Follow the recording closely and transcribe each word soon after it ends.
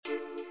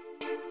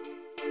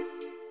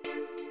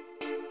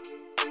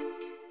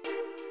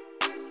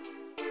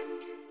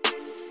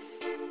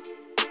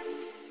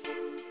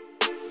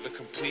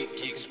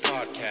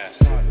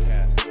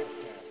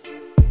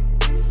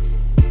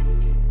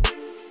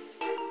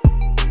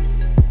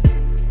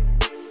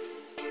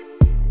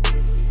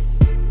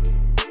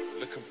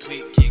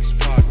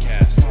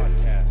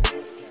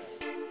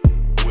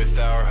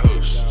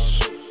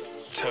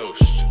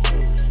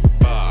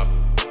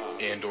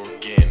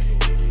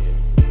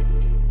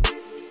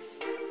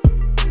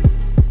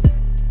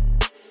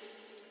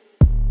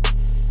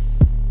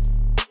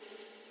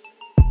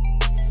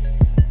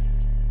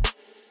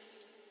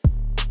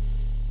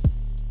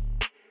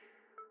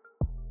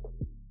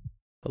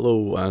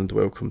Hello and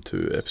welcome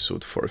to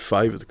episode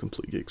 45 of the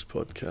Complete Geeks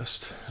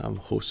podcast. I'm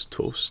host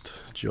Toast,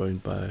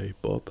 joined by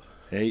Bob.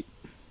 Hey.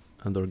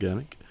 And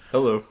Organic.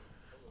 Hello.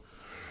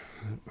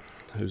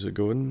 How's it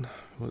going?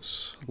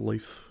 What's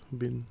life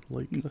been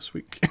like this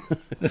week?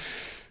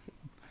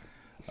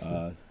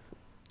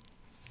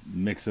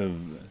 Mix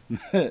of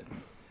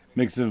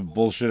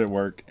bullshit at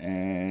work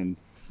and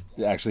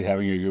actually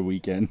having a good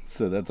weekend,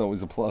 so that's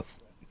always a plus.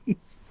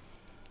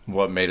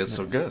 What made it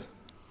so good?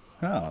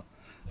 Oh,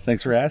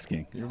 thanks for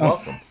asking. You're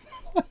welcome.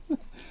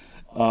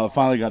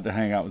 Finally got to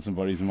hang out with some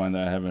buddies of mine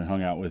that I haven't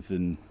hung out with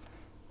in,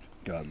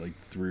 like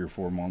 3 or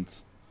 4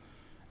 months.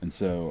 And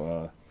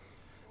so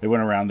they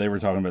went around, they were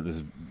talking about this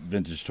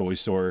vintage toy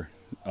store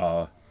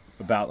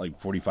about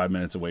like 45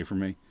 minutes away from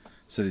me.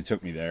 So they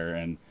took me there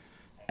and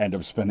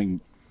ended up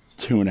spending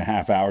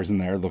 2.5 hours in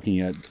there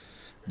looking at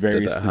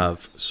various Did it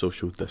have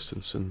social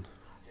distancing?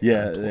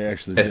 Yeah, they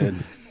actually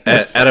did.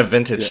 At a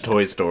vintage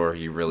toy store,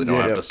 you really don't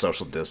have to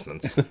social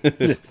distance.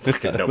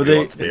 Nobody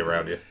wants to be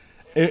around you.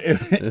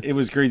 It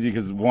was crazy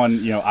because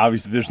one,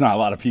 obviously there's not a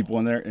lot of people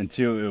in there, and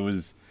two,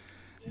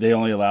 they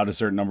only allowed a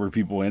certain number of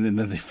people in, and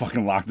then they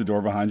fucking locked the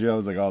door behind you. I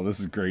was like, oh,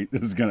 this is great.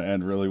 This is gonna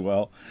end really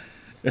well.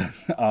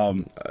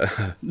 Bob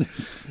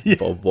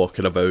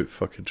walking about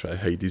fucking trying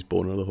to hide his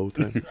boner the whole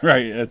time.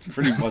 Right, that's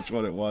pretty much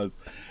what it was.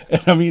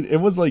 And,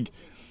 it was like,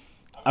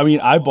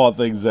 I bought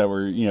things that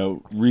were,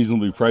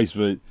 reasonably priced,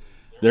 but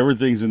there were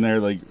things in there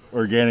like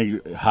Organic.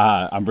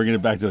 I'm bringing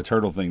it back to a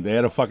turtle thing. They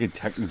had a fucking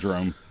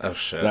Technodrome. Oh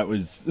shit!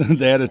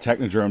 They had a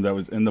Technodrome that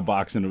was in the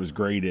box and it was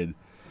graded,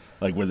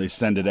 like where they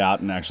send it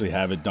out and actually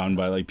have it done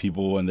by like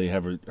people and they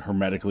have it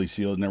hermetically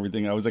sealed and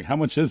everything. I was like, how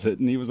much is it?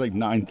 And he was like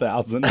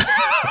 $9,000.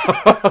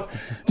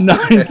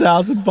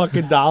 $9,000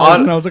 fucking dollars.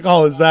 And I was like,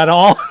 oh, is that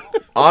all?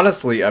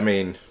 Honestly,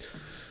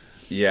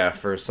 yeah,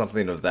 for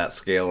something of that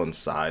scale and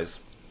size,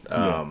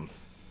 to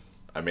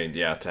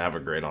have a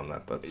grade on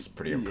that's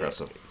pretty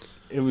impressive.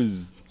 It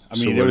was.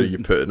 So where are you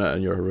putting it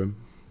in your room?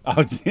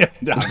 Oh yeah,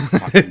 no, I'm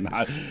fucking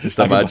not. Just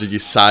imagine you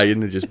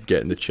sighing and just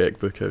getting the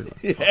checkbook out.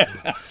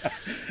 Yeah.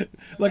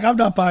 Like, I'm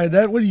not buying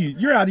that. What are you?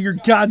 You're out of your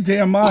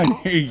goddamn mind.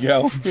 Here you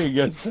go. Here you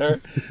go, sir.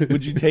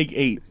 Would you take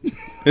 8?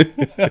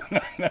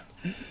 And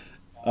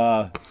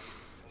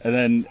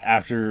then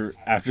after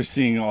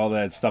seeing all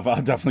that stuff,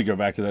 I'll definitely go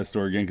back to that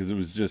store again because it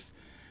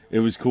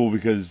was cool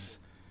because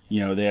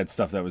they had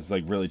stuff that was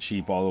like really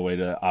cheap all the way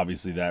to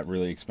obviously that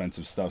really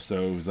expensive stuff.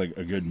 So it was like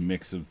a good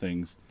mix of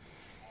things.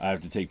 I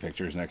have to take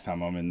pictures next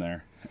time I'm in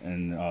there.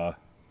 And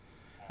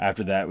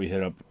after that, we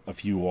hit up a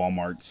few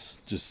Walmarts,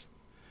 just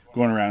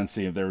going around and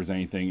see if there was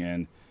anything.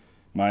 And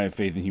my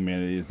faith in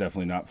humanity is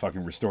definitely not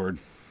fucking restored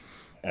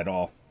at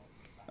all.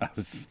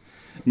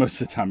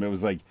 Most of the time, it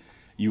was like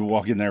you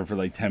walk in there for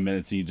like 10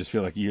 minutes and you just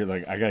feel like you're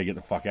like, I gotta get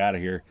the fuck out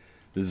of here.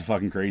 This is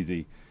fucking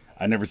crazy.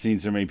 I've never seen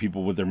so many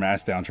people with their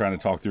mask down trying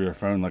to talk through their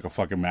phone like a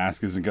fucking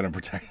mask isn't going to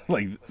protect.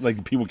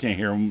 Like people can't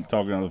hear them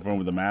talking on the phone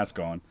with the mask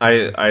on.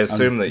 I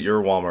assume that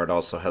your Walmart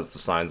also has the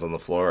signs on the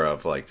floor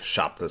of like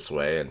shop this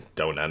way and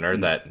don't enter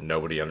that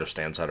nobody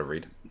understands how to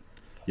read.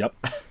 Yep.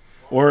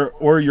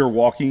 Or you're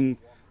walking.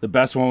 The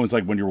best one was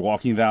like when you're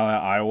walking down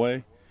that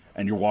aisleway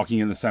and you're walking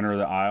in the center of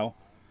the aisle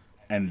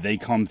and they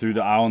come through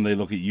the aisle and they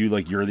look at you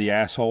like you're the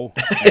asshole.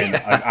 And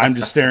I'm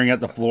just staring at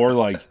the floor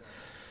like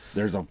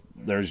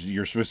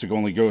you're supposed to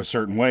only go a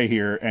certain way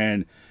here,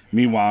 and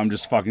meanwhile I'm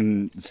just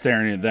fucking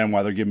staring at them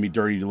while they're giving me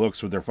dirty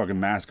looks with their fucking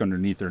mask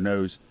underneath their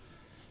nose.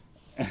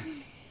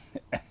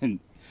 And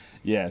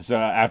yeah, so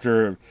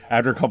after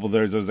a couple of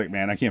those, I was like,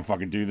 man, I can't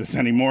fucking do this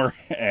anymore.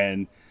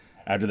 And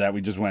after that,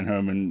 we just went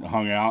home and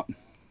hung out.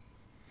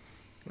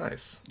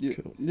 Nice. Yeah,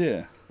 cool.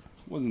 Yeah,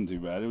 wasn't too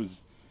bad. It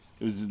was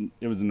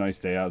a nice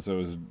day out, so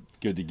it was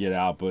good to get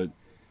out, but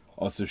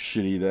also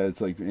shitty that it's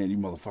like, man, you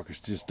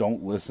motherfuckers just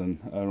don't listen.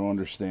 I don't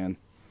understand.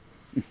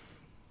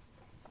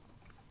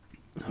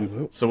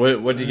 So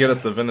what did you get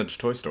at the vintage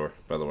toy store,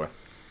 by the way?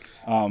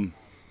 I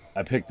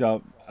picked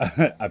up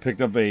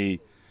a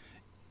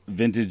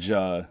vintage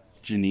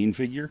Janine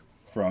figure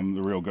from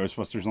the Real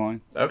Ghostbusters line.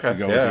 Okay, to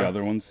go with the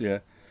other ones, yeah.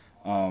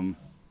 I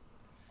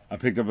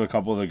picked up a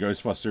couple of the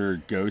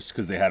Ghostbuster ghosts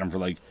because they had them for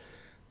like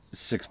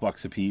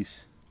 $6 a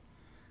piece.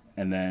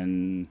 And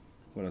then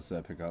what else did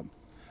I pick up?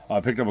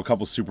 I picked up a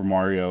couple Super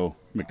Mario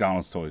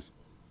McDonald's toys.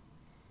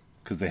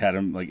 Because they had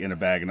them like in a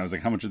bag, and I was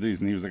like, "How much are these?"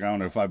 And he was like, "I don't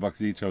know,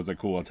 $5 each." I was like,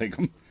 "Cool, I'll take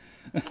them."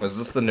 Was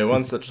this the new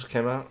ones that just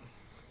came out?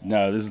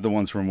 No, this is the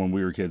ones from when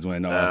we were kids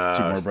when Super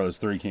Mario Bros.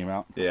 3 came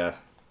out. Yeah.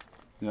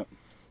 Yep.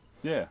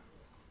 Yeah.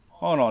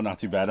 Oh no, not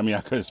too bad.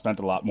 I could have spent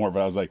a lot more,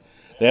 but I was like,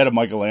 they had a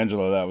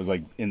Michelangelo that was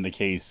like in the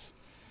case,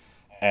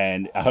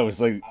 and I was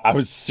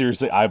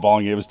seriously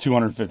eyeballing it. It was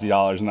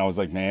 $250, and I was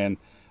like, man.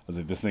 I was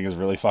like, this thing is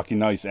really fucking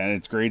nice, and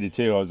it's graded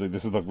too. I was like,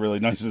 this would look really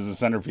nice as a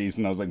centerpiece,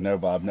 and I was like, no,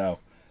 Bob, no,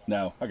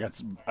 I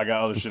got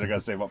other shit I got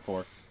to save up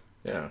for.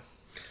 Yeah.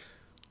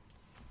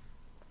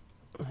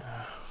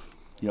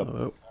 Yep.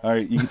 All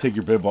right, you can take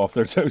your bib off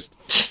there, Toast.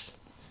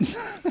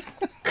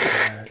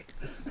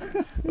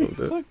 I'll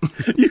do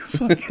You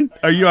fucking.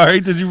 Are you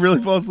alright? Did you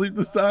really fall asleep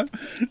this time?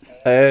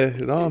 it.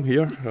 No, I'm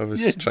here. I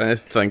was trying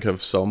to think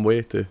of some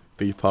way to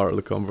be part of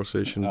the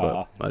conversation,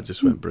 but I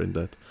just went brain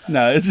dead.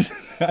 No,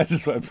 I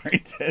just went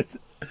brain dead.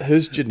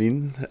 Who's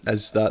Janine?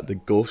 Is that the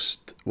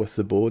ghost with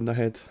the bow in the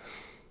head?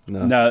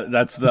 No,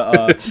 that's the.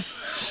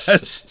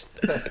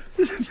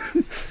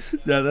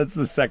 No, that's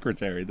the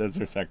secretary. That's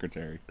her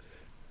secretary.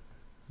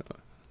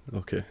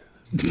 Okay.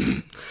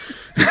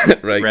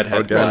 Right.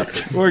 Redhead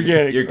glasses.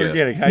 Organic. You're good.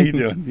 Organic. How you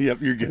doing?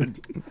 Yep, you're good.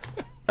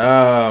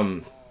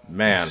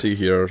 Man. See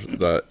here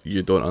that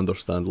you don't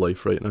understand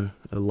life right now.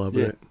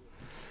 Elaborate.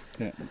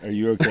 Yeah. Are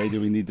you okay?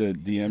 Do we need to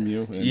DM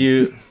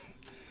you?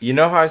 You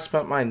know how I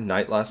spent my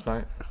night last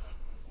night?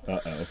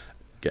 Uh-oh.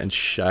 Getting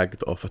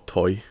shagged off a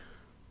toy.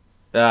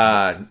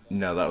 No,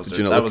 that was Did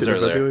you not look at the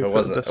earlier. video?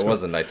 It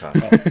wasn't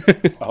nighttime.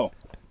 Oh.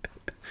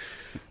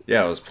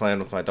 Yeah, I was playing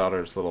with my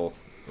daughter's little.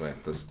 Wait,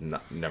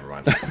 never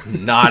mind.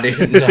 Not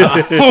even. No,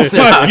 Oh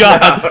my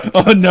god!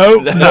 Oh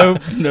nope.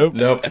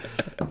 nope.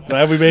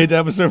 Glad we made it to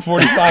episode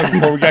 45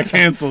 before we got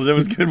canceled. It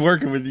was good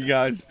working with you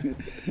guys.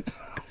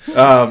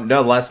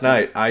 No, last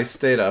night I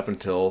stayed up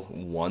until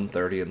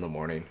 1:30 in the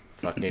morning,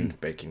 fucking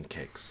baking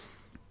cakes,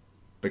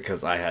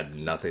 because I had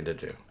nothing to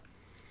do.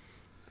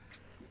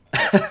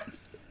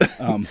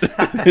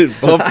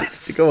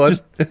 Go on.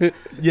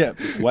 Yeah.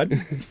 What?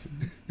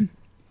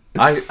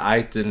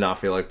 I did not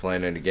feel like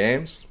playing any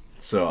games,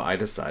 so I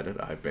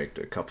decided I baked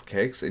a couple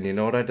cakes, and you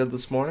know what I did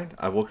this morning?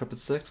 I woke up at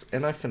 6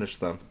 and I finished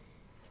them.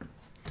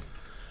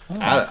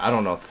 I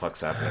don't know what the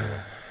fuck's happening.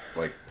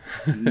 Like,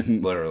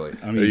 literally.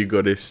 I Are you mean,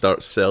 going to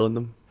start selling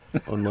them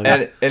online?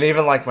 And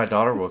even like my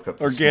daughter woke up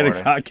this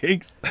organics morning.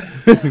 hotcakes.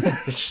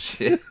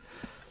 Shit.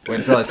 Wait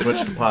until I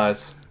switch to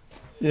pies.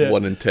 Yeah.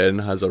 1 in 10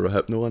 has a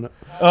hypno in it.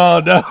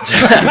 Oh no.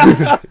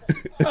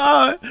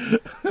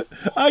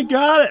 I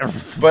got it.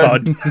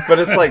 But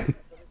it's like,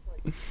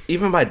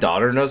 even my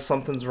daughter knows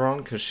something's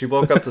wrong because she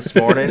woke up this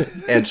morning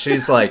and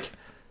she's like,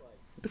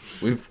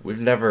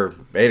 "We've never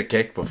made a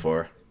cake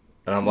before,"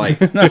 and I'm like,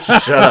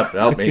 "Shut up,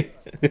 help me."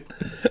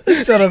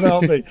 Shut up,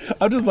 help me.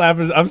 I'm just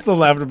laughing. I'm still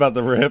laughing about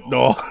the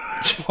Hypnol.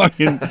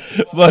 Fucking,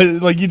 but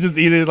like you just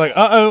eat it like,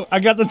 I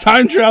got the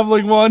time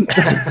traveling one.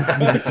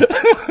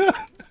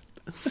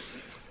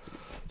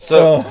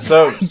 So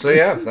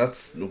yeah,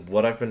 that's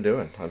what I've been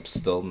doing. I'm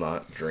still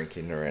not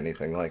drinking or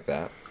anything like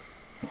that.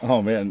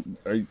 Oh man,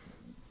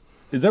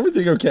 is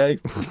everything okay?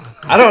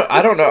 I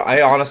don't know.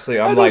 I'm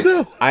don't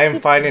know. I am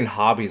finding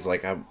hobbies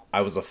like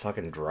I was a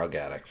fucking drug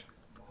addict.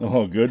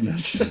 Oh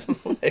goodness. I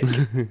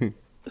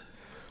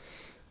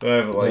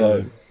have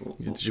like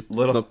Did you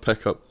little not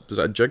pick up? Was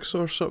that a jigsaw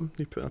or something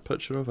you put a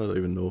picture of? I don't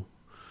even know.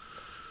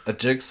 a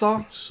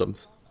jigsaw.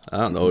 Something. I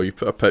don't know. You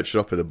put a picture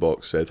up in the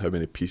box, said how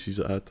many pieces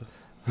it had.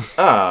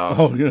 Oh.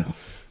 Oh, you know.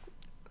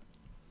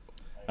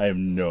 I have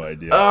no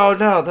idea. Oh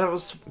no, that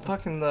was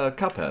fucking the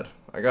Cuphead.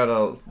 I got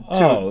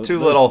two those-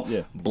 little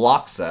yeah.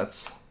 block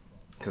sets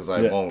because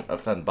I Yeah. won't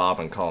offend Bob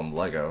and call them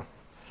Lego.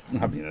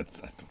 I mean, I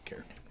don't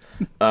care.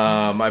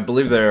 I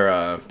believe they're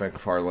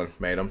McFarlane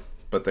made them,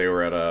 but they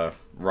were at a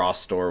Ross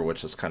store,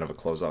 which is kind of a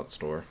closeout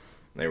store.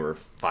 They were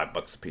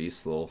 $5 a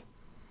piece, little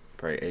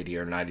probably 80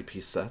 or 90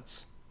 piece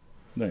sets.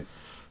 Nice.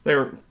 They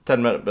were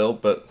 10-minute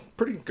build, but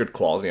pretty good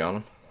quality on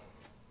them.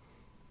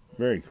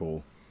 Very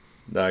cool.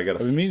 Now I gotta.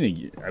 I've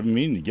been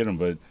meaning to get them,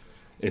 but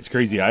it's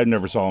crazy. I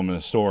never saw them in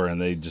a store,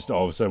 and they just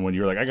all of a sudden, when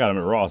you were like, "I got them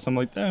at Ross," I'm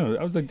like, "Damn!"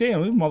 I was like,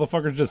 "Damn, these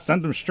motherfuckers just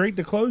sent them straight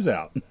to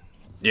closeout."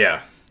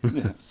 Yeah.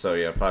 So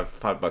yeah,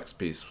 $5 a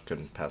piece.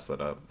 Couldn't pass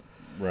that up.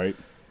 Right.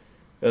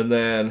 And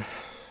then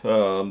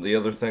the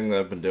other thing that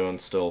I've been doing,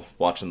 still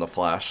watching The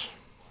Flash.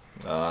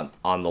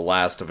 On the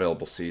last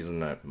available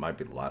season, that might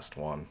be the last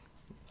one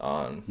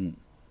on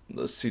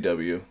the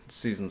CW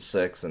season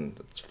 6, and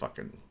it's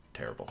fucking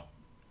terrible.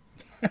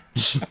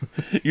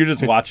 You're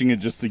just watching it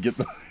just to get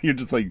the. You're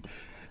just like,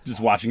 just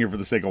watching it for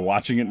the sake of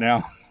watching it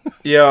now.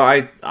 Yeah,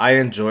 I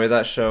enjoy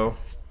that show,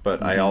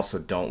 but I also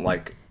don't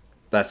like.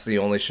 That's the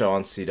only show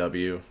on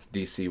CW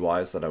DC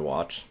wise that I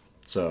watch.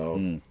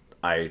 So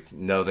I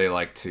know they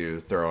like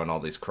to throw in all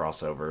these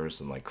crossovers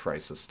and like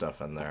crisis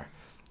stuff in there,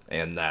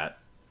 and that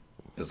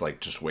is like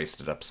just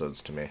wasted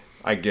episodes to me.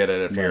 I get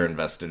it if you're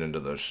invested into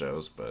those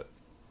shows, but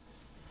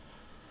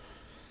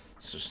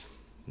it's just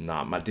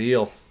not my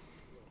deal.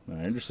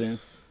 I understand.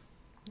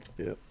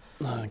 Yep.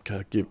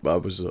 I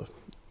was the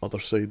other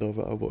side of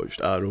it. I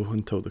watched Arrow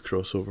until the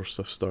crossover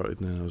stuff started,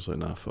 and then I was like,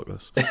 nah, fuck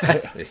this.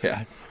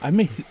 Yeah. I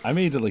made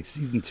it like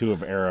season 2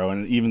 of Arrow,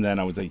 and even then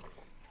I was like,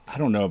 I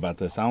don't know about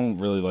this. I don't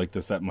really like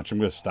this that much. I'm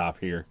gonna stop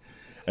here.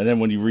 And then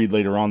when you read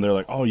later on, they're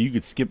like, oh, you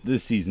could skip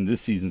this season.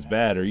 This season's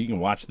bad, or you can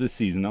watch this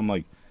season. I'm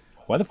like,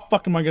 why the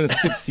fuck am I gonna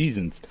skip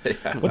seasons?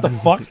 What the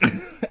fuck?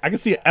 I can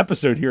see an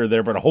episode here or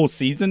there, but a whole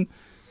season?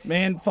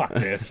 Man, fuck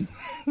this.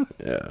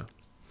 Yeah.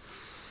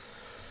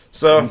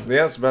 So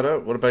yeah, that's about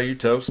it. What about you,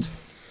 Toast?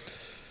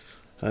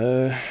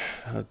 I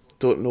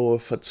don't know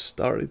if I'd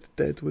started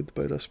Deadwood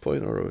by this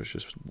point or I was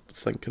just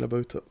thinking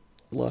about it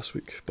last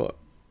week, but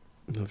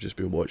I've just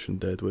been watching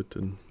Deadwood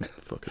and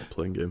fucking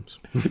playing games.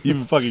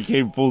 You fucking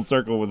came full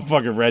circle with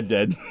fucking Red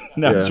Dead.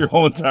 Now it's Yeah. your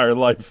whole entire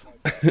life.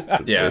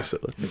 Yeah,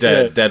 Basically.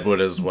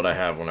 Deadwood is what I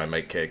have when I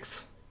make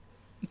cakes.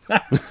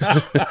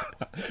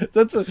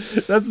 That's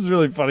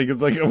really funny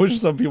because like I wish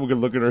some people could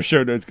look at our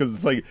show notes because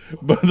it's like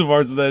both of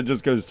ours and then it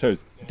just goes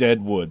toast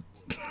Deadwood.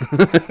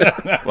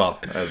 Well,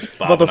 as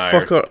Bob and I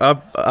are,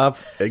 Motherfucker,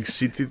 I've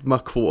exceeded my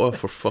quota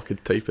for fucking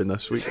typing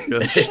this week. Fucking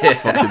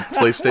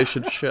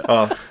PlayStation shit.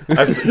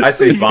 I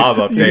see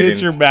Bob You hit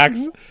updating. your max.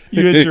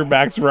 You hit your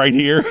max right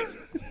here.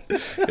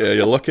 Yeah,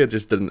 you're lucky I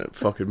just didn't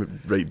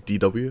fucking write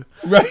DW.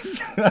 Right.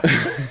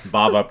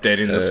 Bob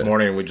updating this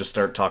morning, and we just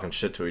start talking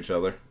shit to each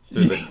other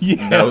through the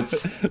Yeah.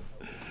 notes.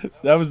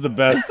 That was the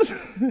best.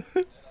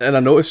 And I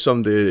noticed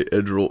somebody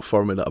had wrote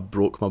for me that I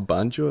broke my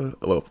banjo.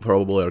 Well,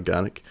 probably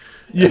organic.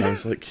 Yeah. And I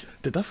was like,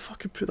 did I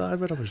fucking put that in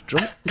when I was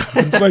drunk?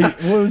 Wait,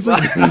 what was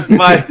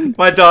it?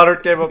 My daughter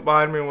came up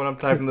behind me when I'm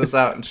typing this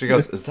out, and she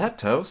goes, "Is that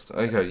Toast?"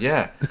 I go,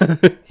 "Yeah."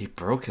 He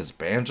broke his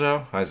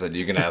banjo. I said,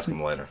 "You can ask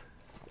him later."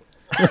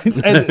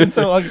 And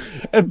so like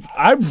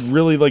I'm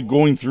really like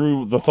going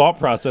through the thought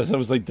process. I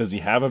was like, does he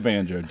have a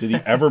banjo? Did he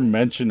ever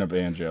mention a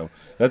banjo?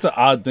 That's an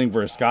odd thing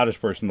for a Scottish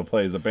person to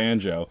play, is a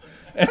banjo.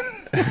 And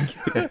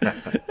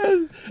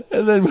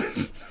then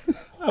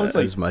I was That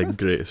like, is my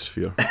greatest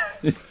fear.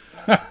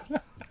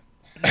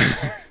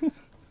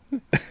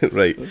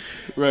 Right.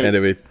 right.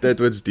 Anyway,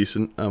 Deadwood's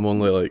decent. I'm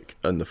only like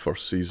in the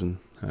first season.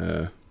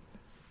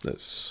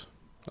 It's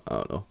I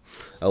don't know.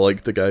 I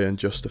like the guy in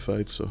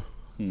Justified, so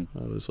I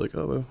was like,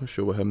 oh well, a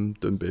show with him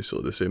doing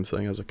basically the same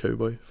thing as a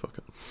cowboy. Fuck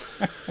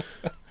it.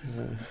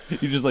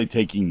 You're just like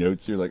taking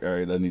notes. You're like, all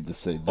right, I need to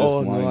say this Oh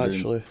line. no, during-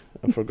 actually,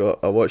 I forgot.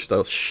 I watched a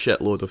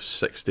shitload of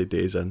 60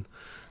 Days In.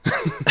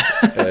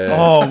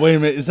 Oh wait a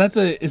minute, is that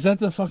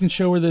the fucking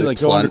show where they The like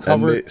go Plant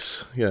undercover?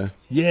 Inmates. Yeah.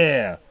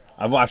 Yeah,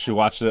 I've actually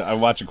watched it. I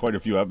watched quite a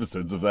few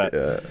episodes of that.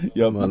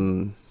 Yep.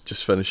 I'm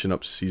just finishing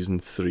up season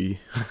 3.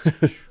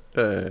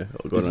 I'll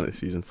go on to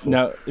season 4.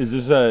 Now, is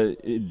this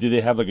do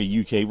they have like a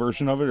UK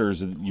version of it, or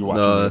is it you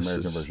watching No, the this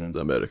American is version? the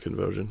American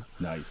version.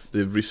 Nice.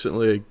 They've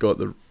recently got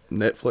the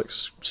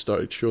Netflix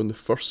started showing the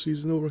first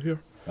season over here,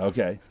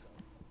 Okay.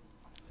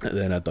 and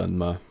then I done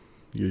my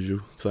usual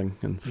thing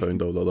and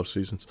found all the other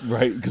seasons.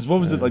 Right, because what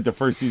was it like the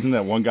first season?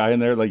 That one guy in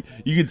there, like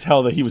you could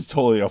tell that he was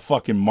totally a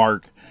fucking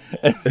mark.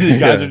 And the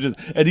guys Yeah. are just,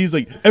 and he's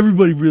like,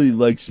 everybody really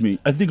likes me.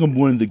 I think I'm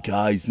one of the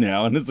guys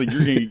now, and it's like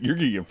you're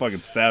gonna get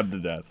fucking stabbed to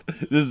death.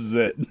 This is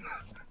it.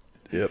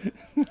 Yep.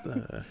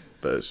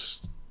 But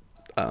it's,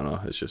 I don't know,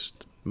 it's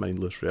just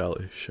mindless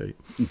reality shite.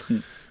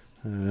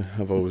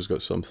 I've always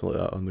got something like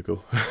that on the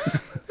go.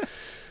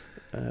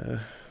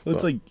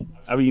 It's like,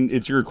 I mean,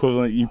 it's your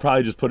equivalent. You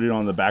probably just put it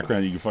on the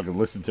background. You can fucking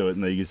listen to it,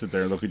 and then you can sit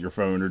there and look at your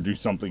phone or do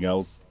something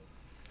else.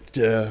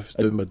 Yeah, I was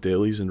doing my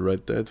dailies in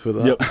Red Dead for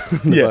that.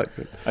 Yep. in the Yeah.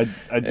 background.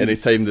 I do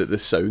Anytime that the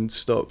sound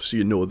stops,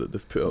 you know that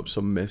they've put up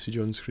some message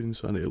on screen,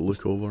 so I need to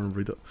look over and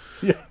read it.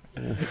 Yeah.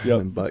 And Yep.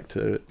 then back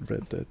to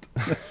Red Dead,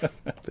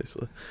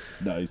 basically.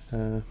 Nice.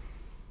 Nah,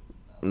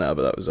 but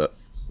that was it.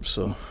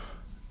 So,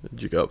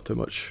 did you get up to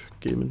much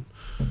gaming?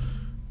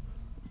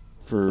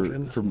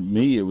 For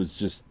me, it was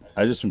just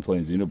I just been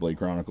playing Xenoblade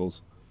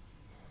Chronicles.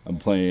 I'm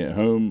playing it at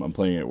home. I'm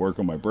playing it at work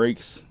on my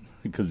breaks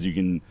because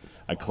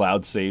I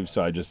cloud save,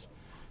 so I just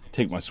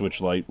take my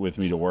Switch Lite with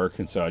me to work,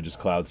 and so I just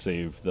cloud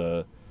save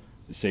the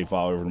save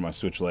file over to my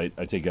Switch Lite.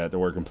 I take that to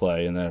work and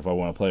play, and then if I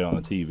want to play on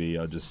the TV,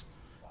 I'll just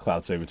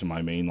cloud save it to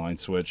my mainline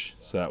Switch,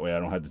 so that way I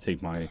don't have to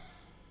take my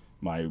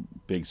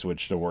big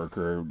Switch to work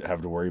or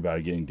have to worry about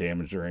it getting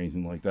damaged or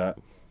anything like that.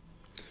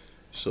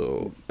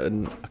 So,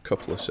 in a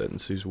couple of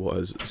sentences, what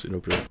is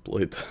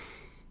Xenoblade?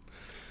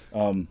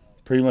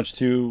 Pretty much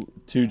two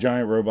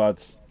giant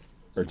robots,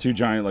 or two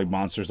giant like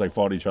monsters like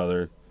fought each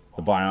other,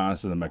 the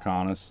Bionis and the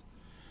Mechanis.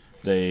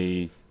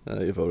 They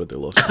You've already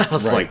lost me. I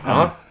was like,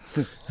 huh?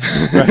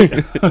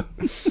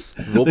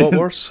 Robot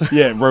Wars?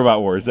 yeah, Robot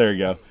Wars. There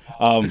you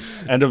go.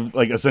 End up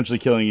like essentially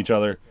killing each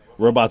other.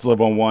 Robots live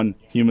on one,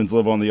 humans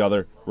live on the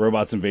other.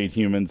 Robots invade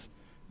humans.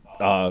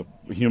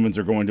 Humans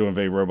are going to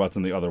invade robots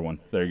on the other one.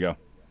 There you go.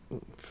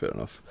 Fair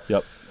enough.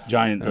 Yep.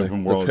 Giant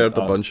open world. I've heard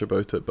a bunch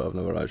about it, but I've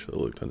never actually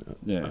looked into it.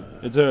 Yeah,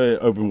 it's a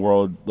open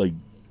world like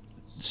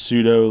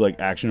pseudo like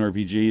action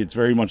RPG. It's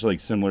very much like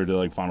similar to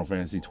like Final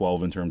Fantasy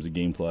 12 in terms of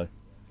gameplay.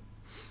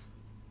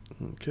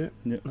 Okay.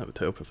 Yeah. That would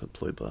help if I'd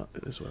played that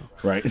as well.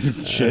 Right.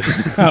 Shit.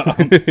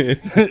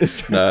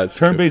 Nah, it's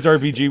Turn-based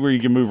RPG where you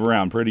can move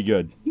around. Pretty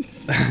good.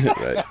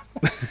 right.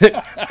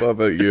 What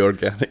about you,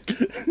 Organic?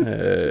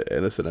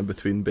 Anything in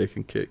between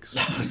baking cakes?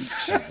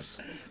 Jesus.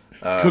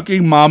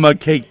 Cooking Mama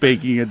Cake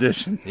Baking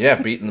Edition. Yeah,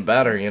 beating the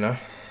batter, you know.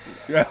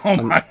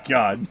 Oh my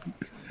god.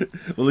 Well,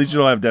 at least you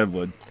don't have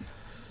Deadwood.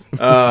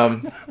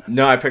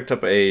 No, I picked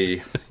up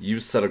a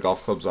used set of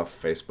golf clubs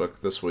off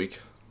Facebook this week.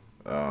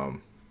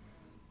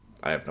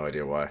 I have no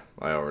idea why.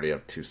 I already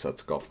have 2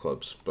 sets of golf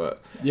clubs,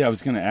 but Yeah, I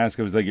was going to ask.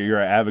 I was like, you're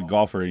an avid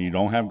golfer and you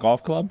don't have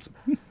golf clubs?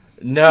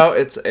 no,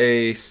 it's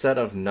a set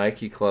of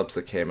Nike clubs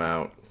that came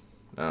out,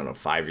 I don't know,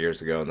 5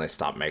 years ago, and they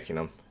stopped making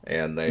them.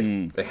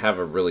 and they have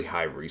a really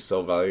high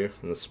resale value,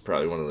 and this is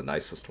probably one of the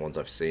nicest ones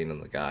I've seen,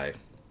 and the guy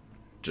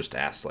just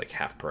asked like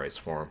half price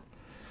for them.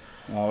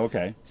 Oh,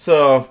 okay.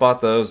 So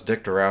bought those,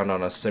 dicked around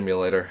on a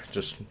simulator,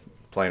 just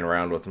playing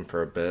around with them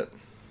for a bit.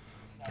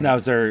 Now,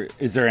 is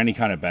there any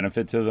kind of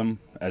benefit to them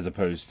as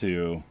opposed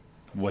to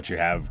what you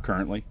have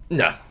currently?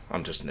 No,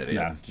 I'm just an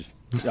idiot. No, just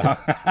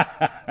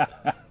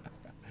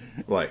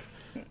Like,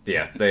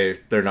 yeah,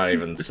 they're not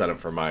even set up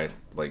for my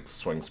like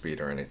swing speed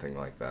or anything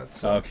like that.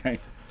 So. okay.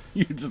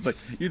 You're just like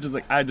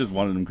I just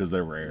wanted them because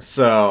they're rare.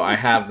 So I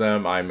have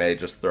them. I may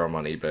just throw them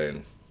on eBay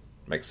and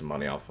make some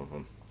money off of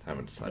them.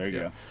 Haven't decided There you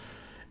yet. go.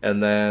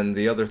 And then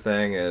the other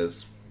thing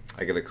is,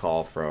 I get a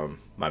call from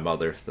my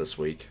mother this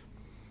week.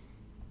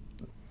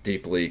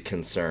 Deeply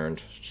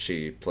concerned.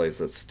 She plays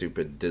that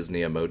stupid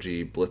Disney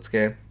emoji blitz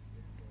game.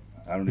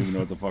 I don't even know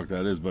what the fuck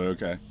that is, but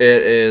okay.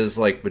 It is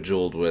like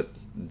Bejeweled with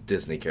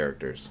Disney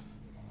characters.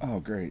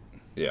 Oh, great.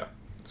 Yeah.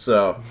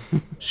 So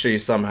she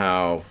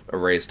somehow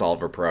erased all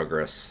of her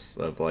progress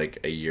of like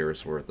a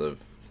year's worth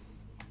of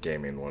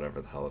gaming,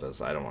 whatever the hell it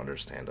is. I don't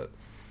understand it.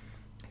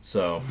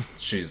 So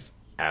she's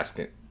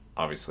asking.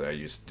 Obviously, I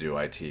used to do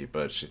IT,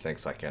 but she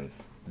thinks I can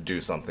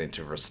do something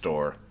to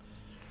restore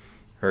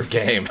her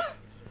game.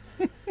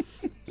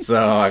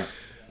 So I,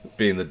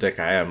 being the dick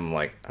I am, I'm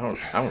like, I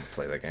don't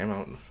play that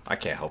game. I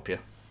can't help you.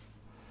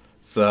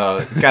 So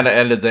it kind of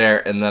ended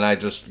there, and then I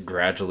just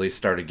gradually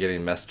started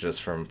getting messages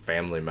from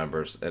family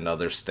members in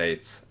other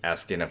states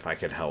asking if I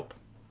could help.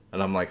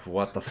 And I'm like,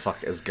 what the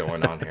fuck is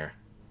going on here?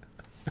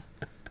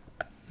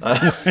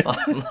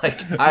 I'm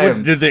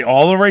like, Did they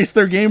all erase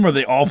their game? Or are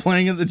they all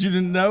playing it that you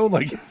didn't know?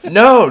 Like,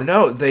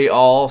 No, they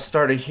all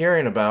started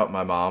hearing about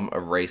my mom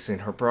erasing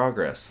her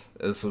progress.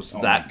 This was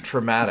that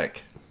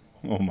traumatic.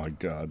 oh my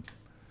god.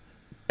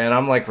 And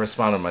I'm like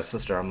responding to my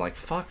sister, I'm like,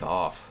 fuck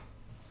off.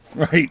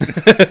 Right.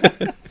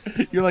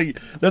 You're like,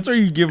 that's where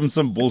you give them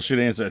some bullshit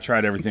answer. I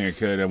tried everything I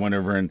could. I went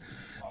over and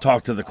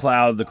talked to the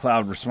cloud. The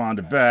cloud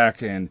responded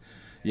back, and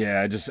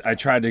yeah, I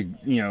tried to,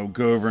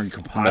 go over and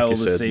compile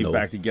Mickey the said save no.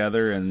 back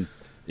together, and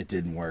it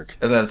didn't work.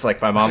 And then it's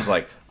like, my mom's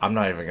like, I'm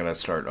not even going to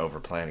start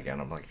overplaying again.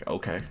 I'm like,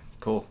 okay,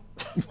 cool.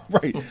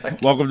 Right.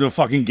 Welcome to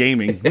fucking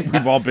gaming.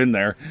 We've all been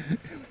there.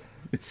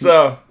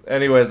 So,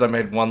 anyways, I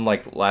made one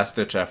like last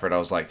ditch effort. I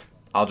was like,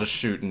 I'll just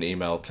shoot an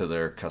email to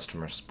their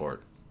customer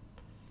support.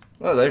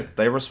 Well,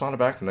 they responded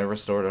back and they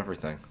restored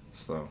everything.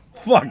 So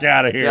Fuck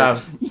out of here. yeah,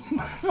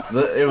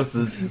 it was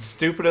the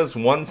stupidest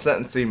one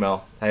sentence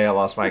email. Hey, I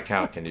lost my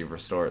account. Can you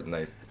restore it? And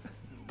they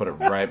put it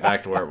right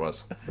back to where it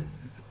was.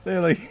 They're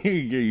like, here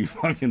you go, you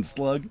fucking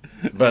slug.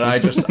 But I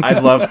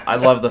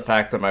love the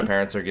fact that my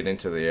parents are getting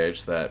to the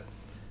age that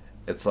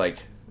it's like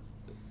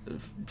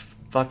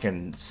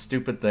fucking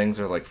stupid things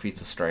are like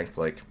feats of strength.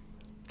 Like,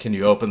 can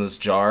you open this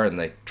jar? And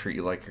they treat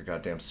you like you're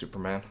goddamn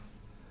Superman.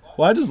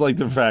 Well, I just like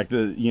the fact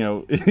that,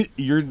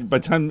 you're by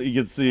the time you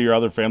get to see your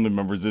other family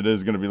members, it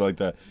is going to be like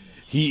that.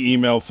 He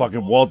emailed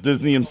fucking Walt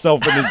Disney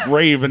himself in his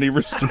grave, and he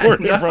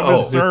restored it from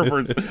his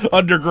servers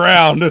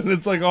underground. And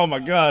it's like, oh my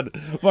god,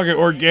 fucking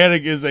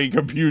Organic is a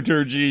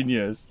computer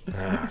genius.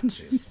 Ah,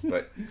 jeez.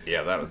 But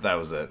yeah, that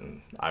was it,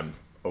 and I'm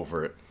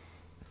over it.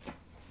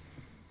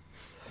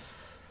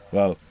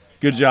 Well,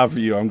 good job for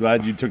you. I'm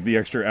glad you took the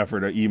extra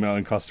effort of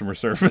emailing customer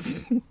service.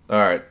 All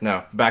right,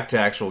 now back to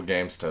actual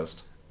games,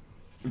 Toast.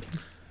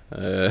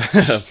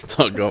 I've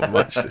not got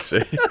much to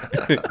say.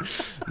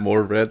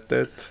 More Red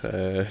Dead.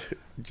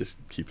 Just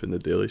keeping the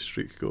daily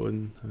streak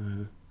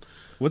going.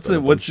 What's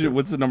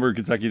the number of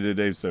consecutive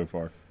days so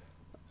far?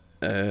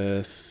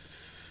 40,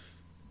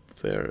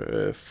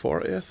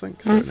 I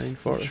think. 39,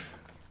 40.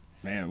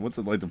 Man, what's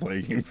it like to play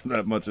a game for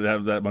that much and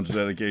have that much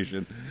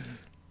dedication?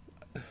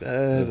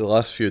 The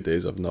last few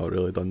days I've not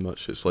really done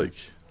much. It's like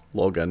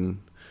log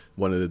in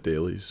one of the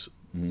dailies.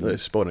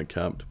 Spawn in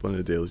camp. One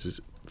of the dailies is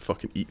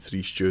fucking eat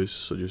 3 stews,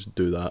 so just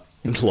do that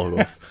and log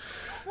off.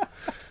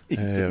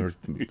 Or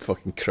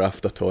fucking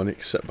craft a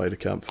tonic, sit by the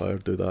campfire,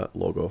 do that,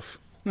 log off.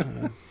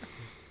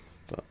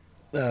 But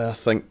I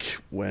think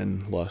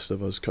when Last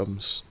of Us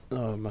comes,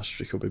 my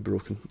streak will be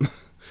broken.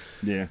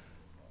 Yeah.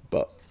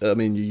 But I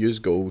mean, you use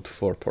gold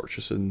for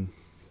purchasing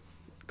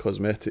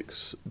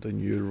cosmetics, the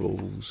new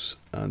roles,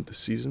 and the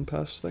season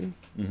pass thing.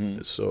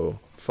 So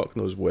fuck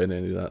knows when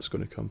any of that's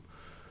going to come.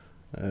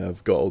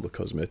 I've got all the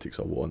cosmetics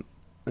I want,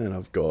 and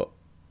I've got,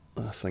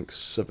 I think,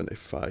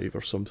 75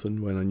 or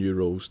something when a new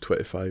roll's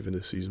 25 and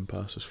the season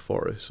pass is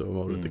 40, so I'm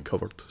already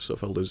covered. So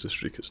if I lose the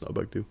streak, it's not a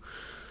big deal.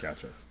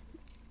 Gotcha.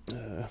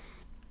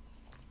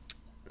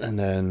 And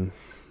then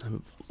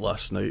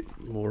last night,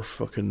 more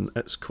fucking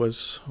It's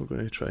Quiz. I'm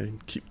going to try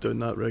and keep doing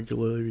that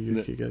regularly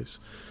with you guys.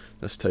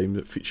 This time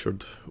it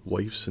featured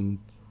wives and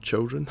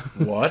children.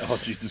 What? Oh,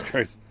 Jesus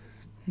Christ.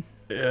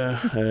 Yeah.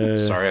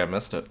 Sorry, I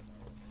missed it.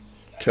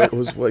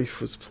 Kilto's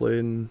wife was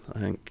playing, I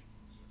think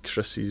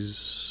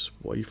Chrissy's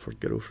wife or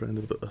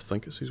girlfriend, I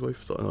think it's his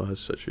wife, I don't know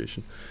his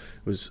situation,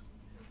 was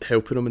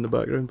helping him in the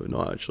background but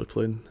not actually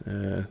playing.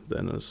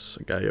 Then there's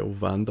a guy,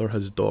 Elvander,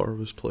 his daughter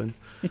was playing.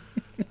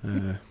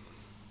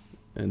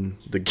 and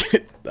the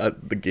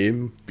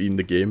game being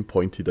the game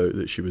pointed out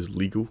that she was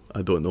legal.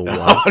 I don't know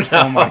why.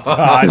 Oh my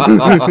god.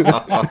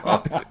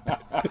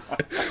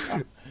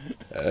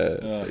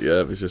 Yeah,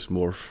 it was just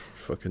more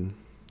fucking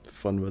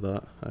fun with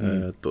that.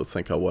 I don't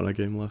think I won a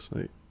game last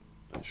night,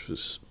 which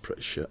was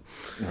pretty shit.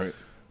 Right.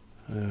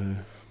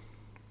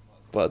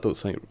 But I don't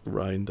think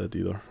Ryan did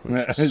either.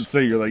 Is, So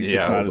you're like,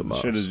 Yeah, it's not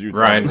as shit as you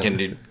Ryan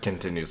thought.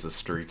 continues the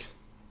streak.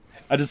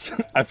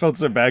 I felt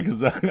so bad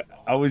because I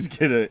always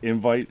get an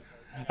invite.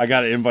 I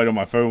got an invite on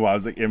my phone while I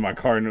was like in my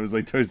car, and it was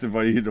like Toast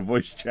invited you to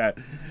voice chat,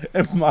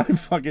 and my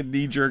fucking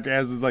knee jerk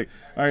ass was like,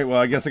 all right, well,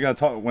 I guess I gotta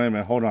talk. Wait a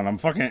minute, hold on, I'm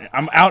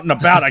out and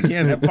about. I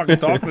can't fucking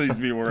talk to these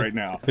people right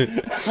now.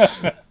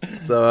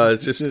 no,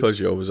 it's just because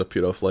you always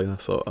appear offline. I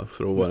thought I'd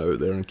throw one out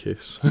there in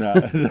case. No,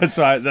 that's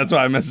why I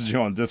messaged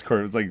you on Discord.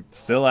 It was like,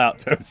 still out,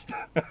 Toast.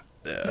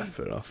 Yeah,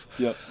 fair enough.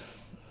 Yep.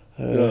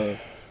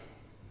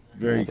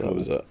 Very That cool.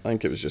 was it. I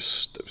think it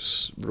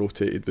was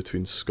rotated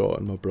between Scott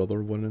and my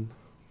brother winning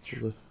for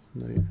the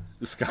night.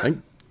 This I guy.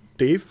 think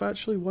Dave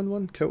actually won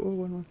one. Kilto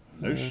won one.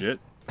 No shit.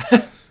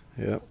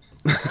 Yeah.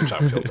 Good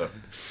job, Kilto.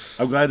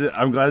 I'm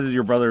glad that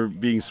your brother,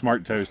 being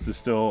smart, Toast, is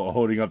still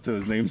holding up to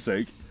his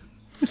namesake.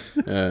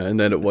 And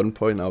then at one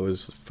point I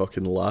was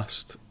fucking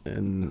last,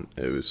 and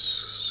it was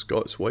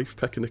Scott's wife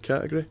picking the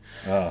category,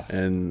 Oh.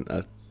 and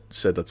I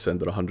said I'd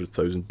send her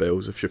 100,000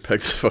 bells if she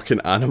picked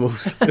fucking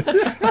animals. And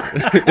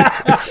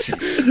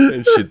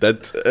she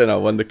did, and I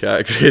won the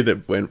category, and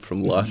it went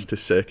from last to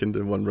second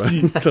in one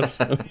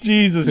round.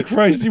 Jesus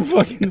Christ, you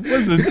fucking,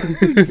 what's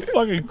this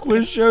fucking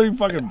quiz show? You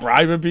fucking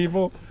bribing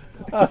people?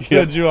 I'll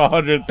send you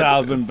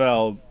 100,000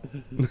 bells.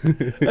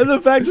 And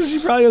the fact that she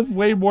probably has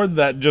way more than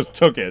that and just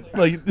took it.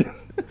 Like,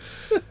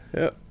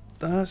 Yeah,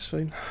 that's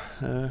fine.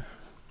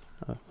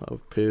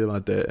 I'll pay my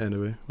debt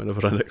anyway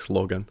whenever I next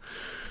log in.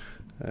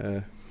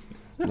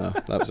 No,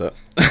 that was it.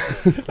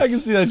 I can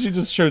see that she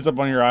just shows up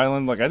on your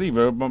island like, I didn't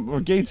even open my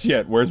gates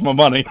yet. Where's my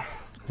money?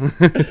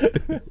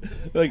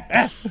 Like,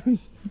 It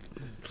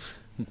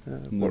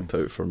worked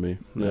out for me.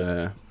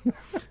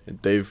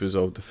 Dave was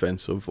all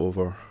defensive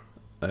over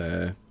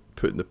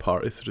putting the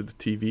party through the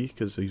TV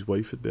because his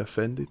wife would be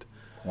offended.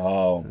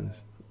 Oh.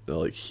 They're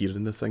like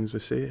hearing the things we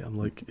say. I'm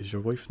like, is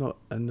your wife not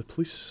in the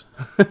police?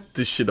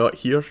 Does she not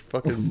hear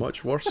fucking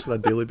much worse on a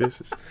daily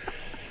basis?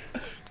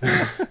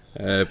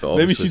 But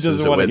Maybe she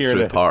doesn't want to hear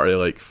through it. the party,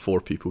 like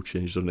 4 people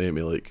changed their name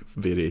to like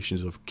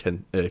variations of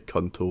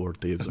Cunto or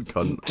Dave's a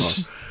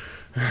cunt.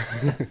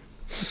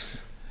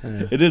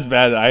 It is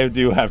bad. I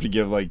do have to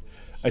give, like,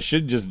 I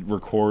should just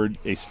record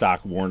a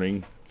stock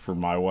warning for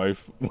my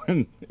wife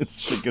when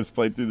shit gets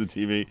played through the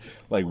TV.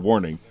 Like,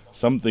 warning,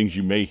 some things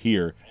you may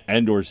hear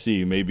and or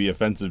see may be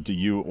offensive to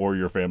you or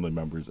your family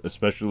members,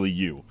 especially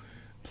you.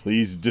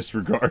 Please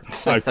disregard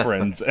my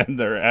friends and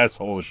their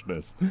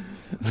assholishness.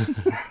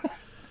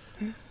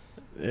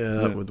 Yeah,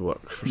 that would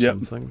work for Yep.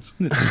 some things.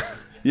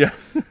 Yeah.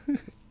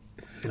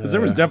 'Cause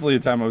there was definitely a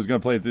time I was going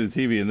to play it through the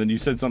TV, and then you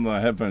said something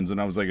on headphones, and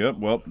I was like, oh,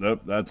 well,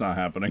 nope, that's not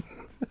happening.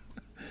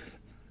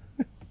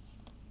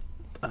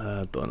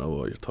 I don't know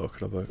what you're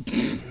talking about.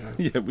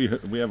 Yeah,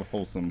 we have a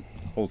wholesome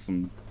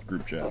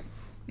group chat.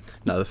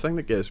 Now, the thing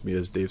that gets me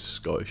is Dave's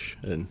Scottish,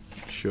 and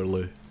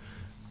surely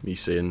me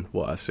saying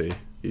what I say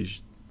is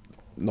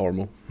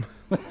normal.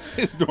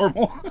 It's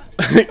normal.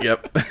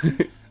 Yep.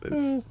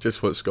 It's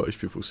just what Scottish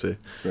people say,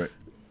 Right.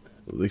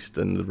 at least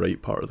in the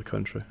right part of the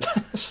country.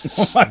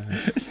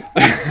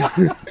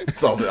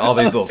 So all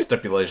these little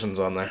stipulations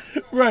on there.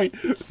 Right.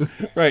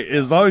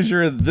 As long as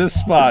you're in this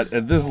spot,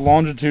 at this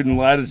longitude and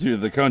latitude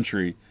of the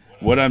country,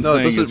 what I'm No, it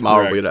saying is doesn't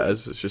matter correct. where it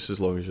is, it's just as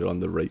long as you're on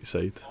the right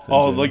side.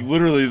 Oh, like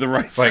literally the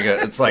right It's like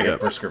side. it's like a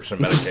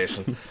prescription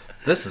medication.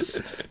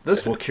 This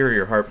will cure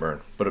your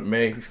heartburn, but it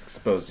may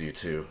expose you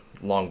to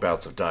long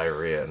bouts of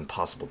diarrhea and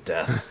possible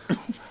death.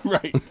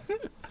 Right.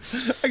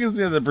 I can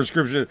see the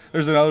prescription.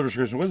 There's another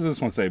prescription. What does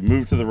this one say?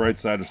 Move to the right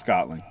side of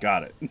Scotland.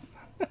 Got it.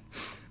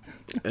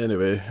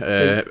 Anyway,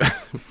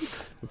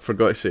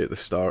 forgot to say at the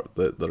start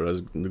that there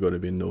is going to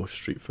be no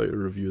Street Fighter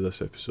review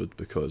this episode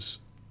because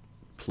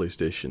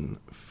PlayStation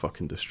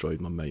fucking destroyed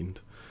my mind.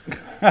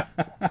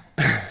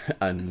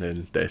 And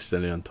then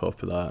Destiny on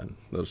top of that, and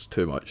there's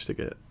too much to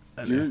get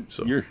in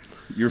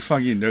Your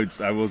fucking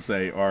notes, I will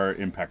say, are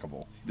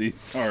impeccable.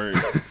 These are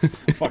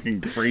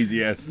fucking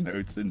crazy ass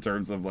notes in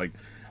terms of like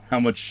how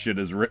much shit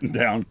is written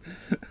down.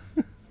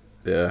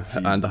 Yeah, Jesus.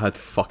 and I had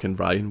fucking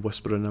Ryan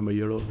whispering in my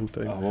ear the whole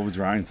time. Oh, what was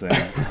Ryan saying?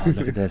 Oh,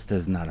 look at this.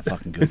 This is not a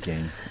fucking good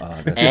game.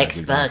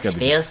 Xbox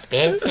Phil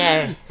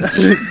Spencer.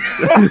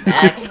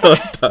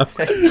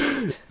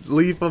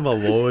 Leave him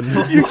alone.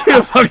 You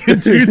can't fucking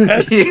do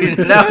that. You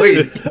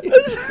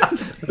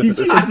You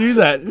can't do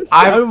that.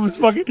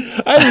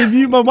 I didn't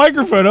mute my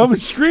microphone. I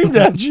was screamed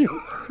at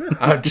you.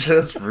 I'm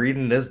just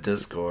reading this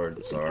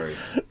Discord. Sorry.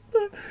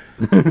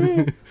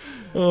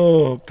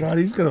 Oh God,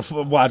 he's gonna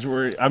watch.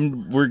 We're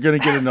gonna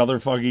get another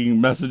fucking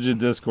message in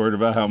Discord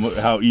about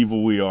how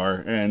evil we are.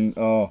 And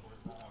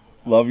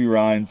love you,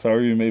 Ryan.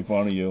 Sorry we made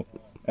fun of you.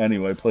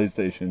 Anyway,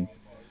 PlayStation.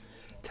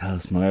 Tell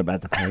us more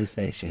about the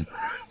PlayStation.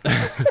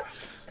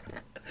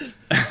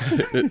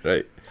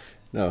 Right.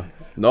 No,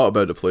 not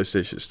about the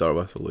PlayStation to start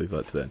with. We'll leave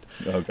that to the end.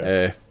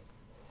 Okay.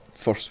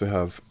 First, we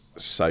have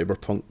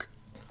Cyberpunk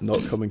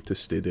not coming to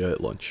Stadia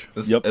at launch.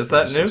 Is Yep. that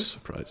That's a news?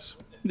 surprise.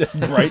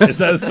 Right? Is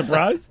that a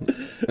surprise?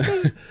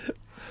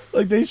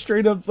 Like they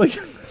straight up like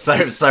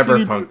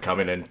Cyberpunk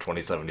coming in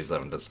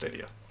 2077 to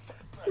Stadia.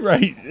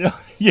 right?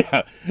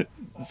 Yeah.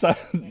 So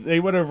they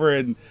went over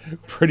and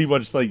pretty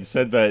much like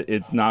said that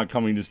it's not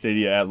coming to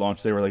Stadia at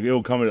launch. They were like,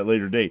 it'll come at a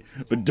later date,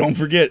 but don't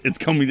forget it's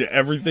coming to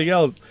everything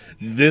else.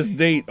 This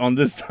date on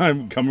this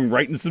time coming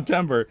right in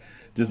September,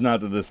 just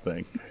not to this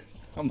thing.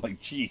 I'm like,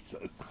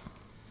 Jesus.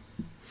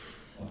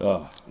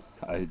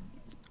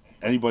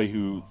 Anybody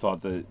who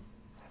thought that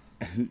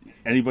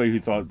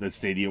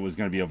Stadia was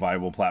going to be a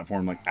viable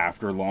platform like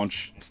after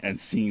launch and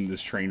seeing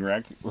this train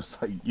wreck was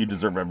like, you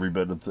deserve every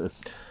bit of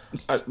this.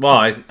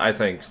 I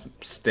think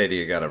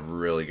Stadia got a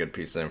really good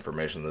piece of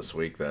information this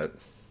week that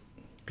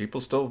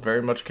people still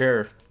very much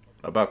care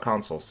about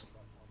consoles.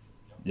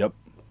 Yep.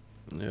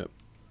 Yep.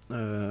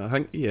 I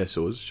think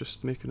ESO is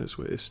just making its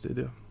way to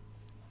Stadia.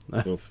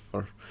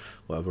 For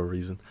whatever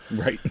reason.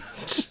 Right.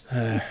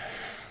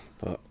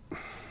 But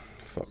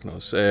fuck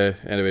knows.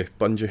 Anyway,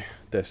 Bungie,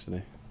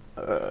 Destiny.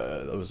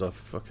 There was a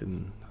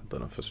fucking, I don't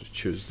know if this was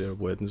Tuesday or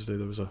Wednesday,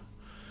 there was a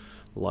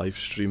live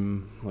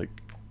stream, like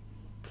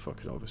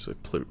fucking obviously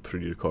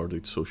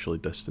pre-recorded, socially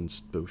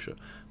distanced bullshit.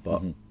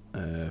 But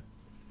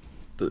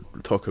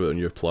talking about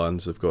new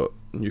plans, they've got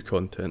new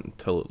content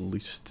until at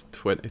least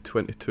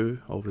 2022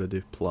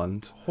 already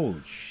planned.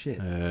 Holy shit.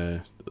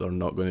 They're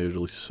not going to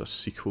release a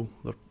sequel.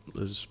 That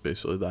is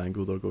basically the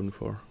angle they're going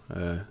for.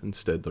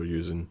 Instead, they're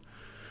going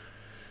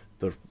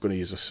to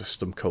use a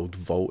system called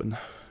vaulting,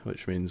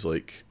 which means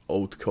like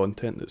old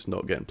content that's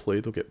not getting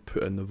played will get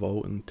put in the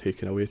vault and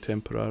taken away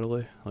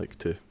temporarily, like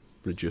to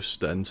reduce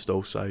the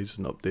install size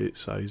and update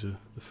size of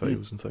the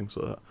files and things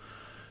like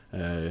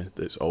that.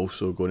 It's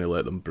also going to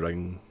let them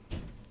bring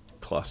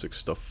classic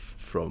stuff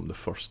from the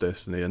first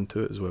Destiny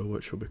into it as well,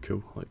 which will be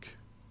cool. Like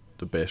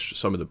the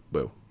best, in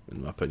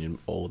my opinion,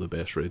 all the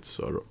best raids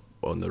are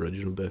on the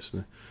original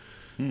Destiny,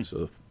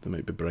 so they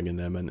might be bringing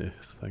them into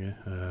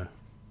thingy.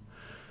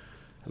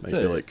 It might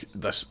be like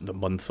the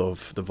month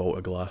of the Vault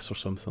of Glass or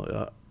something like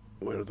that,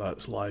 where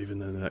that's live,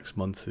 and then the next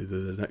month they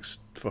do the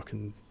next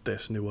fucking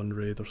Destiny 1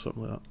 raid or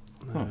something like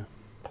that.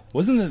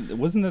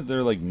 Wasn't it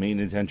their like main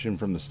intention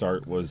from the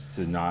start was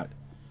to not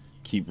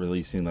keep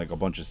releasing like a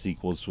bunch of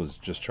sequels, was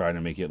just trying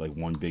to make it like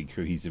one big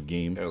cohesive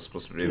game? It was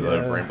supposed to be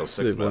the Rainbow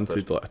Six They wanted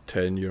method. like a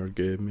 10-year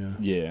game,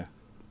 yeah. Yeah.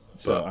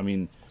 So But I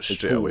mean, it's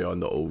straight cool. away on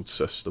the old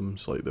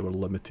systems, like they were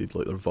limited,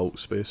 like their vault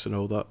space and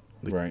all that.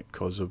 Right.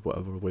 Because of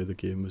whatever way the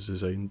game was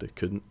designed, they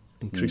couldn't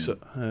increase it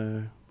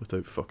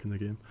without fucking the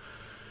game.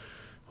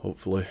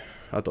 Hopefully,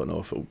 I don't know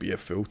if it'll be a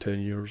full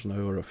 10 years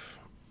now, or if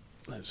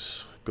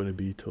it's going to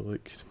be till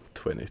like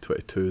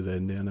 2022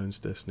 then they announce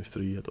Destiny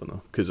 3, I don't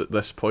know. Because at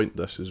this point,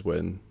 this is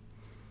when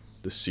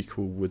the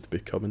sequel would be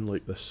coming,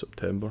 like this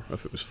September,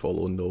 if it was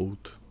following the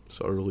old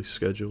sort of release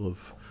schedule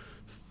of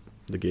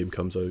the game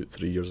comes out,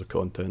 3 years of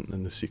content, and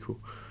then the sequel.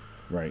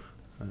 Right.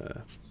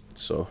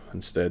 So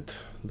instead,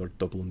 they're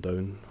doubling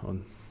down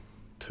on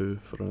 2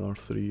 for another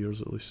 3 years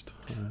at least.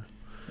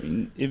 I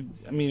mean,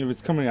 if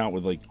it's coming out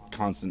with like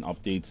constant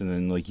updates, and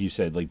then like you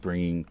said, like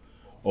bringing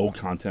old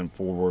content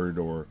forward,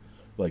 or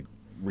like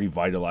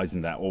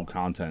revitalizing that old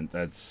content,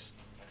 that's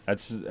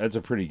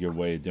a pretty good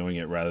way of doing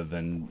it, rather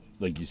than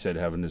like you said,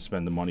 having to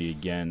spend the money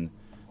again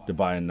to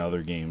buy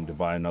another game, to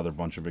buy another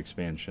bunch of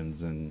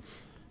expansions, and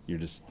you're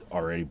just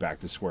already back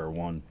to square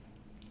one.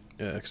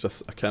 Yeah,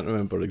 because I can't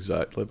remember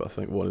exactly, but I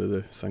think one of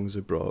the things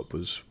they brought up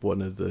was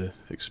one of the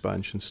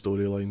expansion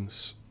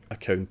storylines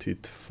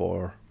accounted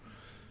for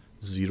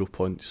 0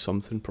 point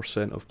something %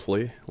 of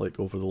play, like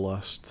over the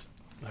last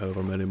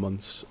however many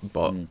months,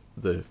 but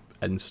the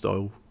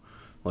install,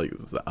 like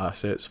the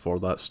assets for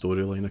that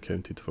storyline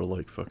accounted for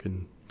like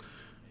fucking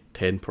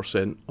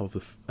 10% of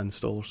the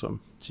install or something.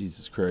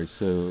 Jesus Christ!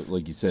 So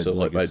like you said, So,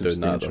 like like, a by doing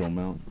that, substantial they're-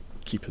 amount.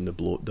 Keeping the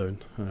bloat down.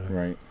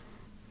 Right.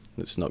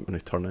 It's not going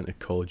to turn into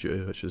Call of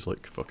Duty, which is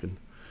like fucking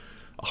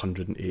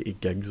 180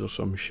 gigs or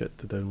some shit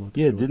to download.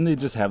 Yeah, didn't they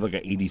just have like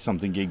a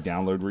 80-something gig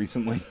download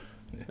recently?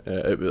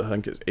 I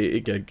think it's 80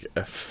 gig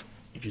if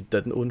you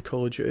didn't own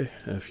Call of Duty.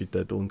 If you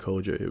did own Call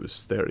of Duty, it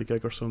was 30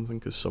 gig or something,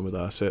 because some of the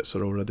assets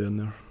are already in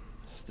there.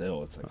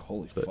 Still, it's like,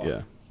 holy But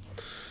fuck.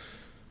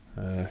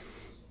 yeah.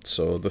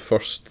 So the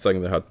first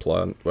thing they had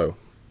planned, well,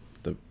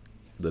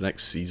 the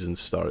next season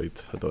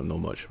started. I don't know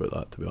much about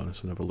that, to be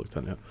honest. I never looked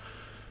into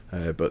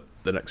it. But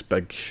the next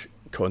big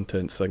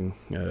content thing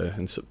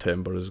in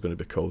September is going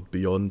to be called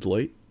Beyond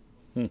Light,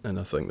 and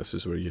I think this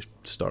is where you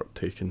start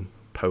taking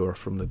power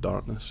from the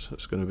darkness.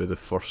 It's going to be the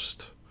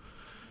first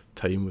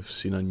time we've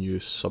seen a new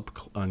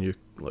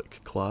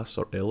like class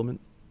or element.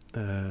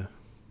 I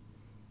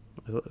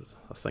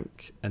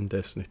think in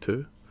Destiny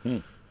 2,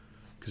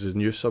 because the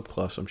new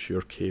subclass I'm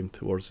sure came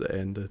towards the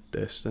end of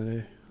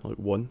Destiny like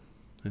 1,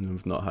 and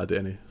we've not had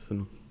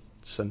anything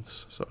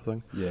synths sort of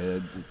thing. Yeah,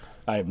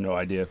 I have no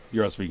idea.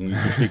 You're speaking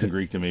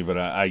Greek to me, but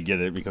I get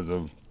it because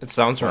of It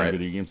sounds playing right.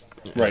 video games.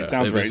 Right,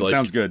 sounds it was right. like-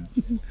 Sounds good.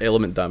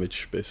 Element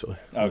damage, basically.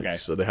 Okay.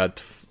 So they had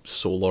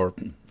solar,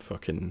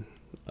 fucking,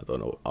 I don't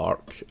know,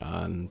 arc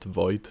and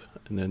void,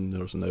 and then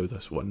there's now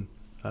this one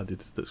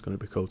added that's going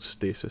to be called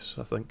stasis,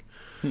 I think.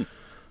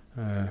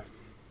 But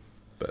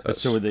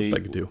that's So were they- a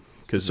big deal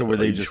because so were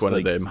they each just one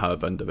like- of them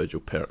have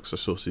individual perks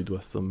associated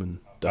with them and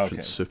different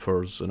Okay.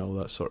 supers and all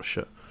that sort of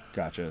shit.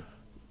 Gotcha.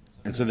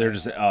 And so they're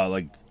just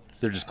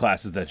they're just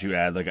classes that you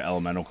add, like an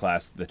elemental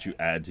class that you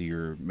add to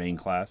your main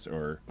class,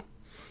 or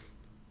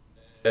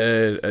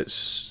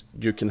It's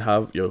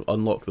you'll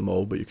unlock them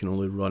all, but you can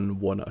only run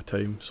one at a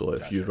time. So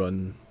like, if you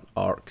run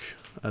Arc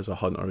as a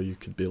hunter, you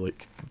could be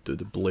like do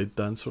the Blade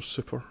Dancer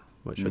super,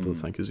 which I don't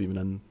think is even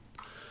in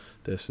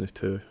Destiny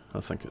 2. I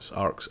think it's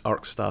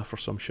Arc Staff or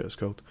some shit it's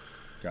called.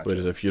 gotcha.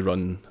 Whereas if you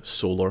run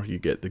Solar, you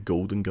get the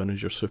Golden Gun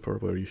as your super,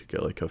 where you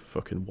get like a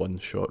fucking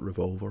one-shot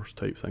revolver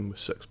type thing with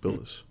 6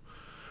 bullets.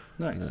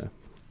 Nice.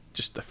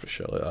 Just different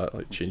shit like that.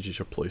 Like changes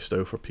your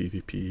playstyle for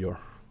PvP or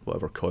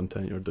whatever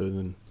content you're doing.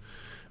 And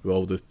with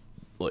all the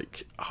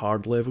like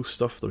hard level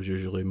stuff, there's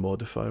usually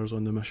modifiers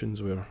on the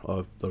missions where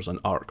there's an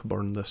arc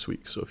burn this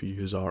week, so if you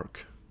use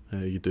arc,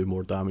 you do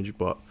more damage,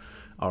 but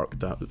arc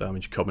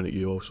damage coming at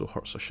you also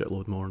hurts a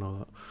shitload more and all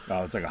that.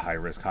 Oh, it's like a high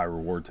risk, high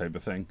reward type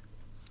of thing.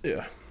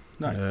 Yeah.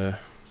 Nice.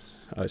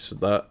 So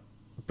that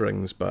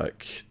brings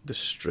back the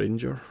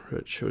Stranger,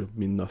 which would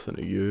mean nothing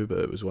to you, but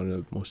it was one of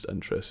the most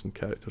interesting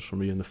characters for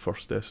me in the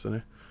first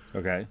Destiny.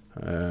 Okay.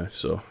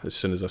 So as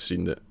soon as I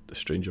seen that the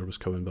Stranger was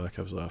coming back,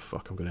 I was like, oh,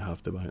 fuck, I'm going to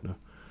have to buy it now.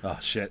 Oh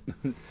shit.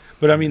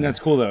 But I mean, that's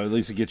cool though. At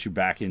least it gets you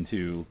back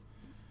into.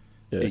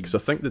 Yeah, because I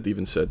think they'd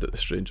even said that the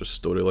Stranger's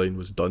storyline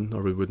was done,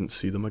 or we wouldn't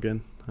see them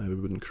again. We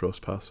wouldn't cross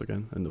paths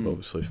again, and they've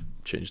obviously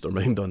changed their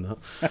mind on that.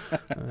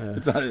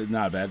 It's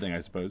not a bad thing, I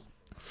suppose.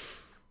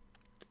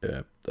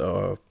 Yeah.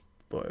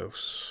 What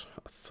else?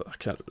 I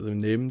can't. They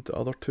named the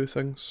other 2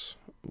 things.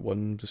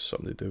 One was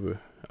something to do with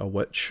a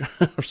witch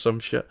or some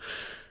shit.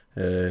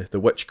 The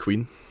Witch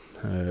Queen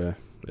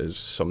is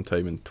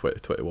sometime in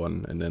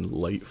 2021, and then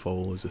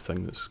Lightfall is the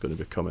thing that's going to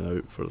be coming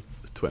out for the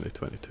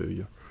 2022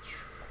 year.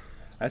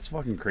 That's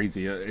fucking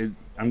crazy.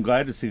 I'm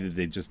glad to see that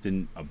they just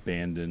didn't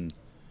abandon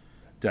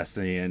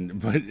Destiny,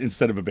 but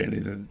instead of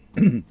abandoning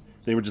it,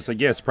 they were just like,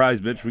 "Yeah, surprise,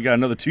 bitch, we got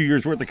another 2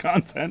 years worth of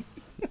content."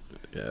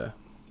 Yeah.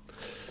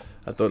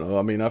 I don't know.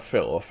 I mean, I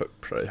fell off it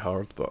pretty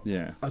hard, but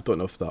Yeah. I don't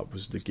know if that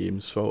was the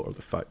game's fault or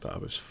the fact that I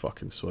was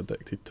fucking so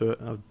addicted to it.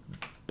 I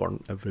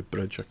burnt every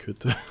bridge I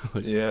could.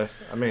 Like, Yeah,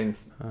 I mean,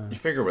 you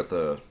figure with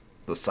the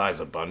size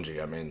of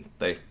Bungie, I mean,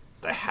 they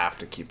have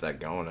to keep that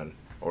going in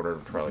order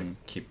to probably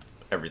keep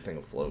everything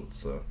afloat.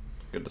 So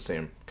good to see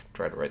them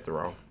try to right the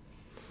wrong.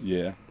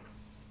 Yeah.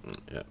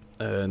 yeah.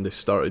 And they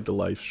started the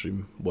live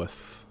stream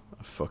with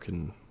a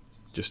fucking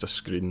just a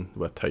screen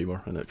with a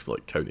timer, and it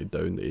like counted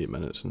down to 8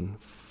 minutes and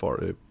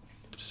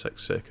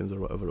 46 seconds or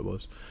whatever it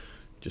was,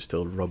 just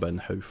to rub in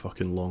how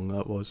fucking long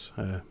that was.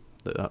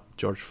 That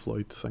George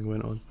Floyd thing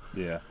went on.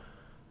 Yeah.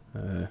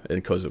 And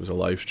because it was a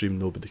live stream,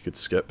 nobody could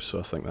skip, so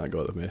I think that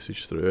got the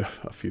message through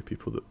a few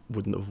people that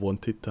wouldn't have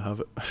wanted to have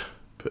it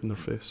put in their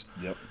face.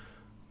 Yep.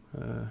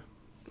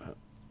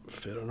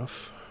 Fair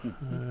enough.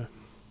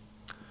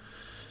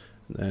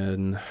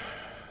 Then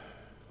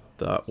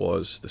that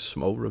was the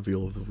small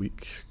reveal of the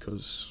week,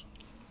 because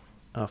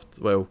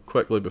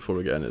quickly before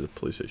we get into the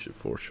PlayStation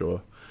 4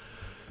 show,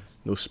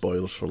 no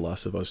spoilers for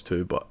Last of Us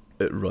 2, but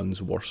it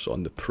runs worse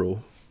on the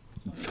Pro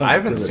I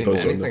haven't than it seen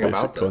does on the anything basic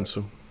about that.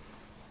 console.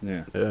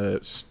 Yeah.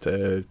 It's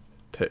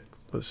tech.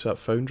 What's that?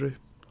 Foundry?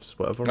 Just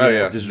whatever. Oh,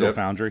 yeah. Digital Yep.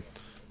 Foundry.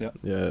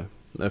 Yeah.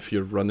 If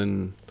you're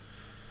running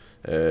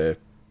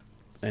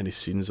any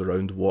scenes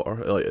around water,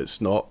 like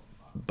it's not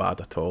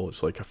bad at all.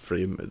 It's like a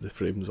frame. The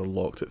frames are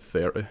locked at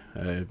 30,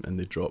 and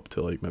they drop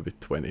to like maybe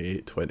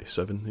 28,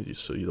 27,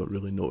 so you don't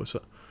really notice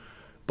it.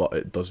 But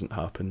it doesn't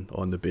happen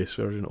on the base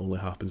version. It only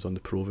happens on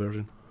the Pro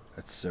version.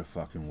 That's so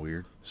fucking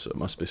weird. So it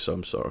must be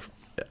some sort of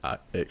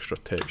extra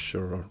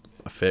texture or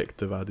effect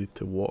they've added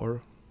to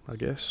water, I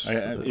guess.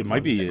 It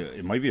might be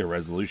a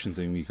resolution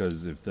thing,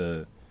 because if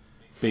the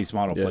base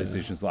model Yeah.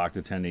 PlayStation's locked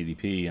at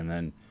 1080p, and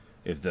then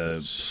if the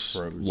It's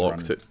Pro's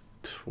locked running- at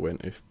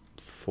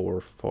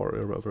 2440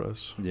 or whatever it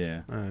is.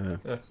 Yeah.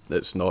 Yeah.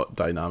 It's not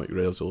dynamic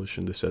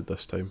resolution, they said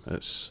this time.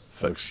 It's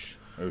fixed.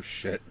 Oh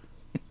shit.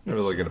 They're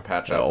really gonna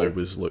patch It out there.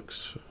 always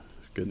looks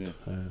good.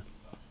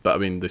 But I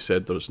mean, they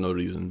said there's no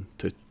reason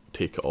to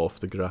take it off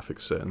the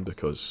graphics setting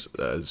because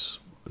it is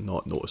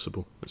not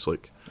noticeable. It's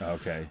like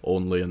Okay.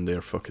 only in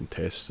their fucking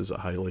tests does it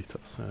highlight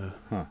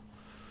it.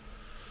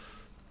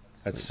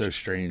 That's so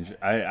strange.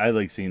 I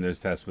like seeing those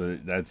tests,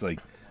 but that's like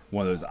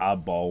one of those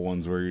oddball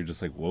ones where you're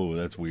just like, whoa,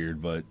 that's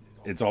weird, but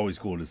it's always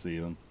cool to see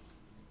them.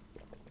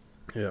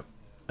 Yeah.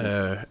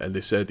 And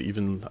they said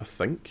even, I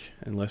think,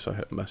 unless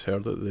I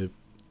misheard it,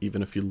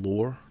 even if you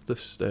lower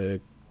this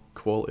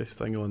quality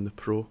thing on the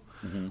Pro,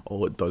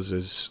 all it does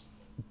is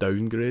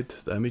downgrade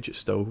the image. It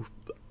still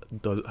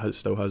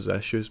still has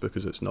issues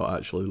because it's not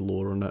actually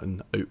lowering it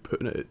and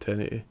outputting it at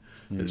 1080.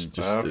 It's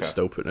just okay. it's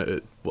still putting it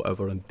at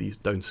whatever and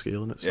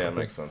downscaling it. Yeah, it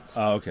makes sense.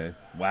 Oh, okay.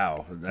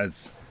 Wow,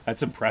 that's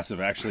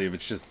impressive actually. If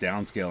it's just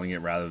downscaling it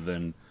rather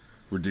than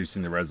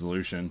reducing the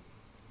resolution.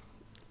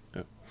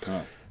 Yeah.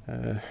 Oh.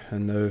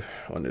 And now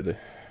onto the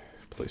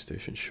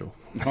PlayStation show.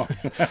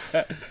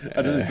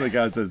 I just like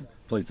how it says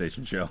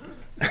PlayStation show.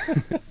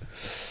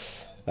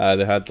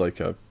 They had like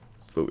a.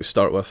 But we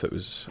start with it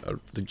was.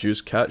 Did you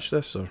catch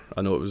this? Or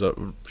I know it was a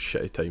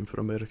shitty time for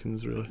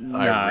Americans, really.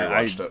 I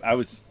rewatched it. I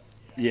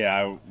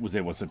was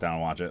able to sit down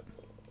and watch it.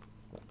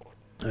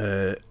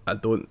 I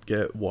don't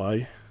get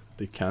why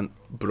they can't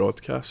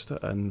broadcast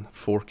it in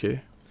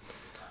 4K.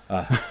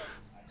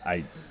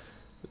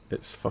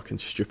 It's fucking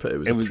stupid. It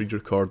was a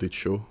pre-recorded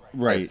show.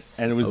 Right,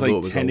 and it was although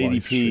like it was a live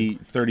 1080p, stream.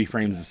 30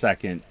 frames a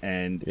second,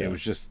 and Yeah. it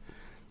was just,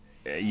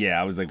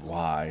 I was like,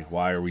 why?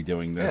 Why are we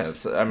doing Yeah,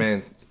 this? I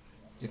mean,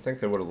 you think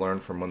they would have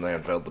learned from when they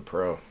unveiled the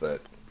Pro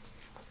that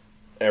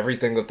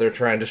everything that they're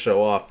trying to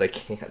show off, they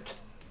can't.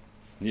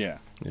 Yeah.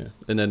 Yeah,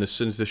 and then as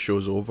soon as the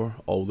show's over,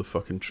 all the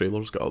fucking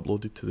trailers got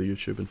uploaded to the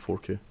YouTube in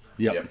 4K.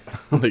 Yep.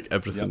 Like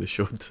everything Yep. they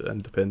showed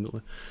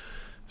independently.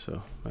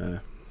 So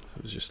it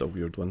was just a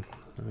weird one.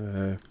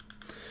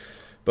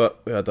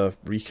 But we had a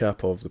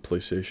recap of the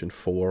PlayStation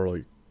 4,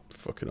 like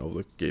fucking all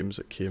the games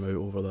that came out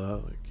over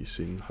that. Like you've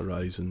seen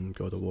Horizon,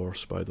 God of War,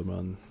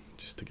 Spider-Man,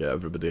 just to get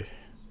everybody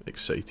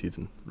excited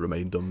and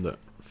remind them that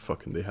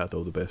fucking they had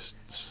all the best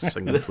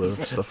single player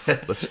stuff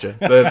this gen.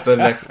 The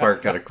next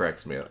part kind of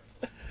cracks me up.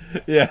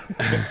 Yeah.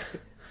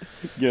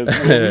 Guess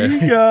what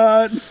we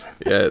got?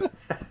 Yeah,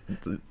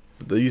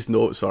 these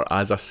notes are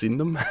as I seen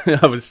them.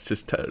 I was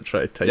just trying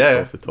to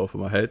type off the top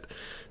of my head.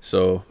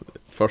 So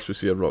first we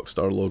see a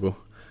Rockstar logo,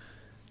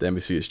 then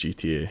we see it's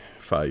GTA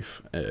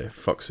 5.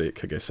 Fuck's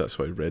sake, I guess that's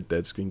why Red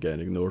Dead's been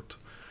getting ignored.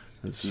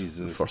 That's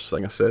the first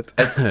thing I said.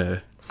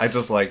 I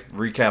just like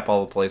recap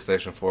all the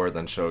PlayStation 4,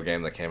 then show a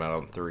game that came out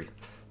on 3.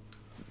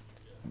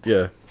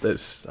 Yeah, there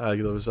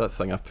was that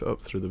thing I put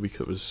up through the week.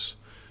 It was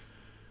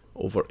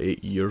over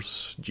 8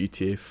 years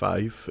GTA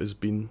 5 has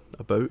been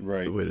about,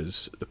 right?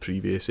 Whereas the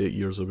previous 8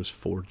 years there was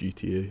 4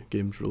 GTA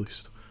games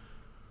released,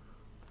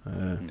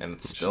 and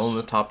it's still in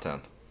the top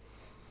 10.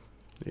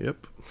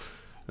 Yep,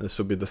 and this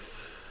will be the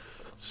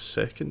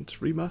second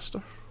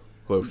remaster.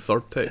 Well,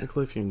 third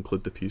technically if you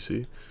include the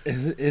PC.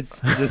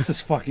 This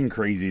is fucking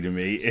crazy to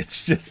me.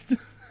 It's just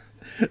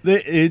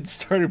it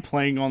started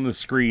playing on the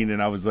screen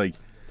and I was like,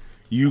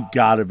 you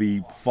gotta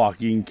be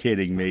fucking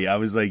kidding me. I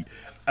was like,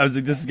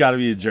 this has got to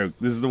be a joke.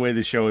 This is the way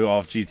they show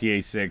off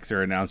GTA 6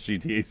 or announce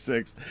GTA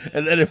 6.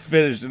 And then it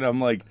finished, and I'm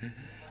like,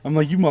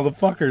 you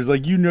motherfuckers,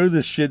 like, you know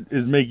this shit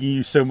is making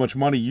you so much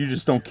money, you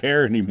just don't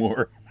care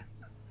anymore.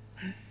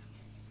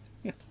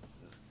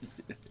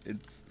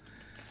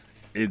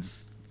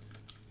 It's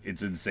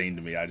insane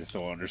to me. I just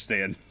don't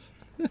understand.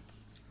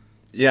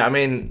 Yeah, I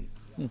mean,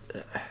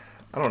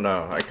 I don't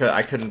know.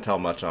 I couldn't tell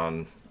much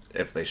on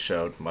if they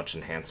showed much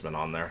enhancement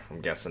on there.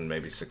 I'm guessing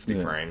maybe 60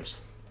 frames.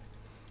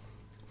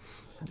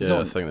 Yeah,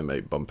 I think they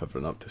might bump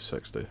everything up to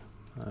 60.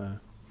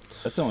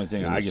 That's the only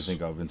thing I can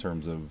think of in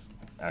terms of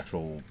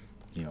actual,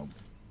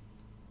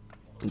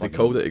 They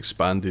called it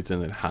expanded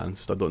and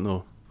enhanced. I don't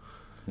know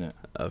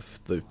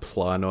if they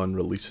plan on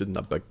releasing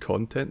a big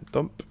content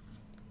dump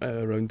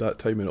around that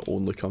time and it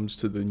only comes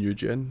to the new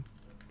gen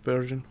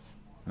version.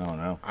 I don't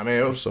know. I mean,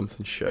 it was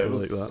something shit it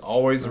was like that.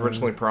 Always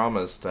originally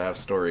promised to have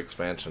story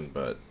expansion,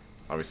 but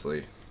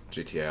obviously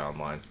GTA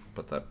Online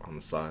put that on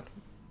the side.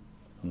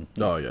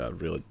 Oh yeah,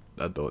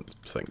 I don't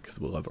think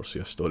we'll ever see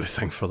a story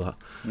thing for that.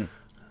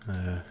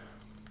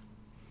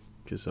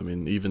 Because I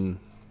mean, even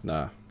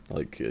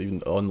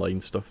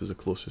online stuff is the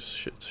closest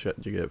shit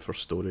you get for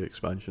story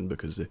expansion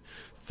because they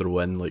throw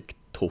in like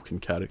token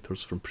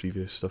characters from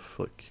previous stuff,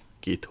 like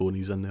Gay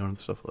Tony's in there and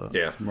stuff like that.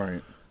 Yeah,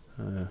 right.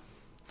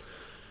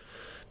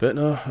 But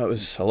no, that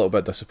was a little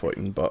bit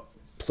disappointing. But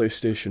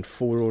PlayStation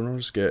 4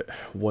 owners get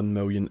 1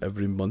 million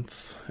every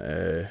month,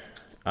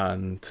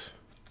 and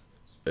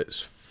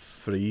it's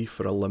free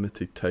for a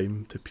limited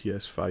time to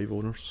PS5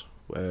 owners,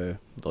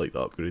 like the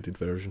upgraded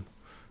version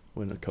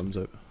when it comes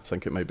out. I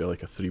think it might be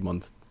like a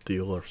 3-month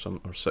deal or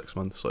 6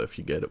 months. So if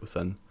you get it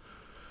within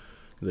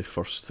the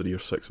first 3 or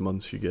 6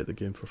 months, you get the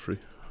game for free.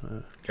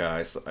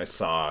 guys, I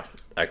saw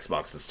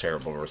Xbox's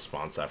terrible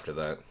response after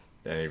that.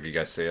 Any of you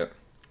guys see it?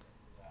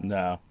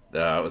 No.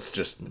 It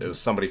was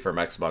somebody from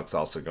Xbox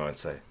also going to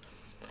say,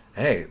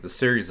 "Hey, the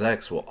Series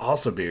X will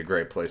also be a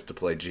great place to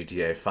play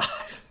GTA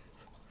 5."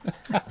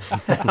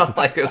 I'm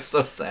like, it was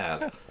so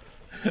sad.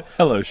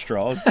 Hello,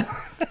 straws.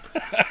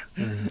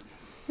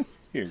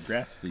 Here,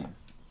 grass, please.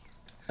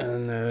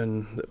 And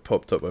then it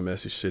popped up a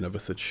message saying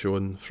everything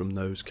shown from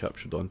now is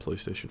captured on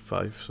PlayStation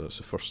 5, so that's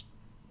the first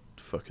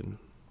fucking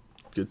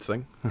good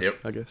thing,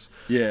 Yep. I guess.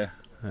 Yeah.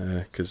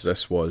 Because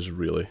this was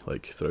really,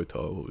 like, throughout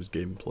all, it was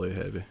gameplay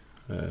heavy.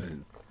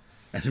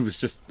 And it was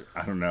just,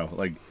 I don't know,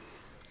 like,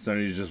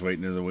 Sony's just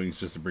waiting in the wings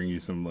just to bring you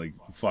some, like,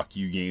 fuck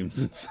you games.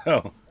 And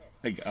so,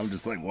 like, I'm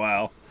just like,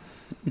 wow.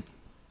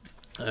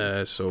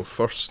 So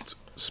first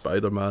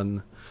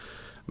Spider-Man,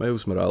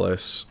 Miles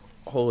Morales,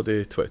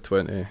 Holiday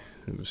 2020.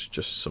 It was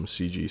just some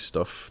CG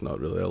stuff, not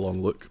really a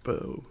long look,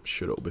 but I'm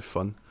sure it'll be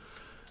fun.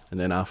 And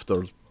then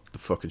after the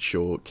fucking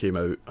show came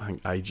out, I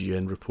think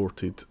IGN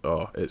reported,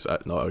 oh, it's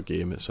not a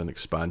game, it's an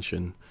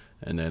expansion.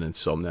 And then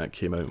Insomniac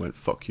came out and went,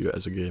 fuck you, it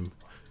is a game.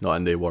 Not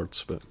in their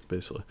words, but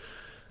basically.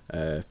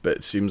 But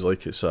it seems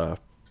like it's a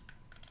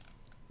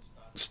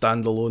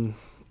standalone,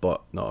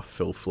 but not a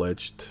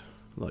full-fledged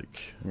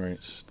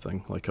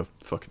thing, like a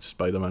fucking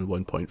Spider-Man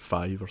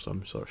 1.5 or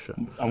some sort of shit.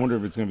 I wonder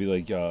if it's going to be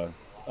like, a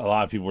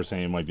lot of people were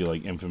saying it might be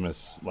like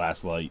Infamous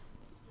Last Light.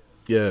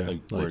 Yeah,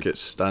 like it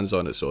stands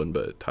on its own,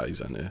 but it ties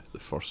into the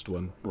first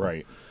one.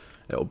 Right.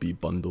 It'll be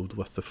bundled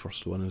with the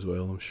first one as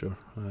well, I'm sure.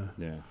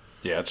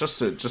 Yeah, just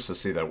to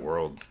see that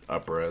world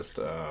up-resed.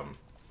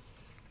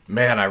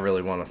 Man, I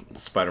really want a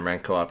Spider-Man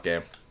co-op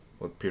game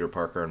with Peter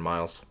Parker and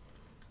Miles.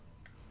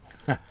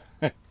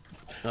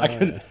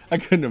 I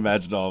couldn't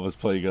imagine all of us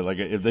playing it. Like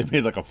if they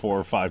made like a 4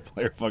 or 5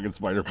 player fucking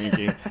Spider-Man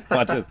game.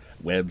 Watch this.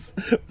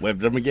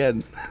 Webbed them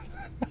again.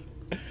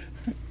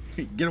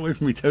 Get away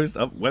from me, Toast.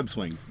 Up, web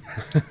swing.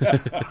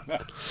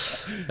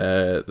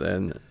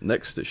 Then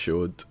next it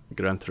showed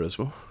Gran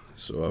Turismo.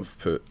 So I've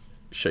put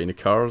shiny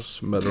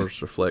cars,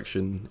 mirrors,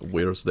 reflection,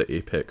 where's the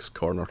apex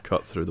corner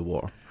cut through the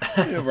water.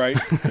 Yeah, right.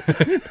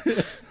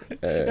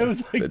 It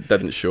was like it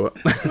didn't show it.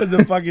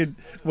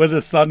 when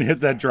the sun hit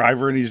that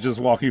driver and he's just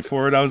walking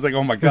forward, I was like,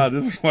 oh my god,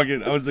 this is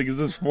fucking. I was like, is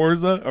this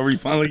Forza? Are we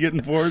finally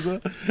getting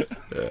Forza?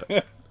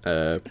 Yeah.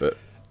 But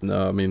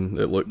no, I mean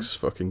it looks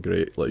fucking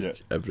great,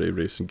 like every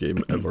racing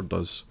game ever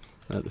does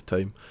at the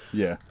time.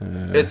 Yeah,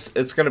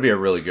 it's going to be a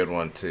really good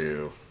one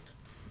to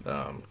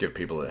give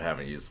people that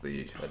haven't used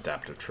the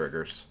adaptive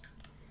triggers.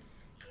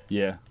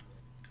 Yeah,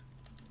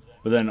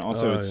 but then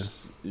also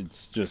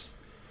it's just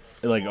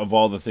like of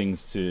all the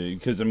things to,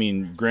 because I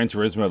mean Gran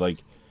Turismo,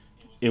 like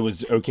it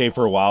was okay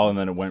for a while and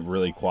then it went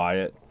really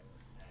quiet,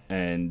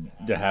 and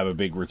to have a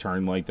big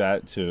return like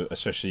that to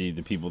especially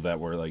the people that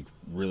were like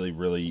really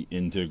really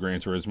into Gran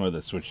Turismo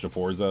that switched to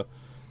Forza,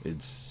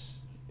 it's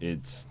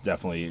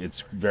definitely,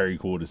 it's very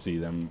cool to see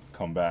them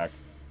come back.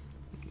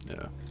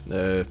 Yeah,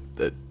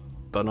 it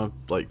done a,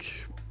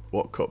 like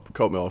what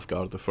caught me off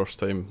guard the first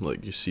time,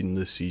 like you seen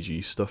the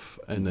CG stuff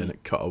and then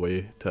it cut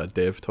away to a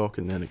dev talk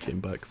and then it came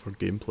back for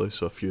gameplay,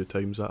 so a few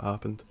times that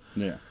happened.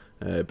 Yeah.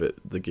 But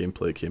the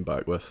gameplay it came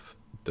back with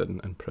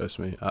didn't impress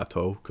me at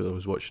all because I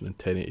was watching in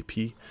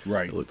 1080p.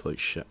 Right. It looked like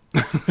shit.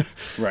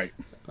 Right.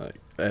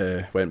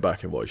 Went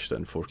back and watched it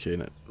in 4K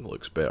and it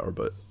looks better,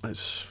 but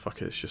it's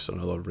just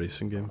another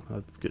racing game.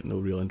 I've got no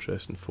real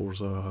interest in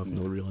Forza. I have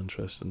no real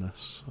interest in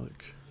this.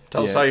 Like,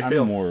 tell us how you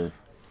feel.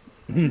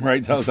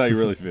 Right, tell us how you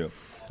really feel.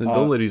 The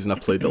only reason I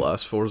played the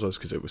last Forza is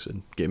because it was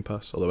in Game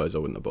Pass. Otherwise, I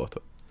wouldn't have bought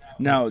it.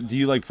 Now, do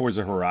you like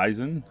Forza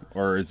Horizon,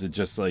 or is it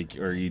just like,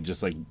 or are you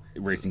just like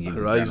racing games?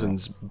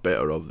 Horizon's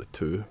better of the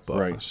two, but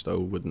right. I still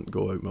wouldn't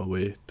go out my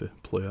way to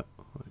play it.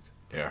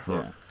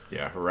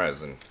 Yeah,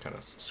 Horizon kind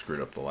of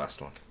screwed up the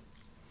last one.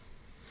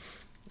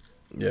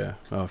 Yeah,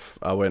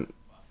 I went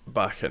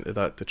back into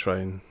that to try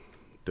and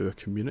do a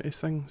community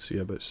thing, see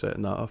about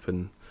setting that up,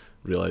 and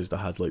realised I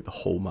had like the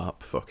whole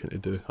map fucking to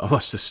do. I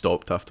must have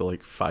stopped after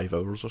like 5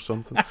 hours or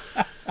something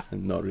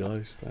and not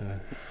realised.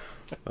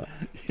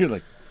 You're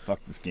like, fuck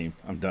this game,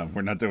 I'm done.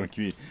 We're not doing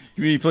community.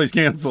 Community plays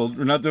cancelled.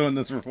 We're not doing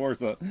this for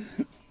Forza.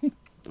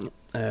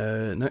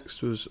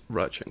 Next was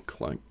Ratchet and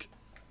Clank.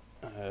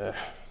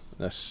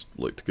 This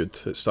looked good.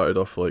 It started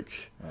off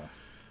like,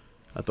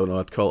 I don't know,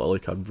 I'd call it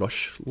like a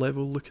Rush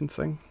level looking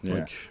thing. Yeah.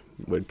 Like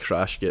when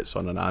Crash gets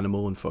on an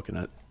animal and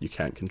fucking you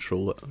can't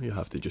control it. You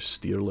have to just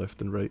steer left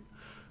and right.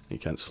 You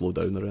can't slow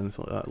down or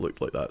anything like that. It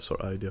looked like that sort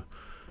of idea.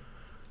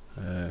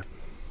 I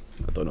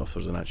don't know if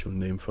there's an actual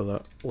name for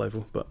that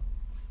level, but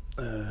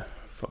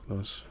fuck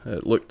knows.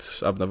 It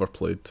looked, I've never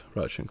played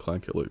Ratchet and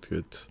Clank. It looked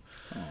good.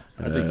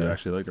 I think you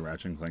actually like the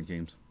Ratchet and Clank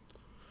games.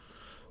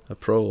 I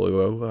probably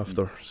will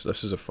after.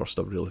 This is the first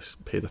I've really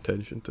paid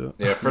attention to it.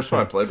 Yeah, first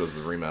one I played was the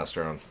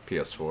remaster on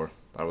PS4.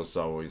 I was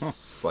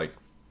always like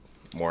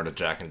more into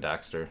Jack and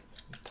Daxter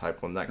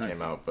type when that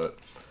came out, but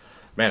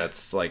man,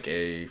 it's like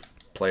a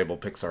playable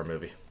Pixar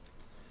movie.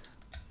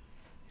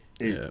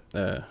 Go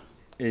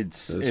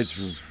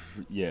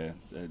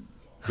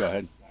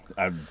ahead.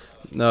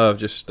 No, I've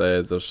just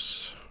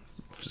there's,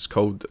 it's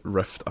called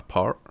Rift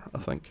Apart, I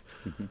think.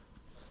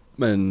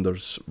 Mm-hmm. And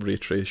there's ray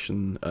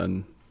tracing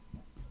and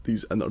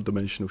these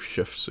interdimensional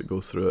shifts that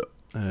go through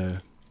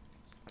it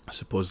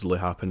supposedly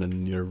happen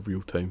in near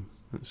real time.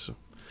 It's a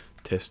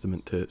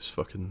testament to its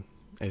fucking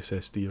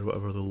SSD or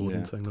whatever the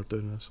loading thing they're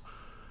doing is.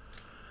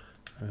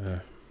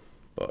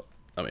 But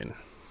I mean,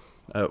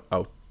 I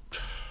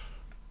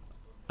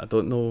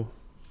don't know.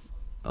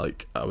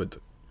 Like I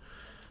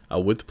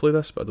would play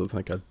this, but I don't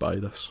think I'd buy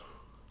this.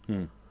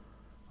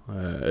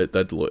 It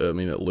did look. I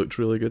mean, it looked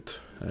really good,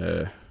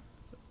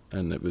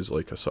 and it was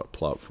like a sort of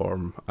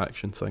platform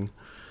action thing.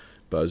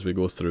 But as we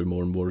go through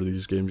more and more of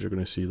these games, you're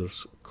going to see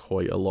there's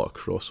quite a lot of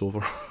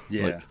crossover.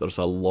 Yeah, like, there's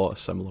a lot of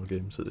similar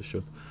games that they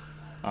should.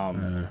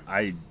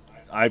 I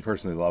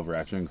personally love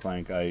Ratchet and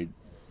Clank.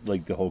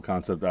 like the whole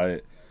concept.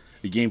 The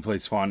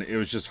gameplay's fun. It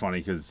was just funny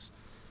because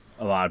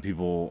a lot of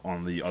people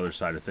on the other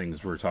side of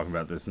things were talking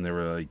about this, and they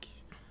were like,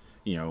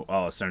 you know,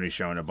 oh, Sony's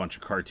showing a bunch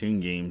of cartoon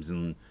games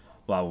and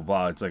blah blah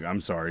blah. It's like,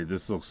 I'm sorry,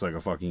 this looks like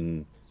a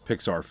fucking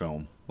Pixar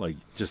film. Like,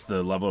 just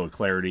the level of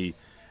clarity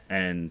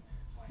and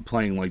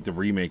playing like the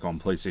remake on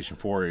PlayStation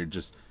 4. It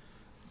just,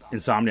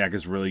 Insomniac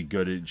is really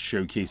good at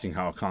showcasing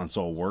how a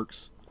console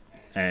works,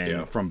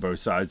 and from both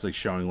sides, like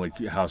showing like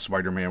how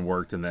Spider-Man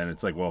worked, and then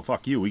it's like, well,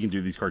 fuck you, we can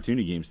do these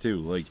cartoony games too.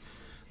 Like,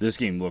 this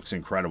game looks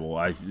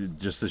incredible.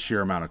 Just the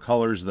sheer amount of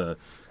colors, the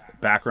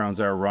backgrounds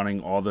that are running,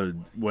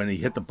 when he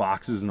hit the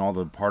boxes and all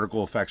the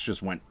particle effects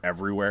just went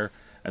everywhere.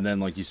 And then,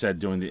 like you said,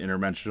 doing the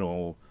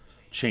interdimensional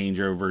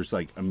changeovers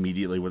like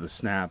immediately with a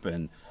snap,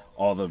 and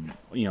all the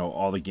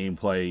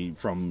gameplay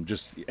from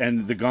just,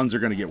 and the guns are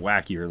going to get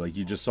wackier. Like,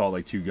 you just saw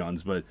like 2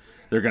 guns, but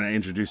they're going to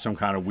introduce some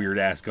kind of weird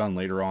ass gun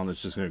later on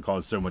that's just going to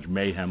cause so much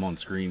mayhem on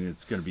screen.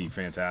 It's going to be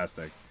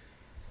fantastic.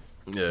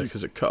 Yeah,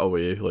 because it cut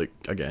away, like,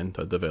 again,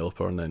 to a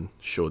developer, and then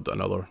showed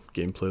another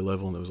gameplay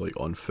level, and it was like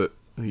on foot.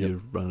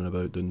 You're running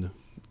about doing the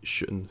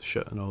shooting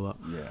shit and all that.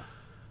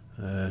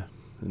 Yeah.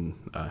 And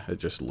it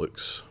just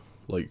looks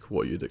like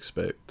what you'd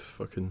expect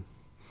fucking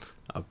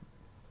a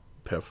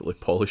perfectly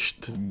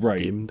polished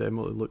game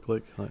demo to look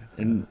like.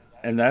 And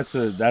that's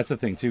the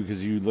thing too,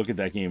 because you look at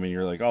that game and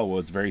you're like, oh well,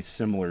 it's very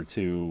similar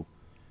to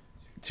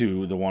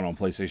the one on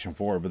PlayStation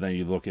 4, but then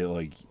you look at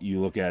it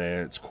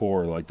at its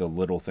core, like the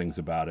little things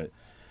about it,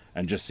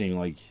 and just seeing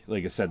like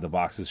I said, the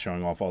boxes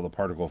showing off all the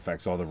particle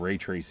effects, all the ray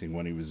tracing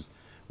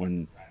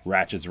when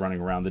Ratchet's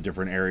running around the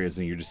different areas,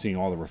 and you're just seeing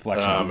all the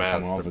reflections. Oh man,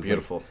 coming off they're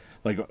beautiful.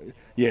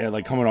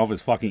 Like coming off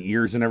his fucking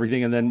ears and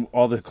everything, and then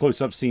all the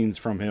close-up scenes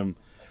from him.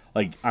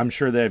 Like, I'm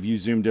sure that if you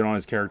zoomed in on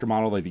his character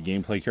model, like the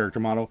gameplay character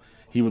model,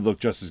 he would look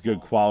just as good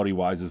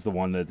quality-wise as the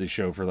one that they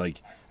show for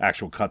like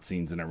actual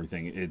cutscenes and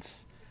everything.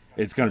 It's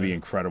gonna be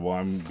incredible.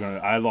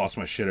 I lost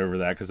my shit over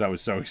that because I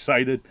was so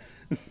excited.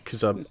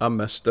 Because I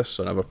missed this,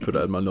 I never put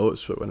it in my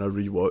notes, but when I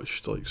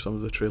rewatched like some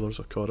of the trailers,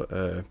 I caught it.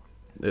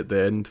 At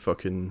the end,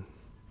 fucking,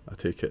 I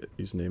take it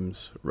his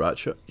name's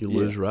Ratchet. You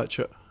lose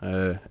Ratchet,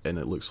 and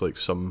it looks like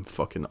some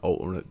fucking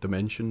alternate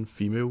dimension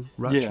female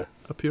Ratchet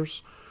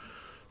appears.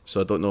 So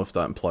I don't know if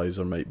that implies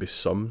there might be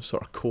some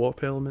sort of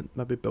co-op element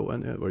maybe built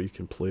into it where you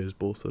can play as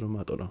both of them.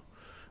 I don't know,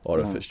 or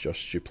if it's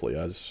just you play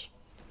as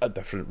a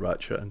different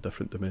Ratchet in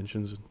different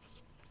dimensions and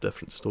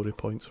different story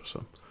points or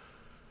something.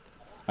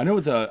 I know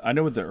with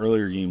the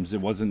earlier games,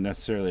 it wasn't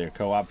necessarily a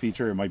co-op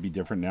feature. It might be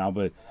different now,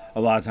 but a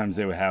lot of times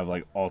they would have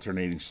like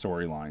alternating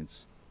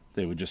storylines.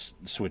 They would just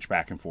switch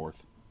back and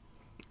forth.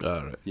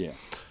 All right. Yeah.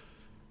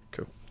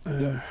 Cool.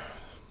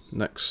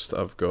 Next,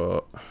 I've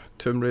got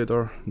Tomb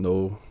Raider.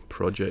 No,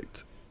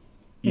 Project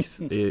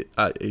Aether.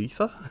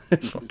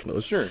 Fuck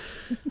knows. Sure.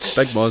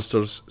 Big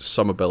monsters,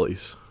 some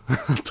abilities.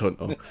 I don't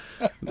know.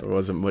 There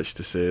wasn't much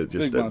to say. It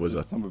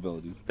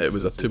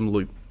was a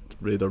Tomb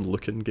Raider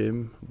looking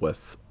game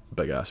with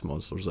big ass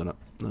monsters in it.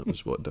 That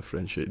was what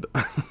differentiated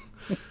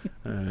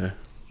it.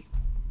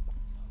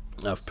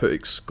 I've put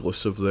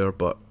exclusive there,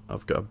 but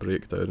I've got a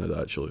breakdown of the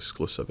actual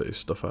exclusivity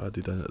stuff I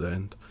added in at the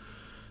end.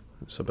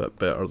 It's a bit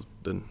better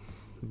than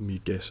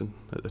me guessing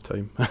at the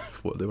time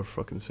what they were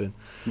fucking saying.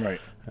 Right.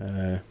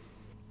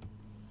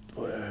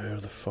 Where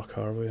the fuck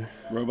are we?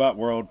 Robot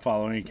World,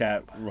 following a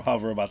cat, how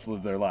robots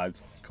live their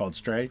lives. Called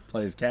Stray,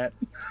 plays cat.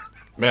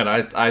 Man,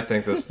 I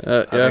think this.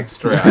 Yeah. I think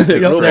Stray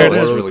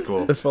is really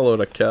cool. They follow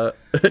a cat.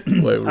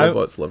 Why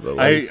robots live their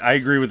lives. I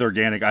agree with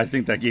Organic. I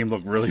think that game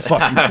looked really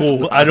fucking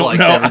cool. I don't like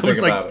know. everything I was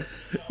about like,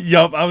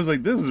 yup. I was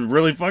like, this is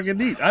really fucking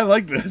neat. I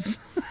like this.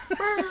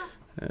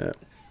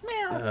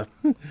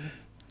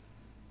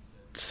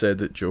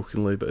 Said it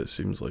jokingly, but it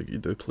seems like you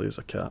do play as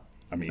a cat.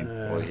 I mean,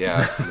 well,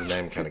 yeah, the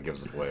name kind of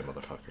gives it away,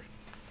 motherfucker.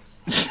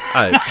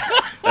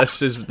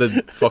 This is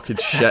the fucking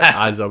shit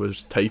as I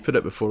was typing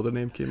it before the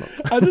name came up.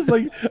 I just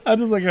like how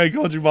he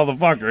called you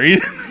motherfucker.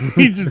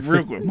 He just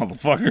real quick,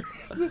 motherfucker.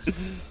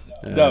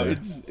 No,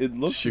 it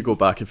looks. Should go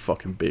back and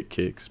fucking bake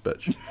cakes,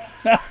 bitch.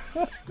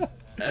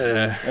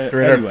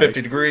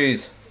 350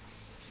 degrees.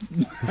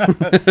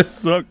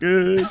 So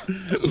good.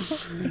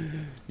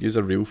 Use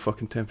a real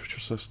fucking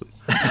temperature system.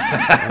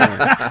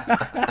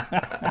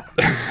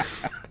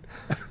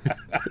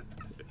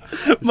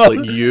 It's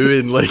like you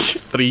and like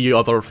 3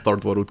 other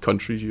third world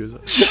countries use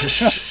it.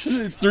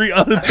 3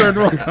 other third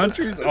world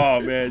countries? Oh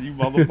man, you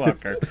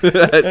motherfucker.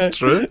 It's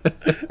true.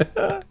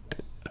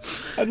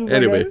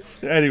 Anyway.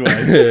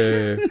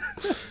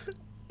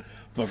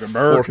 Fucking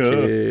America.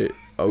 4K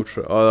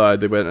Ultra. Oh,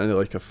 they went into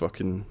like a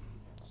fucking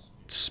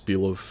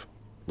spiel of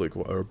like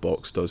what our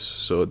box does.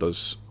 So it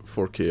does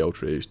 4K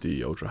Ultra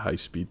HD, ultra high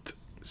speed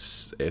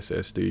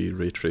SSD,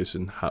 ray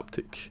tracing,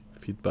 haptic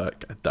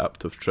feedback,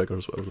 adaptive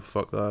triggers, whatever the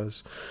fuck that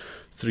is,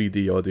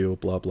 3D audio,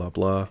 blah blah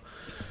blah.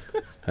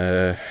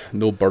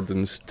 No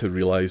burdens to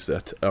realise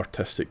that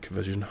artistic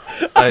vision.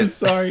 I'm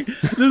sorry.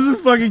 This is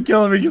fucking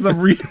killing me because I'm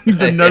reading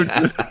the notes.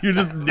 You're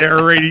just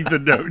narrating the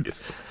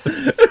notes.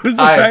 It was the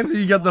fact that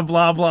you got the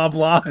blah blah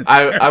blah.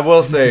 I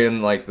will say,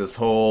 in like this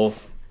whole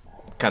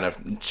kind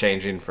of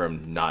changing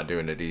from not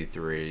doing it at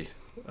E3.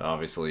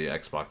 Obviously,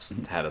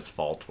 Xbox had its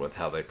fault with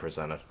how they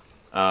presented.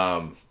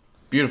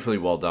 Beautifully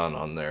well done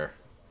on their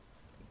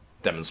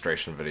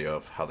demonstration video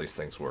of how these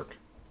things work.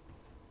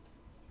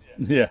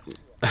 Yeah.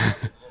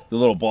 The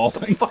little ball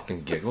thing.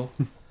 Fucking giggle.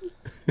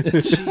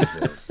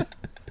 Jesus.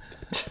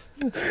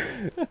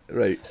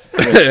 Right.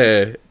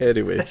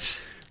 Anyway,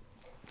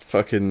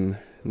 fucking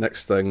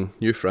next thing,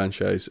 new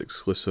franchise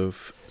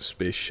exclusive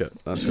space shit.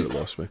 That's where it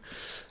lost me.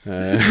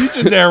 You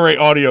should narrate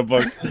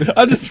audiobooks.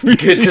 I just read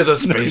Get to the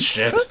space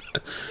shit.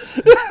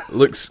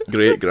 Looks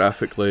great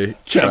graphically.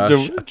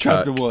 Chapter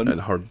Trash, one.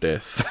 and her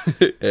death.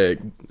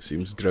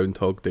 Seems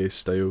Groundhog Day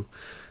style.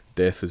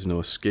 Death is no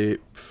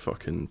escape.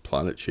 Fucking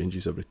planet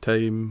changes every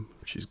time.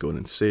 She's going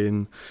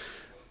insane.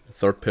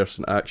 Third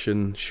person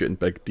action, shooting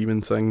big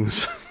demon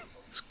things.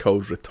 It's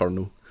called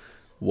Returnal.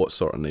 What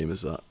sort of name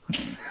is that?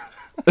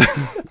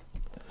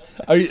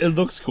 It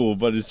looks cool,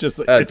 but it's just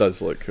like It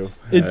does look cool.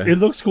 It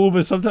looks cool,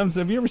 but sometimes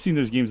have you ever seen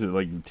those games that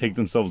like take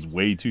themselves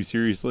way too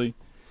seriously?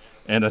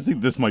 And I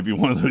think this might be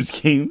one of those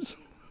games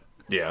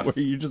Yeah. where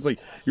you're just like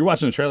you're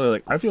watching the trailer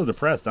like I feel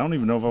depressed. I don't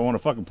even know if I want to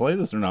fucking play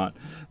this or not.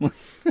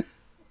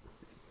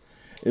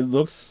 It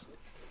looks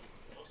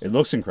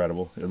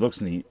incredible. It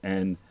looks neat,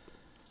 and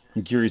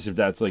I'm curious if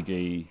that's like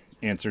a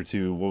answer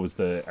to what was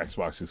the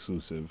Xbox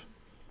exclusive,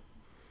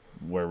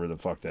 wherever the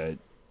fuck that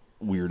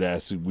weird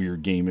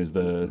game is.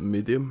 The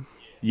Medium?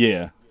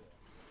 yeah.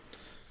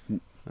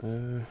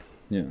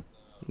 Yeah.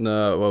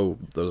 No, well,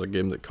 there's a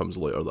game that comes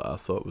later that I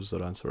thought was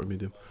their answer to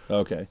Medium.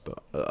 Okay.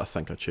 But I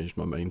think I changed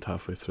my mind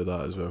halfway through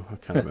that as well. I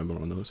can't remember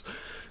on those.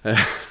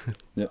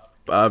 Yep.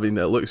 But I mean,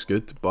 it looks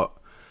good, but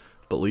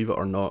believe it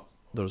or not,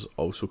 there's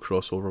also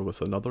crossover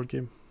with another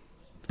game.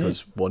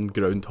 Because one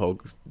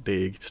Groundhog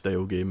Day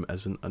style game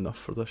isn't enough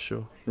for this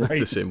show. Right.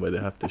 The same way they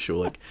have to show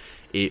like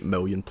 8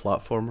 million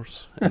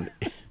platformers. And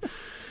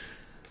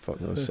fuck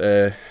knows.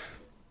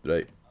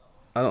 Right.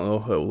 I don't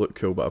know, it'll look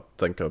cool, but I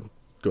think I'm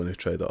going to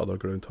try the other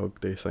Groundhog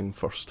Day thing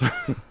first.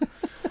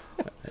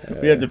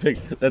 We had to pick.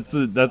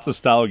 That's a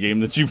style game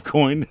that you've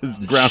coined is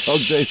Groundhog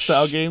Day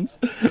style games.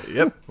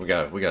 Yep. We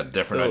got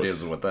different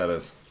ideas of what that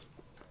is.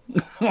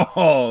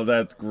 Oh,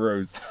 that's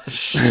gross.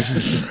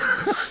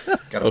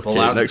 Gotta pull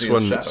out Okay, and next see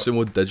one, the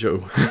shadow. Sumo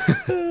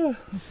Digital.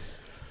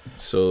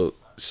 So,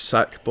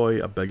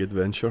 Sackboy: A Big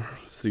Adventure,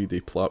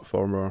 3D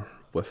platformer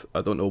with, I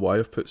don't know why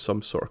I've put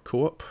some sort of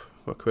co-op,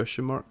 a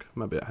question mark,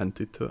 maybe it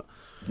hinted to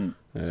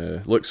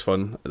it. Looks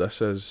fun.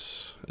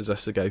 Is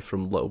this the guy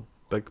from Little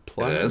Big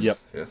Planet? It is. Yep.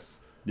 Yes.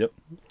 Yep.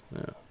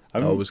 Yeah. I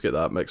I'm- always get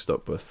that mixed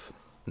up with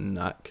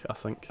Knack, I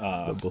think.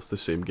 They're both the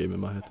same game in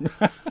my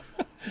head.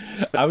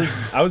 I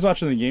was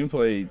watching the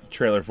gameplay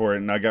trailer for it,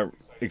 and I got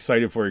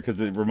excited for it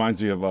because it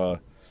reminds me of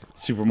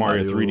Super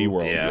Mario 3D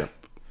World. Yeah.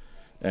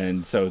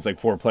 And so it's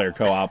like 4-player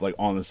co-op, like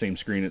on the same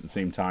screen at the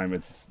same time.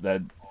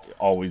 That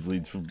always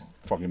leads for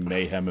fucking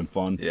mayhem and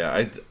fun.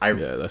 Yeah.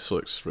 Yeah, this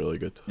looks really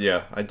good.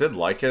 Yeah. I did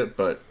like it,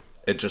 but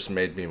it just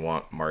made me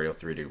want Mario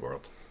 3D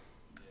World.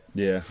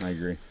 Yeah, I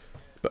agree.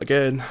 But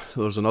again,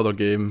 there's another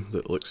game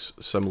that looks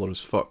similar as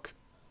fuck.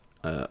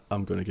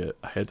 I'm going to get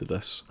ahead of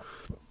this.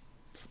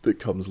 That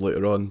comes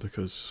later on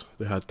because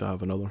they had to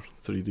have another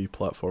 3D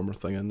platformer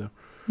thing in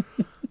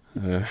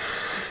there.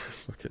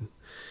 Fucking,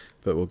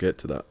 but we'll get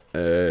to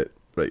that.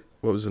 Right,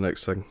 what was the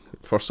next thing?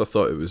 First, I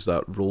thought it was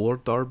that roller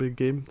derby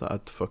game that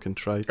I'd fucking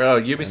tried.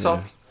 Oh,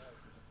 Ubisoft.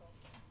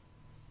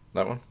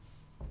 That one.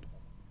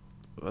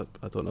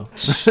 I don't know.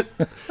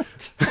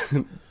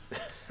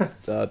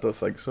 I don't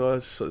think so.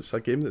 It's a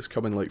game that's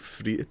coming like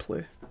free to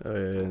play.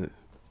 They're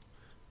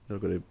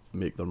going to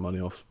make their money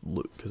off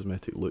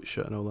cosmetic loot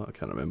shit and all that. I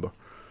can't remember.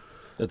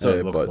 That's what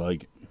it looks but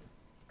like.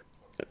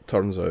 It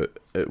turns out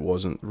it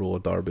wasn't roller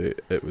derby;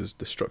 it was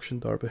destruction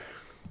derby.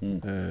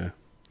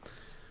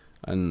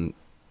 And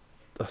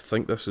I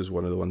think this is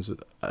one of the ones that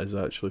is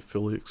actually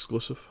fully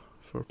exclusive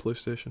for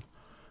PlayStation.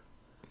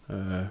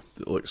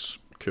 It looks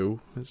cool.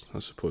 I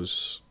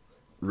suppose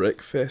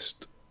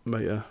Wreckfest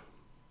might have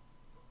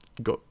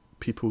got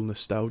people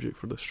nostalgic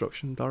for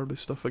destruction derby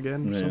stuff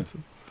again or Yeah.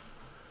 something.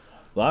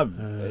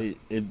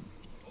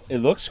 It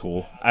looks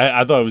cool.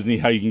 I thought it was neat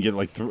how you can get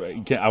like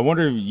I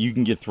wonder if you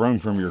can get thrown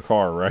from your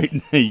car, right?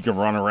 You can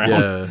run around.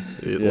 Yeah,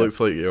 it Yeah. looks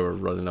like you were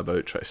running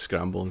about trying to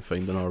scramble and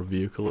find another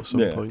vehicle at some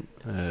Yeah. point.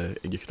 And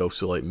you could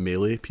also like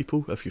melee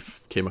people if you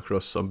came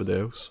across somebody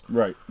else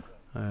Right.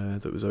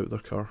 that was out their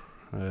car.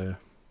 I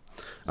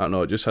don't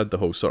know, it just had the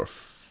whole sort of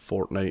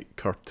Fortnite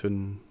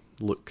cartoon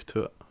look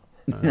to it.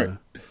 Right.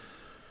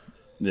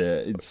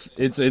 Yeah,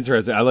 it's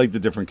interesting. I like the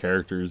different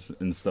characters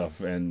and stuff,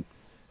 and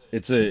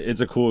it's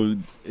a cool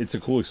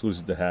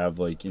exclusive to have,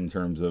 like in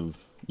terms of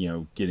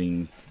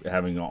having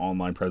an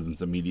online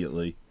presence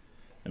immediately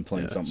and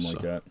playing Yeah, something like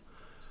so- that.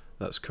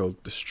 That's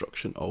called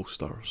Destruction All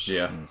Stars.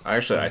 Yeah. I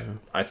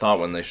thought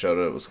when they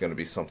showed it was going to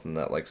be something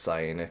that like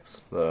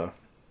Psyonix, the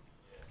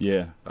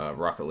Yeah,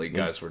 Rocket League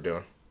guys were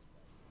doing.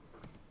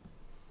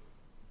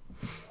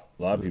 a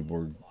lot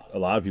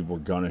of people were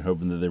gunning,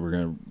 hoping that they were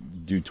gonna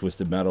do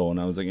Twisted Metal, and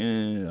I was like,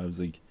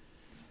 in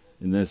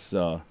this.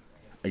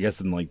 I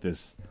guess in like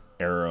this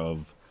era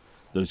of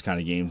those kind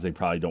of games, they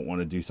probably don't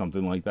want to do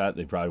something like that.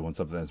 They probably want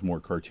something that's more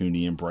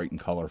cartoony and bright and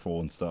colorful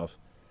and stuff.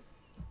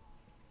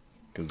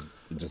 Because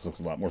it just looks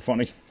a lot more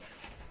funny.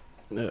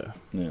 Yeah.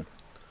 Yeah.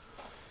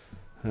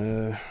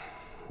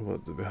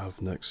 What do we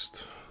have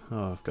next?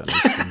 Oh, I've got an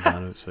ice cream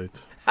van outside.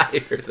 I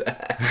hear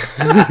that.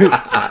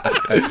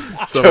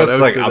 Someone Just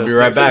else like, do I'll this be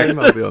right next back. time,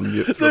 I'll be on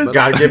mute for a minute.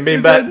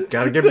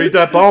 Gotta give me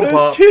that bomb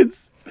pop.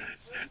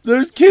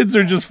 Those kids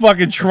are just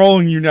fucking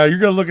trolling you now. You're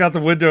gonna look out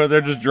the window and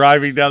they're just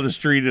driving down the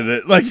street in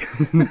it. Like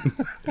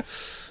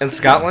In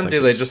Scotland,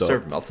 do they just stopped.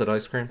 serve melted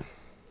ice cream?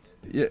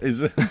 yeah,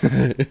 does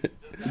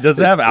it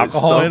have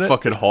alcohol it's in not it?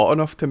 fucking hot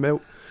enough to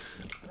melt.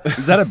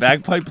 Is that a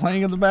bagpipe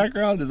playing in the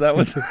background? Is that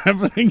what's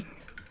happening?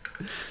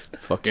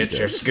 Fuck Get you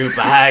your guys. scoop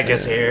of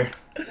haggis here.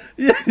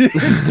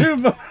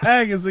 Super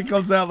haggis, it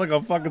comes out like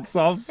a fucking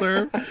soft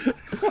serve.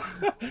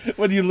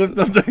 When you lift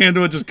up the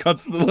handle, it just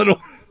cuts the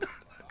little.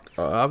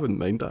 I wouldn't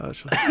mind that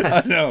actually.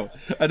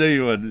 I know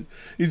you would.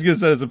 He's gonna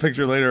send us a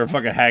picture later of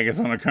fucking haggis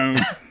on a cone.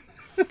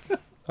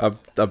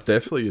 I've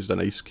definitely used an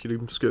ice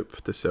cream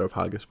scoop to serve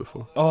haggis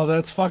before. Oh,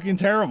 that's fucking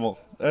terrible.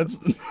 That's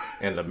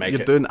And to make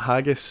You're it. doing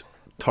haggis,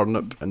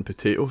 turnip, and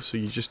potato, so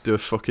you just do a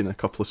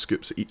couple of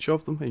scoops of each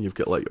of them, and you've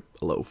got like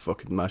a little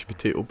fucking mashed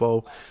potato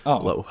ball, a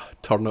little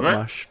turnip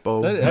mash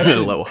ball, and a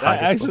little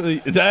haggis ball.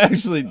 that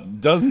actually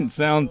doesn't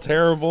sound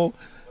terrible,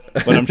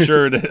 but I'm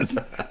sure it is.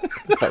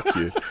 Fuck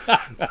you.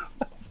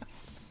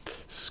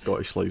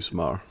 Scottish lives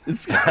matter.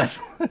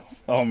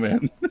 Oh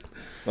man,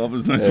 well, it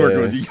was nice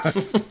working with you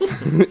guys.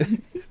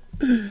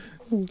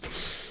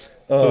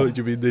 Oh,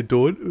 do you mean they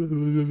don't?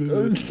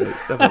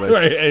 Never mind.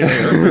 Right,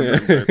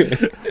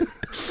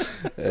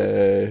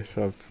 hey,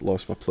 I've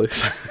lost my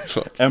place.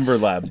 Fuck. Ember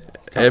Lab.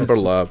 Ember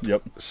Lab.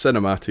 Yep.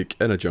 Cinematic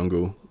in a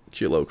jungle.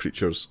 Cute little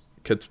creatures.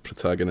 Kid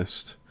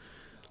protagonist.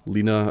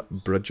 Lena,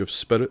 Bridge of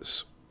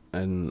Spirits.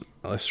 And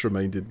this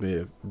reminded me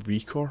of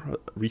Recore.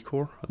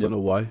 I don't know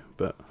why,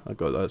 but I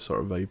got that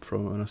sort of vibe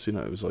from it when I seen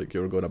it. It was like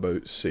you were going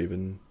about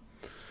saving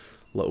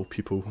little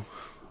people,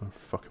 or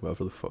fucking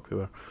whatever the fuck they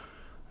were.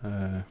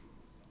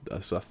 I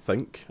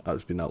think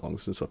it's been that long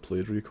since I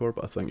played Recore,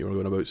 but I think you were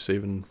going about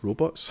saving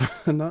robots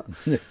in that.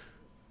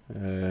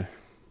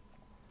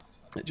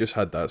 It just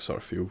had that sort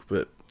of feel,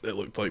 but it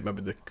looked like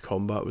maybe the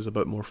combat was a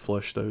bit more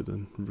fleshed out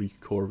than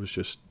Recore was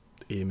just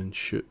aim and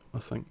shoot, I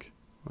think.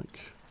 Like,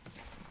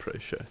 pretty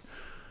shit.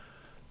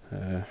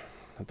 I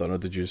don't know,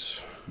 did you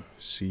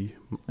see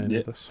any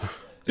of this?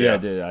 Yeah, I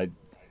did.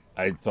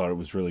 I thought it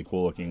was really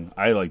cool looking.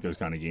 I like those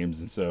kind of games,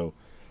 and so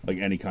like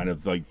any kind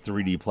of like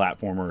 3D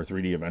platformer or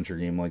 3D adventure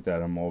game like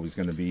that, I'm always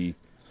going to be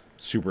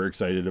super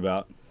excited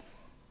about.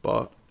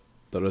 But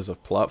there is a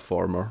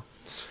platformer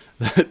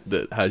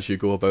that has you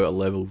go about a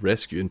level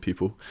rescuing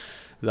people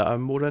that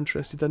I'm more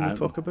interested in to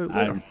talk about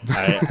later.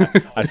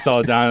 I saw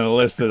it down on the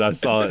list and I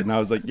saw it and I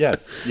was like,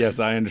 yes,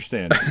 I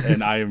understand.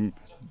 And I am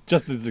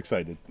just as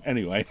excited.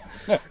 Anyway.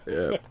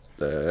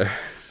 Yeah.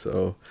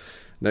 So,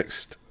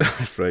 next,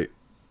 right.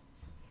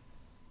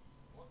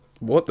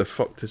 What the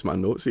fuck does my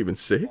notes even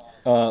say?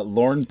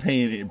 Lorne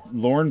Panning,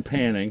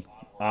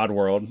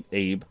 Oddworld,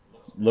 Abe.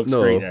 Looks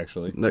great,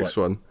 actually. Next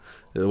one.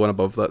 The one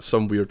above that,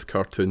 some weird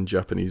cartoon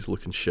Japanese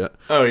looking shit.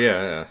 Oh,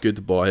 yeah.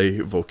 Good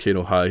Boy,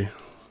 Volcano High.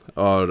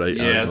 All right.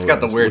 Yeah, it's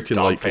got the weird looking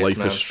dog like face, Life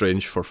man. is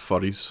Strange for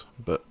furries,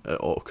 but it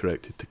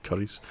auto-corrected to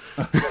curries.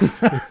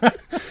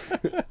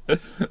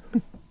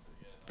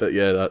 But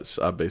yeah,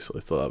 I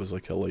basically thought that was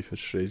like a Life is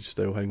Strange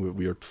style thing with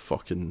weird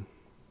fucking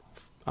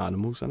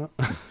animals in it.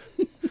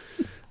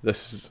 I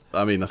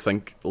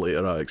think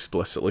later I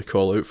explicitly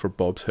call out for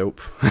Bob's help,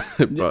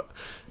 but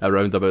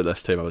around about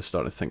this time I was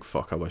starting to think,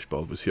 fuck, I wish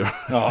Bob was here.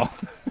 Oh.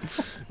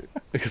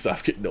 Because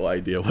I've got no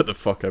idea what the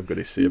fuck I'm going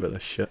to say about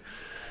this shit.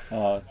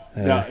 No,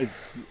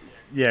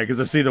 because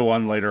I see the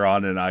one later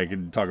on and I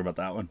can talk about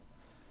that one.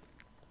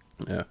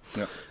 Yeah.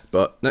 Yep.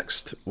 But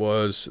next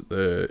was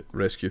the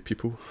Rescue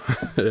People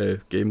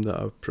game that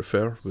I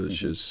prefer,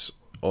 which is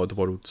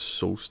Oddworld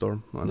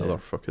Soulstorm, another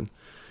fucking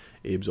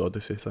Abe's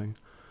Odyssey thing.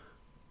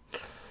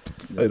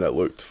 And it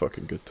looked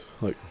fucking good,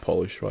 like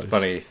polish-wise. It's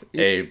funny,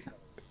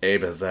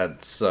 Abe has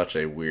had such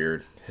a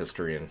weird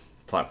history in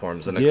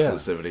platforms and Yeah.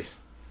 exclusivity.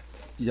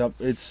 Yep,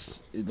 it's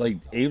like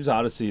Abe's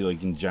Odyssey,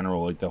 like in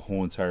general, like the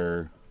whole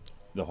entire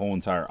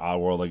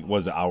Oddworld, like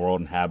was it Oddworld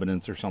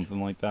Inhabitants or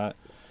something like that?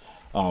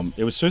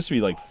 It was supposed to be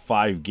like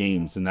 5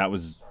 games, and that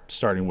was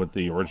starting with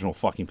the original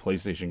fucking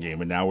PlayStation game,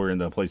 and now we're in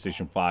the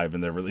PlayStation 5,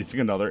 and they're releasing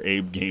another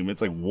Abe game.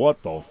 It's like,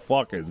 what the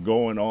fuck is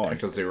going on?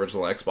 Because the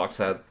original Xbox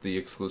had the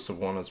exclusive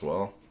one as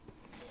well.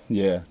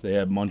 Yeah, they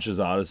had Munch's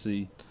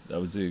Odyssey. That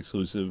was the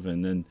exclusive,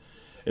 and then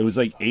it was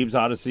like Abe's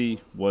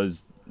Odyssey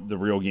was the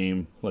real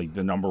game, like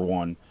the number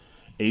one.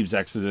 Abe's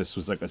Exodus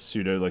was like a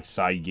pseudo like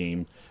side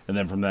game, and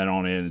then from then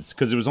on in, it's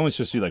because it was only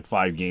supposed to be like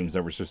 5 games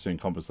that were supposed to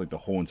encompass like the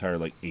whole entire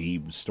like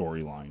Abe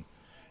storyline,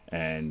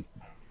 and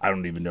I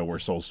don't even know where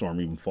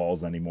Soulstorm even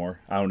falls anymore.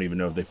 I don't even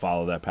know if they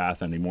follow that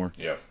path anymore.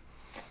 Yeah.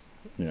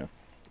 Yeah.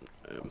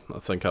 I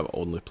think I've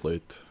only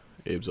played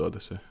Abe's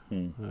Odyssey.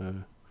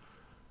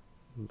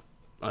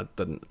 I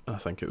didn't. I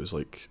think it was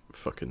like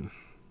fucking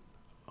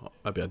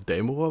maybe a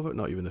demo of it,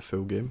 not even the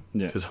full game.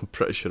 Yeah. Because I'm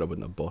pretty sure I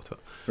wouldn't have bought it.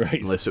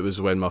 Right. Unless it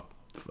was when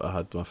I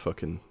had my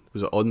fucking.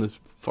 Was it on the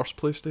first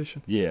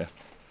PlayStation? Yeah.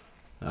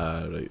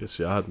 Right.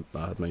 See, I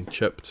had mine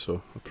chipped,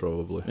 so I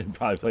probably. You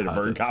probably played a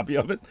burned copy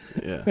of it.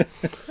 Yeah.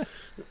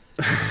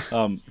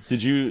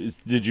 Did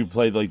you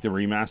play like the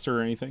remaster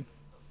or anything?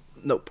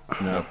 Nope.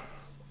 No.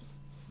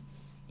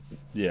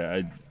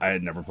 Yeah, I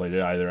had never played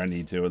it either. I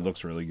need to. It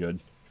looks really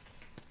good.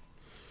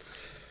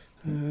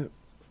 And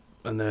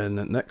then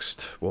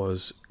next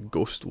was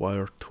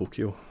Ghostwire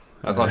Tokyo.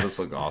 I thought this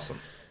looked awesome.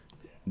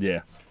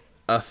 Yeah.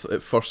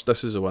 At first,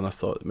 this is the one I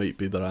thought it might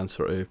be their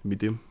answer to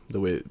Medium, the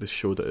way they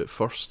showed it at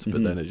first,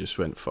 but then it just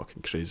went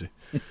fucking crazy.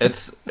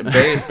 It's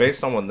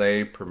based on when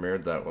they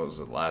premiered that, what was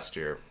it, last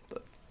year.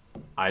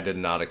 I did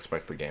not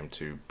expect the game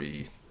to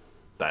be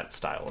that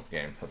style of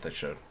game that they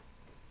showed.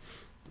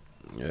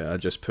 Yeah, I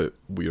just put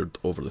weird,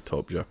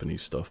 over-the-top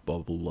Japanese stuff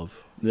Bob will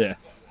love. Yeah.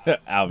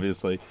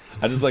 Obviously.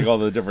 I just like all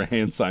the different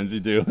hand signs you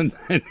do, and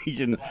then you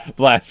can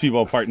blast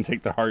people apart and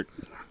take their heart.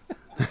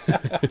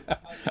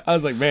 I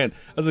was like,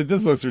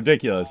 this looks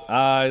ridiculous.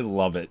 I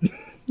love it.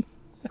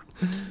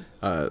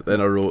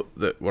 Then I wrote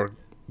that we're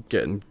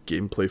getting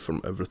gameplay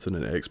from everything,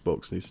 and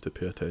Xbox needs to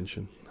pay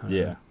attention.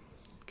 Yeah.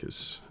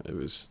 Because it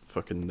was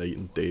fucking night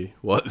and day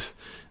what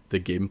the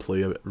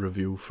gameplay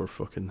reveal for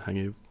fucking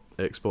Hangy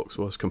Xbox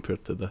was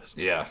compared to this.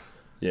 Yeah.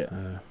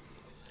 Yeah.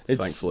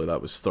 Thankfully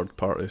that was third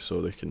party,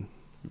 so they can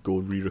go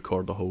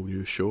re-record a whole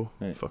new show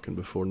fucking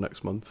before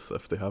next month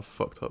if they have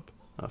fucked up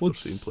after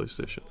seeing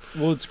PlayStation.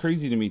 Well, it's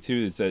crazy to me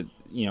too is that,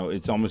 you know,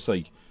 it's almost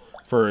like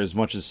for as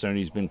much as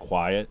Sony's been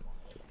quiet,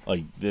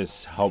 like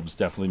this helps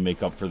definitely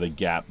make up for the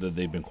gap that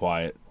they've been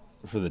quiet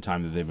for the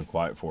time that they've been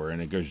quiet for.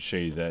 And it goes to show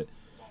you that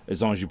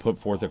as long as you put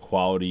forth a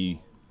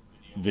quality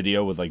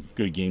video with like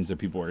good games that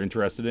people are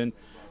interested in,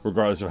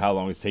 regardless of how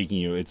long it's taking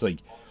you, it's like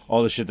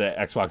all the shit that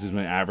Xbox has been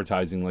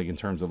advertising, like in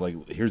terms of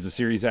like, here's the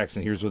Series X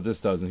and here's what this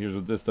does and here's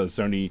what this does.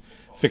 Sony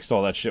fixed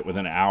all that shit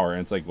within an hour,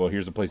 and it's like, well,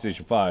 here's a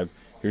PlayStation 5,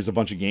 here's a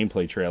bunch of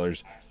gameplay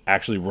trailers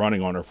actually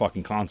running on our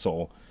fucking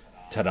console.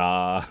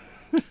 Ta-da!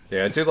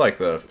 Yeah, I do like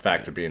the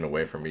fact of being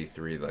away from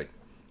E3. Like,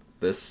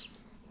 this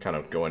kind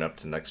of going up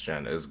to next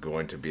gen is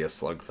going to be a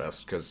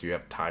slugfest because you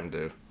have time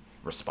to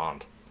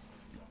respond.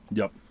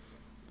 Yep.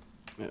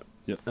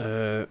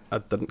 I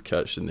didn't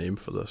catch the name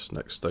for this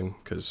next thing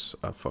because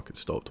I fucking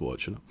stopped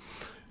watching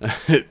it.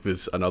 It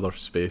was another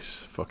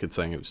space fucking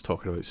thing. It was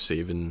talking about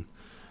saving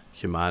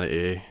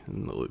humanity,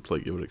 and it looked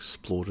like you were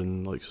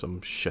exploring like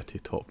some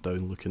shitty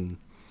top-down looking.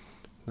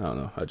 I don't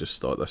know. I just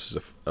thought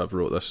I've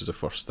wrote this as the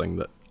first thing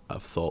that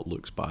I've thought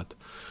looks bad.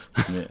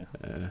 Yeah.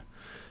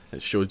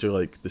 It showed you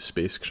like the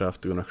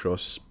spacecraft going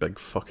across big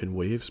fucking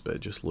waves, but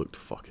it just looked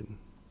fucking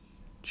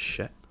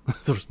shit.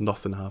 There was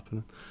nothing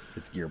happening.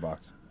 It's Gearbox.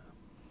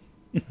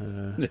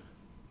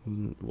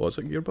 Was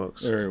it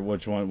Gearbox? Or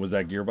which one was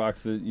that?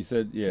 Gearbox that you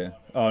said? Yeah.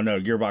 Oh no,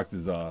 Gearbox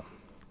is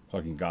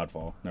fucking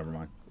Godfall. Never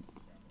mind.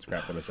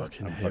 Scrap what I said.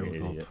 I'm a fucking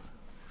idiot.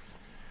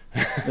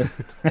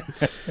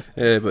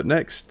 But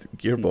next,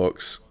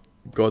 Gearbox,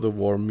 God of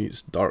War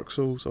meets Dark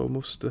Souls.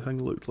 Almost the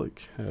thing looked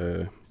like.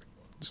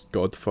 It's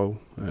Godfall.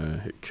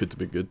 It could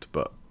be good,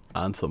 but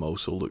Anthem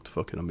also looked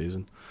fucking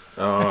amazing.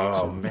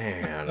 Oh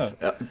man,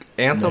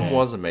 Anthem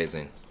was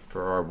amazing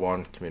for our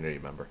one community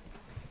member.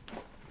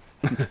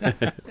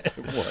 It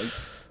was.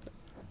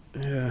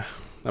 Yeah,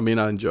 I mean,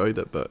 I enjoyed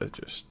it, but it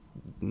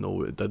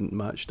didn't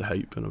match the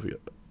hype, and I've got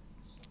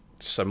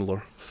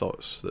similar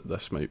thoughts that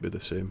this might be the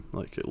same.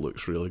 Like, it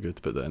looks really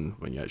good, but then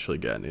when you actually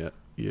get into it,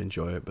 you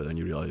enjoy it, but then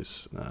you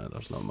realise,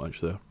 there's not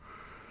much there.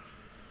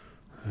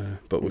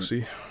 But we'll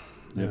see.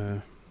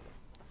 Yep.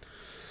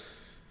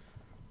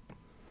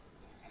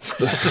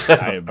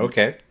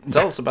 Okay,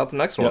 tell us about the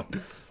next one.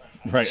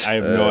 Right, I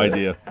have no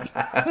idea.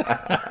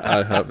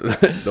 I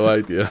have no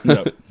idea.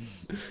 No.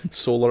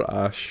 Solar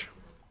Ash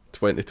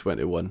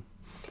 2021.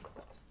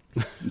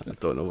 I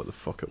don't know what the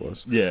fuck it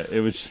was. Yeah,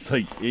 it was just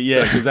like,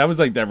 because that was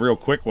like that real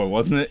quick one,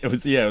 wasn't it? It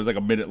was like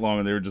a minute long,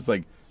 and they were just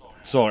like,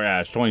 Solar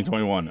Ash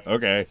 2021.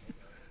 Okay,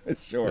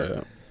 sure.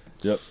 Yeah.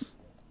 Yep.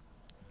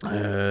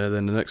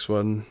 Then the next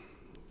one,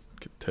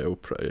 could tell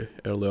pretty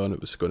early on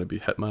it was going to be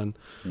Hitman.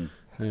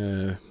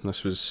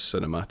 This was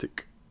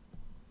cinematic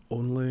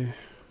only.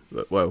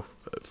 Well,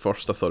 at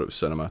first I thought it was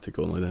cinematic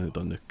only, then it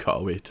done the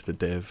cutaway to the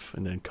dev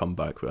and then come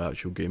back with the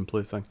actual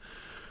gameplay thing.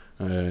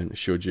 And it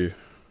showed you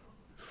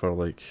for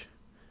like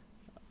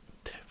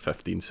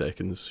 15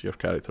 seconds your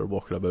character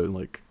walking about in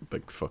like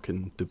big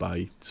fucking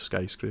Dubai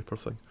skyscraper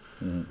thing.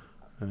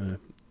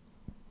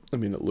 I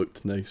mean, it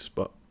looked nice,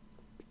 but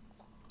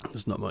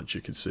there's not much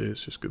you could say.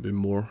 It's just going to be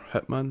more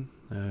Hitman.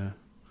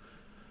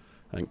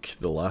 I think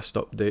the last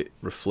update,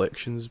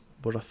 Reflections,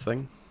 were a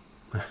thing.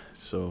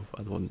 So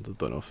I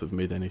don't know if they've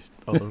made any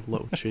other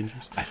little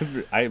changes.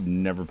 I have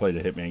never played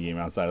a Hitman game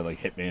outside of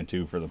like Hitman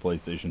 2 for the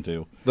PlayStation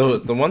 2.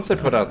 The ones they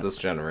put out this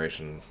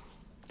generation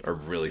are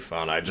really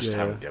fun. I just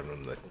haven't given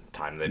them the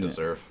time they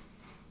deserve.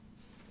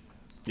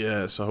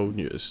 Yeah, it's a whole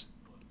new. It's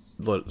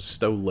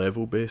still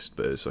level based,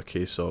 but it's a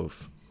case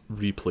of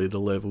replay the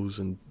levels,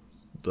 and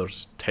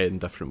there's 10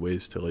 different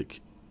ways to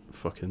like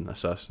fucking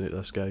assassinate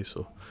this guy.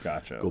 So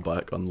Gotcha. go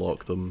back,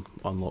 unlock them,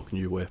 unlock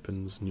new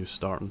weapons, new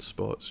starting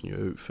spots,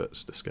 new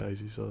outfits,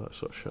 disguises, all that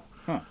sort of shit.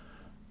 Huh.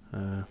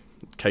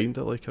 Kind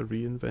of like a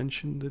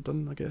reinvention they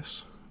done, I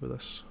guess, with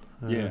this.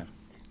 Yeah,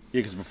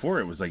 because before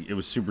it was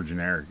super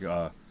generic.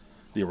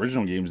 The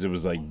original games, it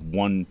was like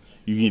one,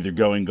 you can either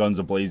go in guns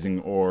a blazing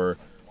or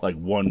like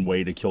one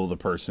way to kill the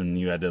person.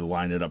 You had to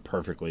line it up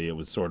perfectly. It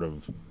was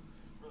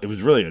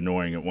really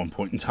annoying at one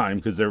point in time,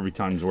 because there would be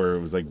times where it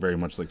was like very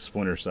much like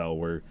Splinter Cell,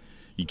 where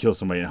you kill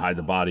somebody and hide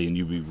the body, and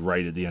you'd be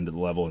right at the end of the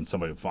level and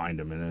somebody would find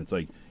him, and then it's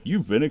like,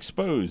 you've been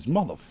exposed,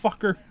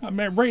 motherfucker. I'm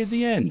right at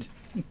the end.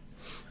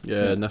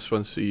 Yeah, and this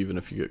one, so even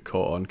if you get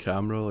caught on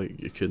camera, like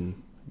you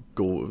can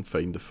go and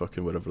find the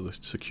fucking wherever the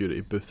security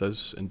booth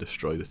is and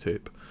destroy the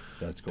tape.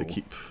 That's cool. To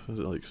keep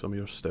like some of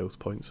your stealth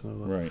points and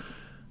all that.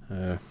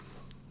 Right.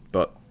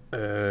 But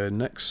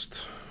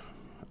next,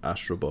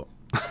 Astrobot.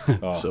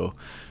 Oh. So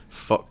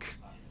fuck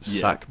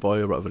Sackboy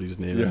or whatever his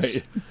name is,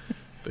 Right.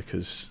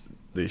 because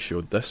they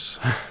showed this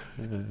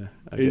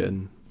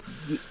again.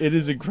 It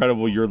is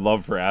incredible, your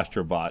love for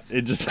Astrobot.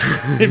 It just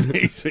it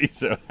makes me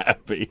so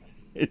happy.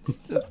 It's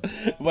just,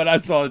 when I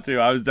saw it too,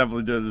 I was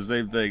definitely doing the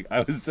same thing.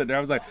 I was sitting there,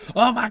 I was like,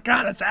 oh my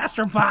god, it's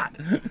Astrobot.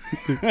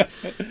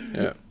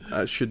 Yeah,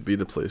 that should be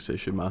the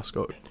PlayStation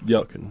mascot.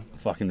 Yep.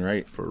 Fucking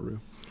right. For real.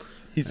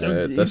 He's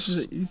so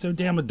this- he's so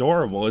damn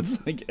adorable.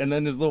 It's like, and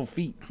then his little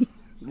feet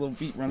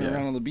running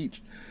around on the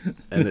beach.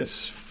 And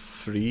it's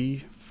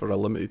free for a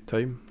limited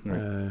time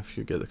Right. if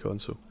you get the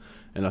console.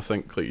 And I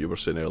think, like you were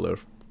saying earlier,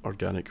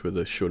 organic with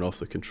the showing off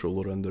the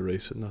controller and the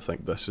racing. I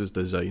think this is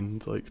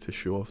designed like to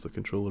show off the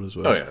controller as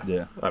well. Oh yeah.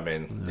 Yeah. I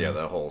mean, yeah,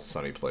 that whole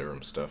Sunny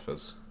Playroom stuff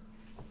is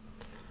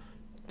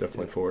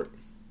definitely for it.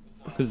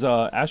 Because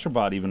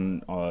Astrobot,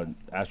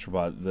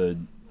 the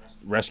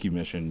rescue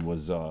mission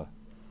was,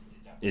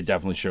 it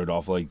definitely showed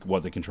off like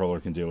what the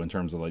controller can do in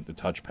terms of like the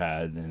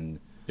touchpad and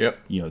Yep.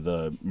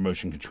 the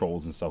motion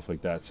controls and stuff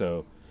like that.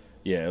 So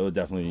yeah, it would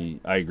definitely.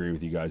 I agree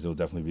with you guys. It will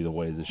definitely be the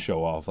way to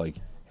show off like,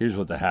 here's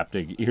what the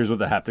haptic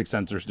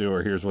sensors do,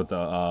 or here's what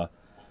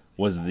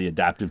the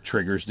adaptive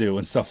triggers do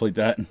and stuff like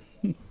that.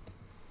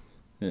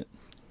 Yeah.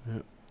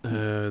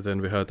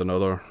 Then we had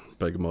another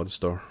big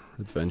monster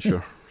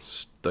adventure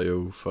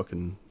style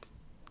fucking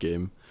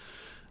game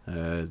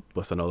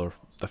with another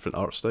different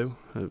art style.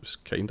 It was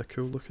kind of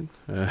cool looking.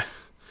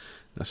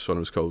 This one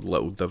was called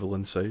Little Devil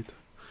Inside.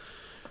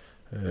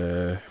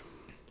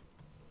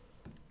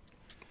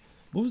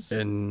 What was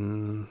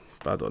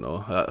I don't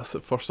know. At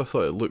first I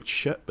thought it looked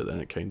shit, but then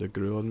it kind of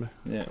grew on me.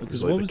 yeah? It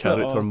Because was what like was the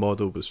character that,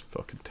 model was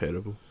fucking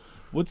terrible.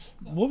 what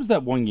was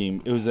that one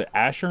game? It was an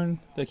Ashern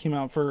that came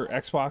out for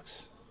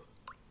Xbox.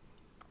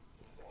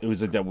 It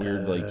was like that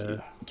weird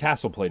like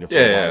Castle played it for a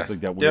while. Yeah. It's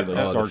like that weird Yep.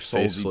 like The Dark Soulsy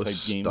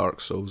faceless type game. Dark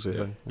Soulsy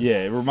thing. Yeah,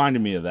 it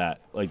reminded me of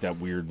that, like that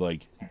weird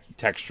like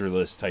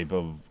textureless type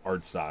of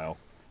art style.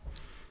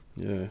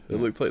 Yeah, it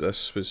looked like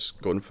this was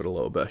going for a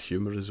little bit of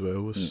humour as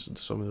well, with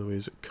some of the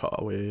ways it cut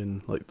away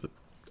and like the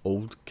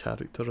old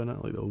character in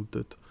it, like the old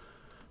dude.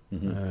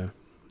 I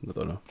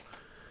don't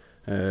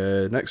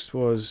know. Next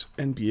was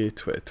NBA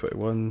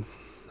 2021.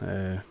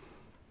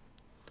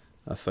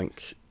 I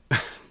think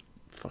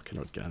fucking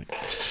organic.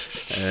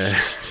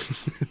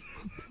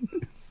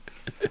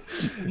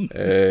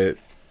 I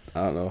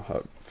don't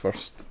know.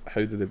 First,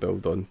 how did they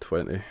build on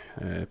 20?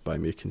 By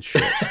making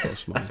shots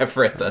cost money. I've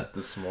read that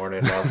this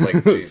morning. I was like,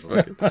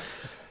 jeez.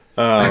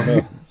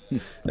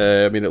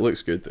 I mean, it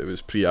looks good. It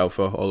was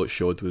pre-alpha. All it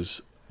showed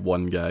was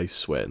one guy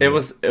sweating. It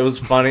was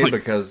funny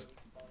because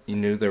you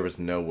knew there was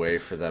no way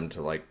for them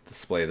to like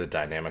display the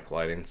dynamic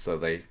lighting, so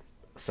they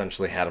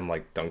essentially had him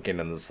like dunking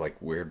in this like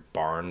weird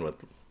barn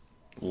with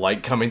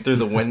light coming through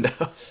the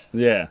windows.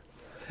 Yeah,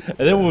 and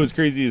then what was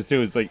crazy is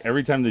too, it's like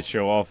every time they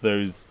show off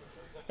those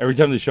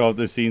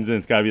scenes, and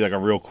it's got to be like a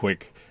real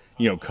quick,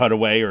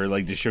 cutaway or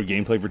like just show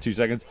gameplay for 2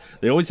 seconds.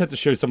 They always have to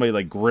show somebody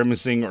like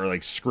grimacing or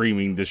like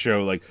screaming to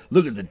show like,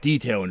 look at the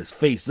detail in his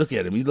face. Look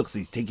at him. He looks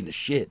like he's taking a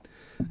shit.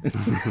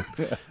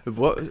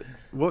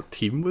 What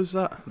team was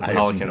that? I have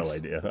Pelicans. no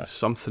idea.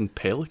 Something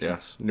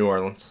Pelicans. Yeah, New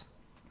Orleans.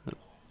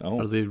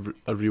 Oh, Are they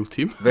a real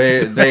team?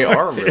 They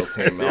are a real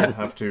team. I'll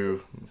have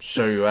to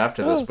show you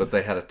after this, but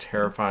they had a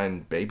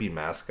terrifying baby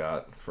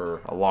mascot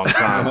for a long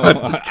time.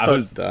 I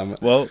was Damn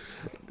it. well.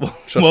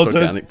 Trust well,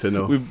 organic to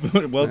know. we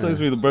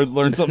both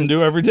learn something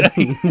new every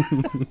day.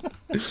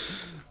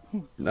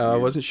 No, I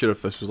wasn't sure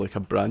if this was like a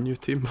brand new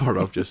team or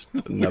I've just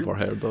never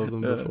heard of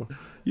them before.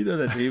 You know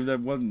that team, that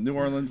one New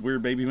Orleans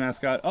weird baby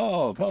mascot.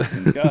 Oh,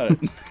 Pelicans, got it.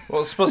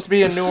 Well, it's supposed to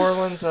be a New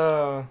Orleans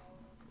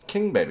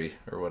king baby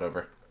or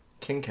whatever.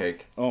 King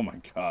cake. Oh my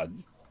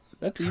god,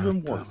 that's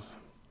even worse.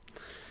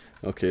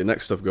 Okay,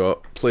 next I've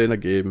got playing a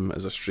game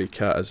as a stray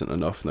cat isn't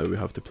enough. Now we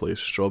have to play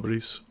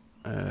Strawberries,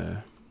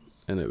 and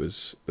it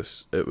was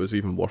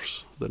even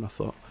worse than I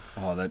thought.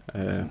 Oh,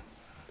 that.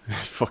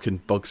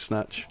 Fucking Bug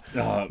Snatch.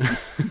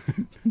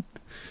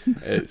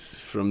 It's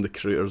from the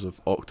creators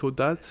of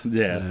Octodad.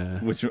 Yeah,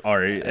 which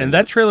alright, and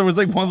that trailer was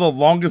like one of the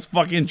longest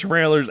fucking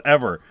trailers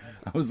ever.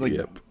 I was like,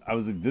 Yep.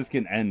 this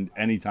can end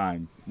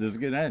anytime. This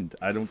can end.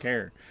 I don't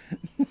care.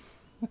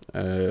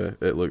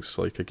 It looks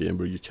like a game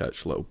where you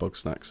catch little bug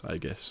snacks, I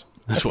guess.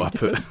 That's what I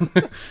put.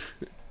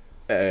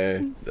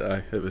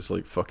 It was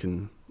like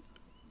fucking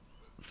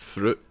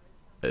fruit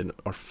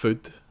or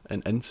food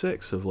and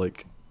insects of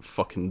like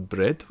fucking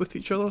bread with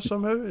each other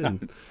somehow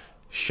and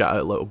shat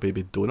out little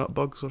baby donut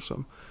bugs or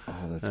something. Oh,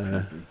 that's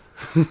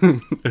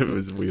creepy. It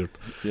was weird.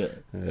 Yeah.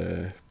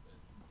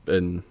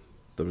 And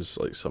there was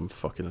like some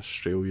fucking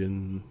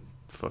Australian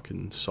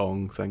fucking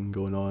song thing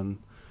going on.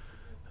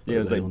 Yeah, it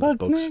was The like island of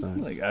bug snacks.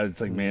 Bugsnax. Like I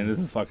was like, man, this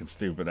is fucking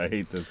stupid. I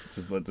hate this.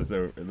 Just let this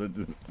over.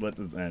 Let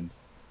this end.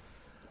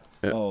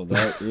 Yeah. Oh,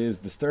 that is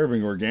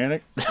disturbing.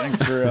 Organic.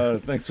 Thanks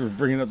for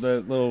bringing up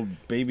that little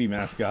baby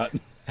mascot.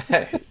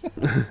 Hey,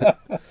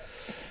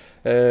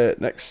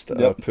 Next, I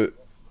Yep. put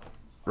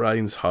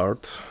Ryan's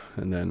Hard,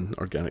 and then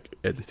Organic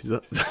edited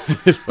it.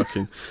 It's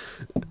fucking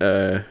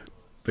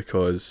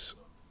because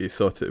he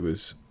thought it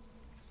was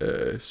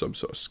some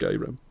sort of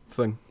Skyrim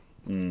thing.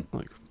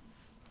 Like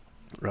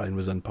Ryan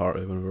was in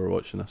party when we were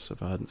watching this.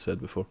 If I hadn't said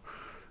before,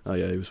 oh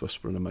yeah, he was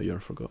whispering in my ear. I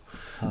forgot.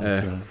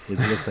 It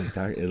looks like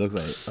it looks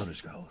like Elder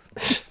Scrolls.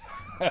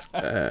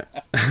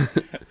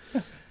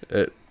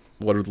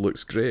 World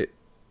looks great.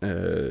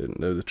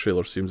 Now the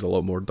trailer seems a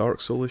lot more Dark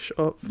Soulish.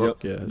 Oh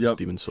fuck Yep, yeah, it's yep.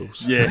 Demon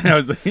Souls. Yeah, I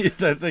was like,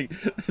 that thing.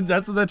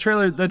 That's what that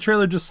trailer. That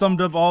trailer just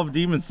summed up all of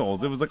Demon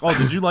Souls. It was like, oh,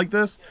 did you like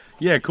this?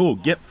 Yeah, cool.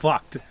 Get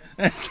fucked.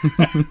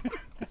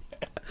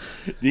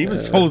 Demon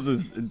Souls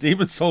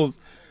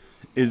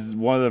is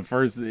one of the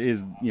first.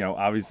 Is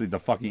obviously the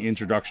fucking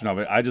introduction of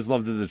it. I just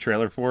loved that the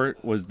trailer for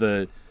it was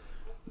the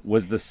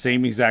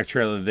same exact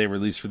trailer that they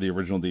released for the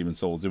original Demon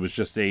Souls. It was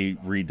just a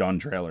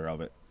redone trailer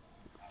of it.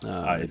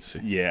 I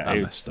see. Yeah, I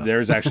missed that.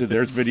 there's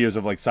videos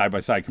of like side by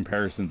side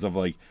comparisons of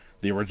like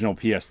the original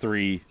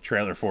PS3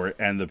 trailer for it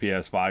and the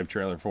PS5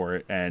 trailer for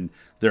it, and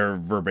they're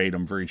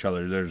verbatim for each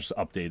other. They're just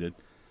updated.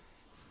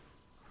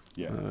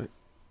 Yeah,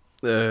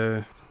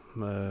 I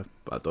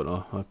don't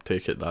know. I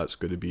take it that's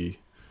going to be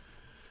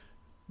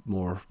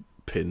more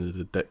pain in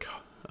the dick,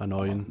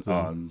 annoying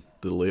than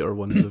the later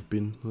ones have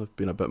been. They've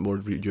been a bit more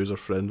user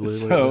friendly.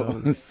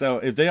 so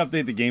if they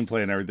update the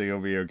gameplay and everything,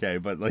 it'll be okay.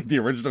 But like the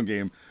original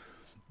game.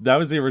 That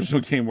was the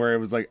original game where it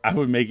was like I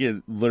would make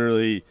it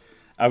literally,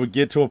 I would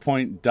get to a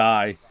point,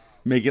 die,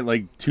 make it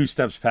like 2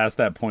 steps past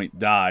that point,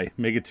 die,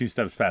 make it 2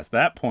 steps past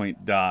that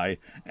point, die,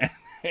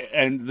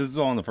 and this is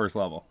all on the first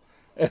level.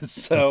 And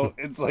so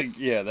it's like,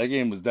 yeah, that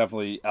game was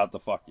definitely out to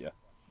fuck you.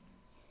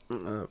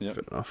 Fair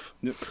enough.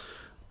 Yep.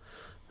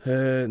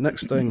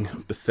 Next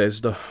thing,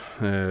 Bethesda.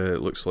 It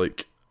looks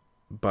like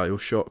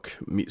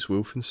BioShock meets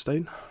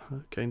Wolfenstein,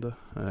 kinda.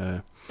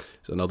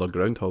 It's another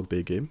Groundhog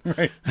Day game.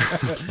 Right.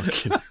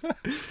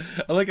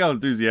 I like how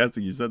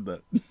enthusiastic you said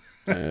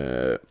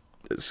that.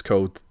 It's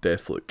called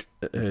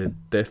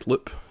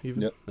Deathloop.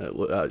 Even. Yep.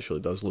 It actually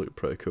does look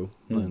pretty cool,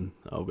 and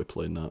I'll be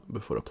playing that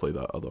before I play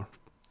that other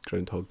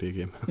Groundhog Day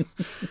game.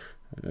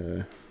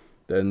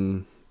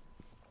 Then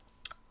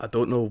I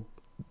don't know.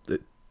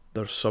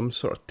 There's some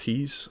sort of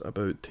tease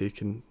about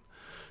taking.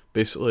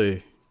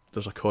 Basically,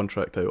 there's a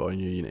contract out on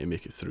you. You need to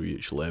make it through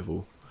each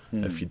level.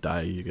 If you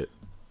die, you get.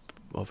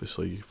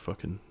 Obviously,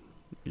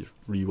 you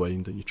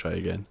rewind and you try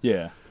again.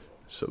 Yeah.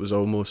 So it was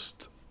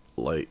almost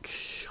like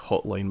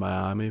Hotline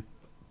Miami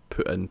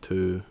put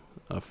into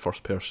a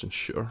first-person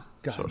shooter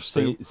sort of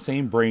style.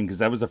 Same brain, because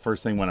that was the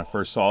first thing when I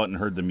first saw it and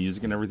heard the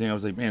music and everything. I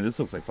was like, man, this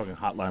looks like fucking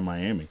Hotline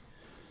Miami.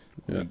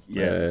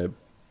 Yeah.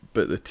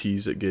 But the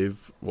tease it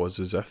gave was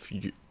as if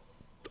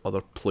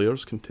other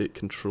players can take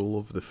control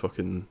of the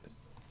fucking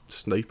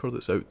sniper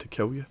that's out to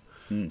kill you.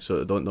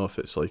 So I don't know if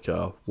it's like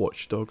a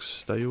Watch Dogs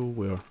style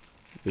where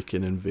they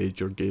can invade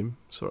your game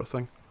sort of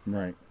thing.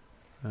 Right.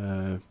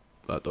 I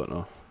don't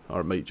know.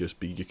 Or it might just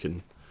be you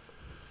can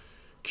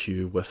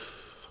queue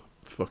with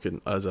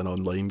fucking as an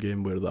online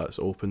game where that's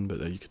open, but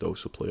then you could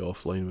also play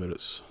offline where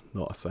it's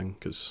not a thing,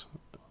 because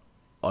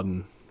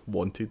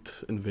unwanted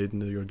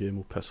invading of your game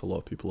will piss a lot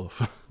of people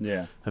off.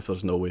 Yeah. If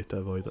there's no way to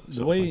avoid it.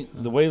 The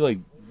way like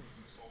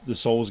the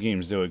Souls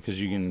games do it,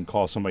 because you can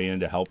call somebody in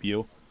to help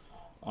you,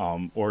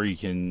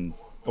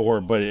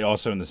 but it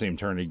also in the same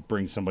turn it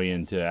brings somebody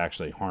in to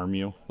actually harm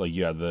you. Like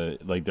you have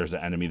there's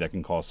an enemy that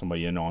can call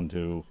somebody in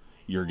onto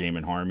your game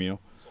and harm you.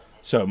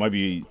 So it might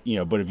be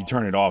but if you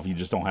turn it off, you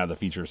just don't have the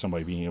feature of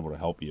somebody being able to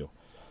help you.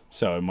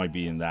 So it might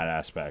be in that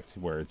aspect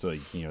where it's like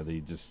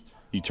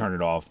you turn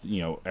it off,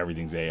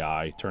 everything's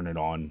AI. Turn it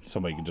on,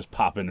 somebody can just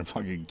pop in and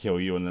fucking kill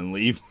you and then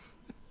leave.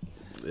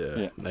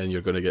 Yeah. And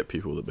you're going to get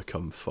people that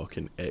become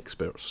fucking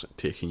experts at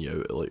taking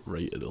you out like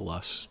right at the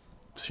last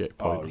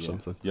checkpoint or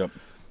something. Yep.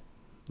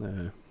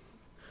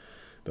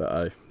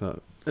 But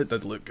it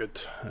did look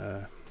good.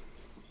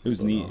 It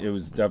was neat. It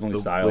was definitely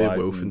The stylized.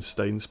 way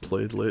Wolfenstein's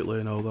played lately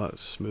and all that,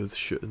 smooth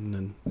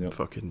shooting and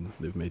fucking,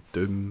 they've made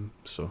Doom,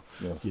 so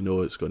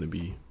it's going to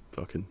be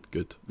fucking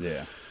good.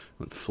 Yeah.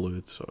 And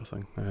fluid sort of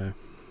thing.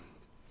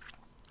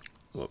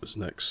 What was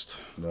next?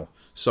 No.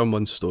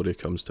 Someone's story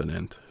comes to an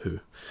end.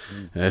 Who?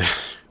 It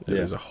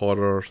was a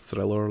horror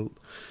thriller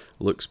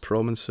looks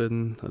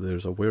promising.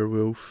 There's a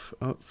werewolf.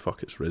 Oh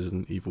fuck! It's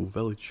Resident Evil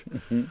Village.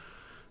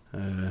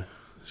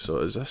 So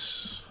is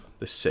this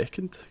the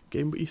second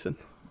game with Ethan?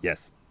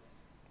 Yes.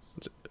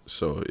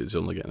 So he's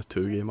only getting a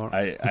 2-game arc.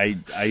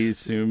 I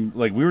assume,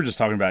 like, we were just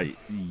talking about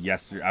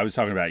yesterday. I was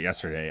talking about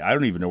yesterday. I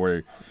don't even know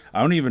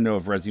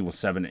if Resident Evil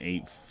 7 and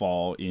 8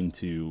 fall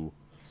into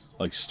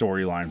like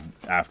storyline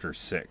after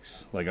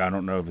 6. Like, I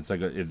don't know if it's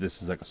like if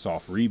this is like a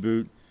soft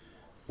reboot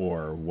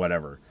or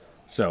whatever.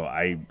 So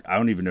I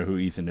don't even know who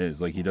Ethan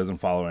is. Like, he doesn't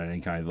follow any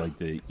kind of like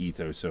the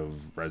ethos of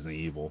Resident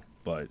Evil.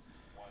 But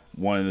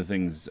one of the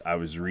things I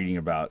was reading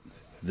about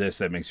this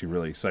that makes me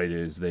really excited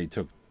is they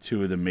took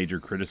 2 of the major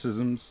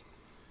criticisms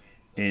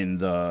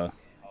of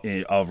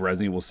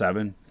Resident Evil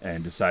 7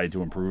 and decided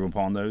to improve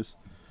upon those.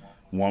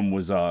 One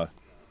was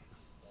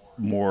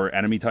more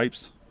enemy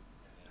types,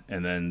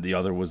 and then the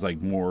other was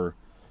like more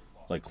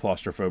like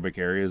claustrophobic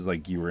areas,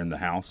 like you were in the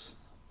house,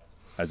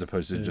 as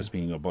opposed to just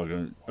being a bunch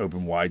of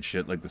open wide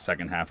shit like the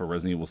second half of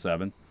Resident Evil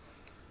 7.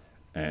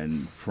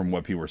 And from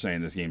what people were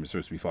saying, this game is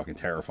supposed to be fucking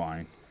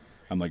terrifying.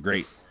 I'm like,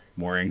 great,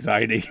 more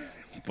anxiety,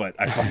 but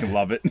I fucking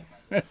love it.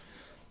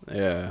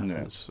 Yeah,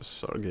 it's the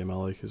sort of game I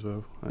like as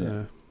well.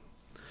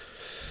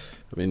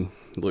 I mean,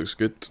 it looks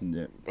good,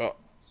 but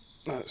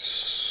that's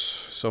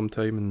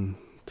sometime in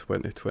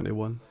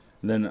 2021.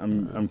 And then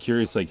I'm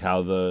curious, like,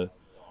 how the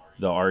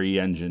RE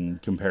engine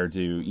compared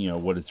to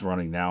what it's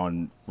running now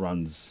and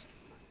runs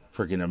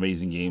freaking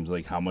amazing games.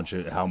 Like how much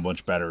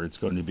better it's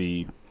going to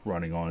be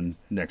running on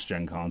next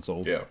gen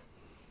consoles. Yeah.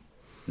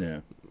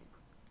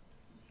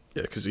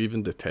 Yeah, because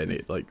even the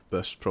 1080, like,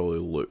 this probably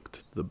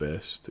looked the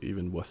best,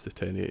 even with the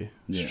 1080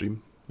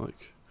 stream.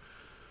 Like,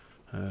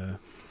 I've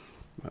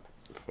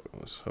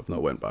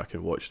not went back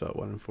and watched that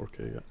one in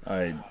 4K yet.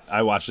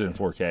 I watched it in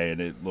 4K, and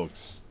it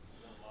looks,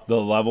 the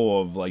level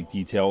of like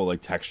detail,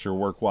 like texture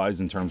work wise,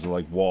 in terms of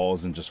like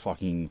walls and just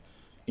fucking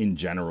in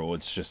general,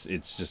 it's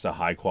just a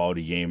high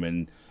quality game.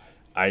 And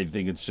I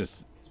think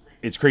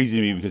it's crazy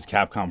to me because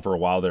Capcom for a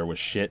while there was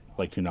shit,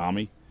 like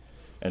Konami.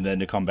 And then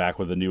to come back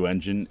with a new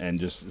engine and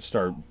just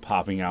start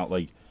popping out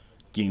like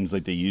games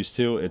like they used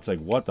to, it's like,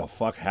 what the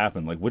fuck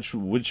happened? Like, which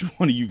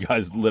one of you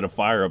guys lit a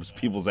fire up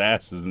people's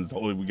asses and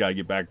told me we gotta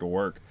get back to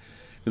work?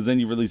 Because then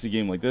you release a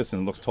game like this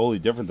and it looks totally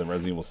different than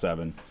Resident Evil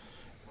 7,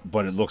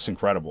 but it looks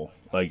incredible.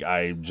 Like,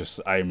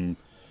 I'm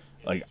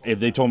like, if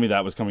they told me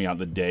that was coming out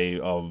the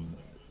day of,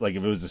 like,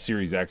 if it was a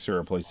Series X or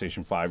a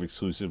PlayStation 5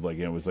 exclusive, like,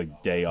 it was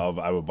like day of,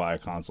 I would buy a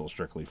console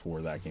strictly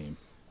for that game.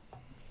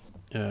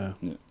 Yeah.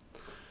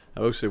 I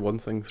will say one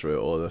thing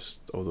throughout all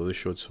this, although they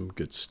showed some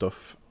good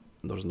stuff,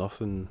 there's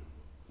nothing,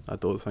 I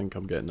don't think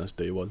I'm getting this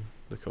day one,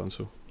 the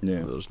console. Yeah.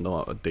 There's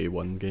not a day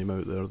one game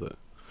out there that,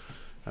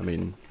 I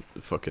mean,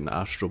 fucking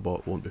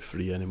Astrobot won't be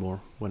free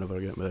anymore whenever I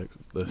get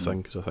the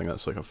thing, because I think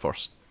that's like a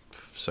first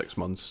 6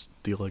 months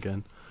deal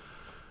again.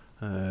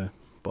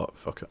 But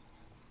fuck it.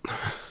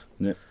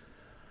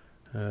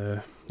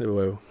 Yeah.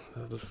 Well,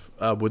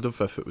 I would have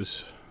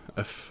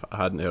if I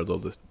hadn't heard all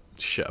the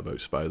shit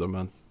about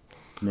Spider-Man.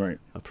 Right.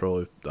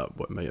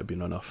 That might have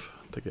been enough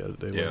to get it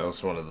day one. Yeah,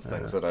 that's one of the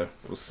things that I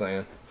was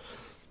saying.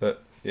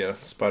 But yeah,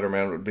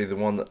 Spider-Man would be the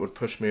one that would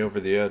push me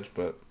over the edge,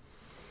 but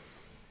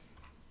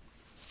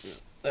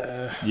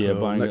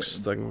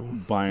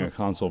buying a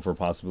console for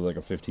possibly like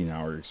a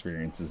 15-hour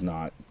experience is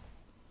not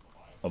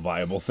a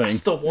viable thing. I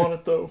still want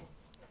it though.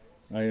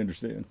 I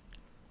understand.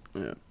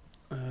 Yeah.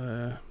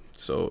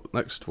 So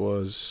next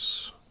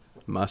was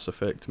Mass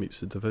Effect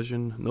meets The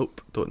Division.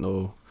 Nope, don't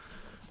know.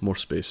 More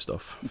space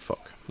stuff.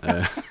 Fuck.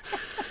 Are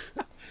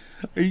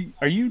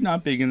you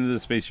not big into the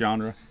space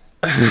genre?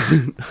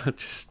 I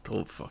just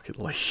don't fucking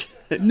like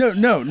it.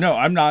 No,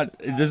 I'm not.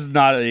 This is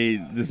not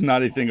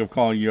a thing of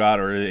calling you out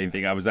or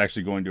anything. I was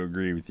actually going to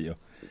agree with you.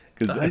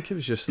 I think it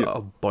was just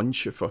a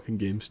bunch of fucking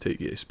games take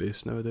you to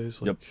space nowadays.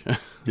 Like,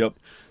 Yep.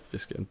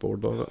 Just getting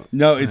bored of it.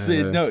 No, it's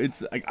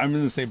like, I'm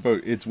in the same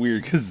boat. It's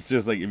weird because it's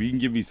just like, if you can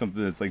give me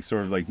something that's like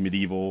sort of like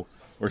medieval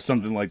or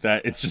something like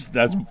that, it's just,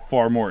 that's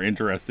far more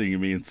interesting to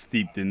me and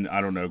steeped in,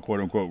 I don't know,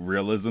 quote unquote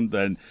realism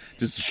than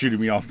just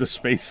shooting me off to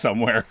space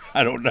somewhere.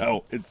 I don't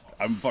know.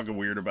 I'm fucking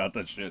weird about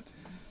that shit.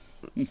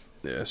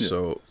 Yeah,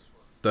 so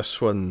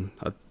this one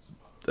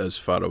is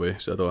far away,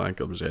 so I don't think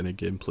there was any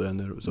gameplay in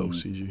there. It was all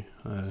CG.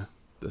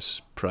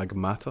 This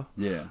Pragmata.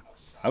 Yeah.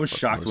 I was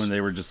shocked when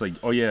they were just like,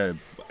 oh yeah,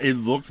 it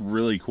looked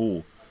really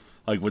cool.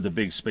 Like with the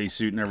big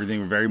spacesuit and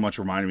everything, very much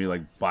reminded me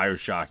like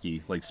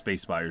Bioshocky, like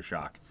Space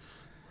Bioshock.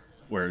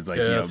 Where it's like,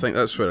 I think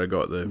that's where I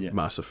got the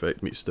Mass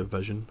Effect meets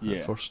Division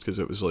at first, because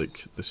it was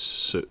like the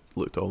suit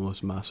looked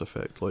almost Mass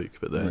Effect like,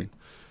 but then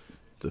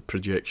the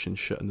projection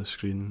shit on the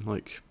screen,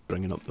 like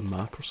bringing up the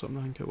map or something,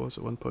 I think it was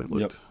at one point,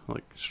 looked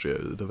like straight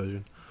out of the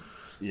Division.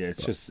 Yeah,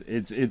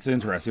 it's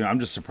interesting. I'm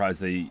just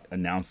surprised they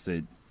announced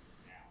it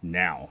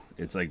now.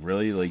 It's like,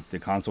 really, like the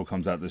console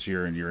comes out this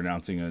year and you're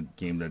announcing a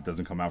game that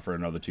doesn't come out for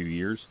another 2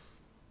 years.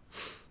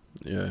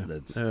 Yeah.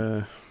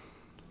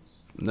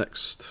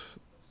 Next,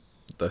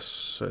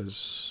 this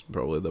is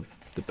probably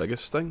the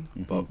biggest thing,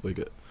 but we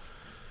get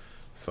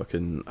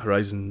fucking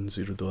Horizon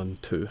Zero Dawn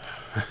 2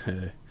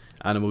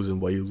 animals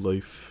and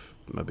wildlife,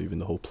 maybe even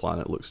the whole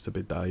planet looks to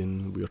be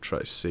dying. We're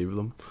trying to save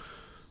them.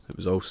 It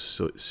was all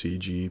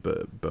CG, but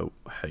it built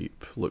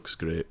hype. Looks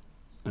great.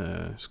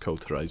 It's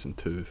called Horizon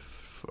 2,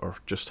 or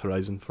just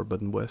Horizon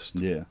Forbidden West.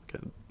 Yeah.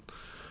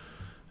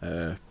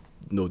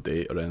 No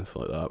date or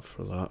anything like that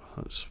for that.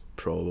 That's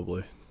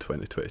probably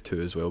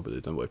 2022 as well, but they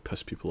didn't want to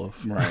piss people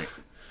off. Right.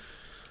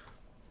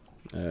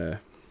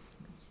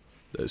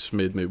 It's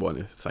made me want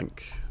to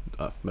think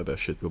maybe I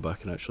should go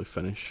back and actually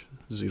finish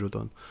Zero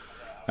Dawn.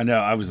 I know,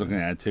 I was looking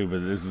at it too, but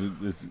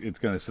this it's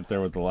going to sit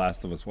there with The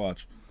Last of Us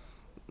watch.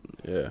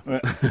 Yeah.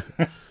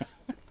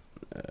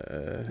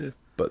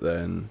 But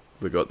then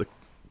we got the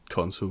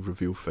console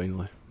reveal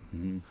finally.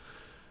 Mm-hmm.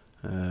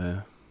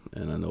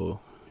 And I know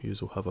you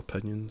will have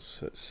opinions.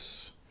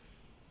 It's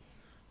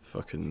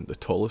fucking the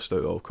tallest out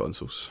of all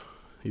consoles.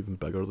 Even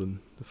bigger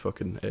than the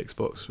fucking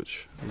Xbox,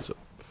 which is a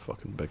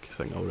fucking big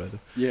thing already.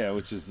 Yeah,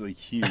 which is like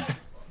huge.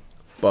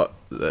 But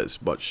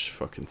it's much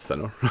fucking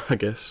thinner, I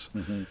guess.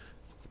 Mm-hmm.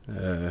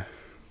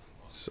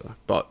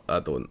 But I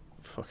don't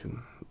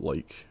fucking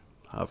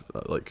have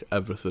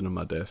everything on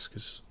my desk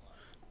is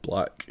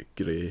black,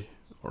 grey,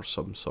 or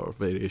some sort of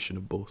variation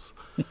of both.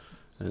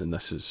 And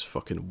this is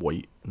fucking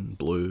white and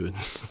blue, and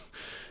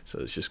so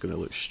it's just going to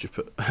look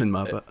stupid in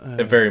my bit.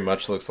 It very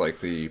much looks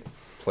like the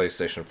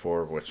PlayStation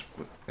 4, which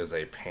is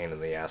a pain in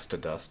the ass to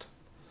dust.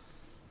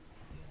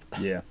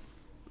 Yeah.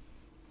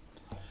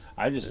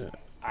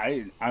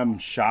 I'm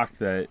shocked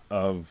that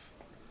of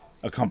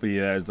a company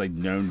that is like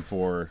known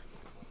for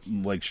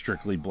like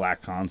strictly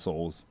black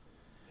consoles,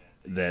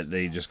 that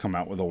they just come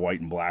out with a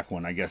white and black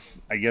one. I guess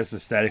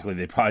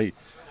aesthetically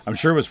I'm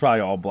sure it was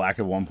probably all black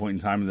at one point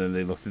in time, and then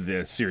they looked at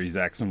the Series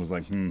X and was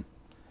like,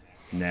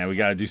 nah, we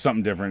gotta do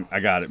something different. I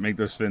got it. Make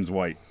those fins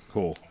white.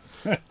 Cool.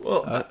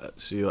 Well,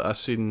 I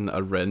seen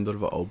a render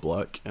of it all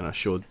black, and I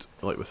showed,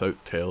 like,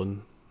 without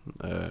telling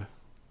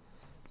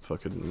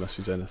fucking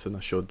Mrs. anything, I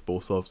showed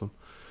both of them,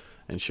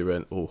 and she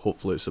went, "Oh,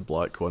 hopefully it's a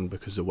black one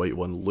because the white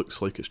one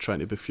looks like it's trying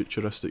to be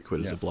futuristic,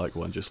 whereas the black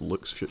one just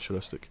looks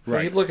futuristic." Right.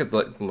 Well, you look at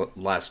the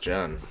last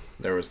gen.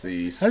 There was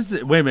the.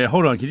 Wait a minute,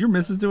 hold on. Can your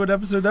missus do an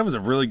episode? That was a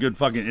really good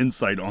fucking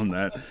insight on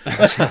that.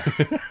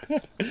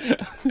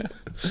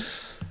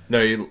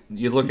 No,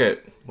 you look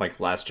at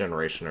like last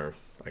generation, or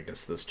I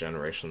guess this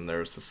generation.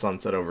 There's the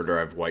Sunset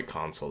Overdrive white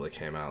console that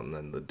came out, and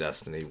then the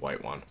Destiny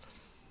white one.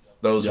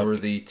 Those were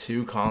the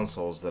two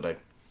consoles that I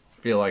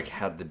feel like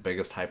had the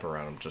biggest hype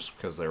around them, just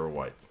because they were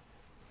white.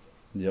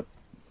 Yep,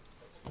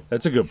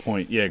 that's a good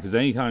point. Yeah, because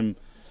I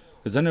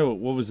know,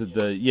 what was it?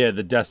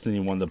 The Destiny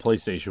one, the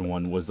PlayStation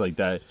one was like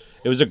that.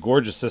 It was a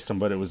gorgeous system,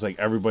 but it was like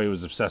everybody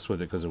was obsessed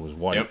with it because it was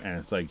white, and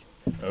it's like,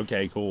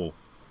 okay, cool.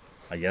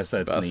 I guess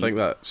that's. But neat. I think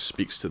that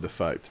speaks to the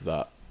fact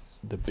that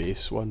the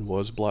base one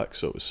was black,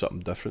 so it was something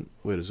different.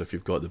 Whereas if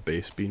you've got the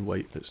base being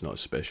white, it's not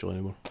as special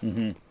anymore.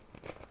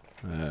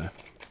 Mm-hmm.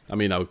 I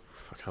mean, I'll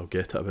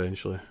get it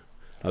eventually.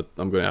 I'm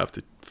going to have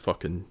to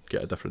fucking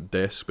get a different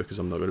desk because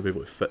I'm not going to be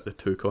able to fit the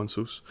two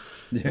consoles.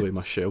 Yeah. The way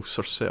my shelves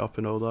are set up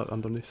and all that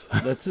underneath.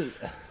 That's it.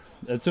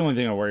 That's the only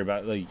thing I worry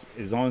about. Like,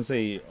 as long as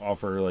they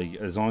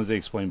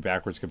explain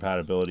backwards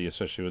compatibility,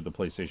 especially with the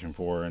PlayStation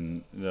 4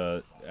 and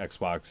the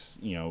Xbox,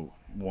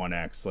 One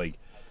X, like,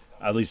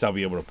 at least I'll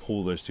be able to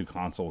pull those two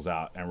consoles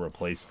out and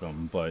replace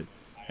them.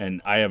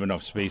 And I have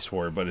enough space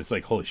for it, but it's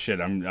like, holy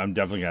shit, I'm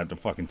definitely gonna have to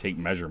fucking take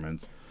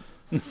measurements.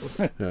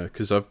 Yeah,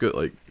 because I've got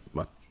like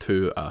my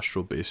two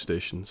Astro base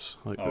stations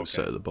that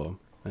sit at the bottom,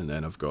 and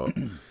then I've got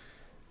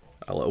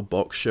a little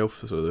box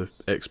shelf, so the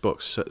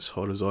Xbox sits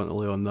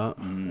horizontally on that.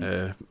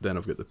 Then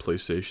I've got the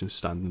PlayStation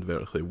standing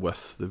vertically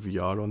with the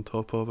VR on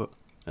top of it,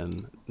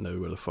 and now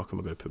where the fuck am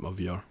I going to put my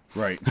VR?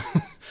 Right.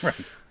 Right.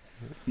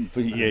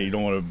 But yeah, you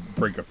don't want to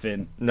break a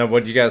fin. Now,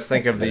 what do you guys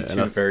think of the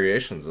two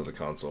variations of the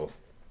console?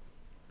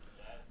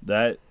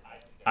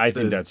 I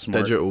think that's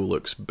smart. Digital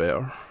looks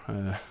better,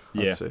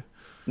 I'd say.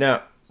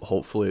 Now,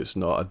 hopefully it's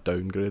not a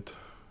downgrade.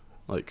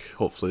 Like,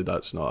 hopefully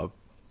that's not a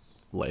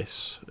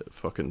less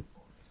fucking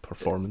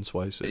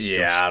performance-wise.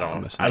 I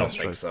don't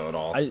think so at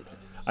all.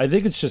 I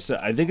think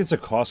it's a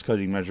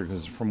cost-cutting measure,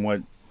 because from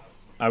what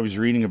I was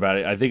reading about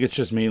it, I think it's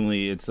just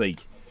mainly it's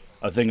like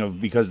a thing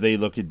of, because they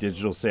look at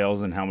digital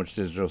sales and how much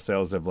digital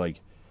sales have like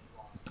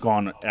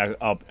gone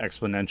up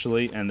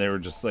exponentially, and they were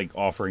just like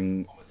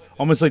offering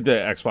almost like the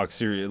Xbox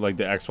Series, like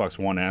the Xbox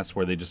One S,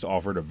 where they just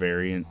offered a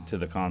variant to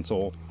the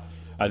console.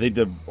 I think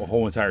the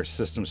whole entire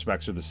system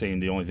specs are the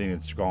same. The only thing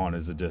that's gone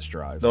is the disk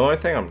drive. The only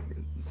thing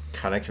I'm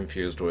kind of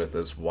confused with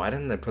is, why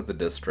didn't they put the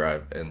disk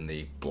drive in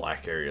the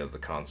black area of the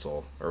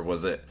console? Or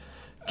was it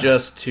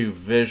just to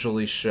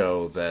visually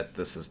show that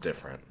this is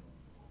different?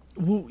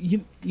 Well,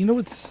 you know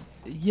it's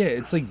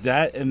like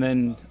that, and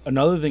then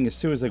another thing is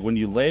too is like when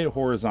you lay it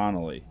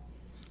horizontally,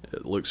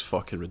 it looks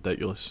fucking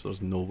ridiculous.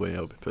 There's no way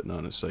I'll be putting that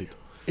on its side.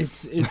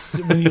 It's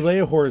when you lay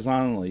it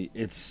horizontally,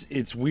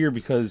 it's weird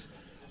because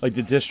like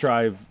the disk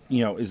drive,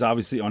 is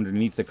obviously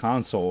underneath the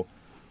console,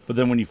 but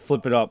then when you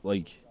flip it up,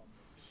 like,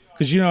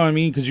 because you know what I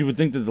mean, because you would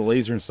think that the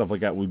laser and stuff like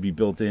that would be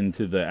built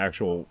into the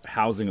actual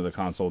housing of the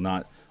console,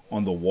 not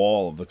on the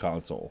wall of the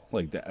console,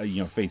 like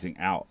facing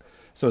out.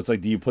 So it's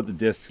like, do you put the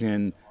discs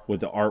in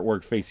with the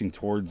artwork facing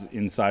towards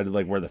inside of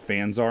like where the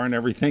fans are and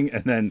everything,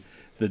 and then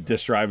the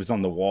disc drive is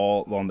on the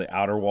wall, on the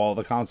outer wall of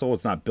the console?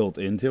 It's not built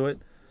into it.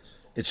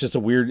 It's just a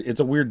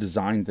weird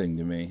design thing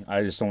to me.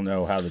 I just don't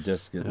know how the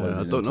discs get loaded.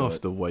 I don't know into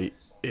if the white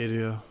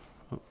area.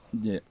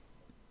 Yeah,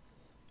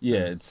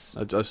 it's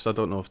I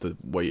don't know if the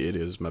white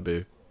area is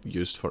maybe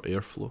used for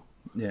airflow.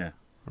 Yeah.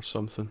 Or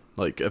something.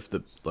 Like if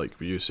like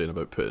you were saying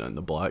about putting it in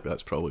the black,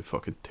 that's probably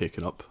fucking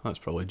taken up. That's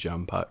probably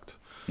jam packed.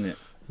 Yeah.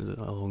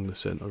 Along the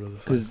center of the thing.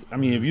 Because I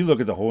mean, if you look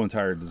at the whole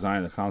entire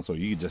design of the console,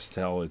 you can just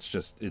tell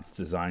it's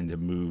designed to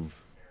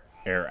move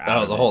air out.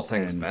 Oh, of the it. whole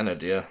thing's And,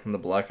 vented, in the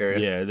black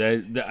area.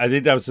 Yeah, I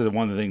think that was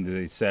one of the things that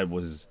they said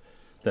was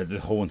that the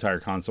whole entire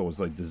console was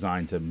like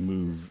designed to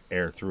move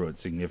air through it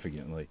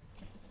significantly.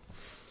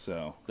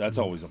 So that's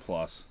always a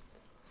plus.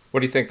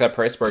 What do you think that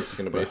price break's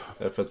going to be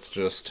if it's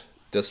just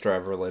disk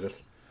drive related?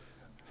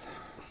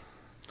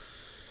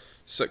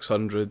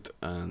 600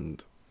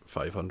 and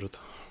 500.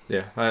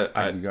 Yeah,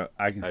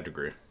 I'd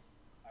agree.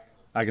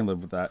 I can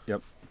live with that.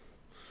 Yep.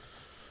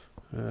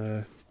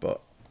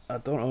 But I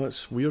don't know.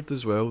 It's weird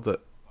as well that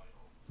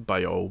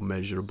by all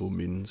measurable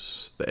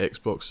means, the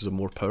Xbox is a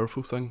more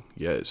powerful thing.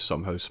 Yet it's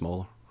somehow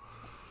smaller.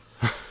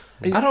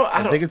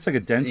 I think it's like a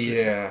density.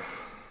 Yeah.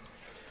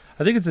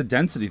 I think it's a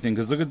density thing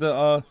because look at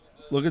the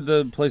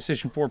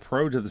PlayStation 4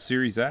 Pro to the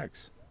Series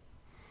X.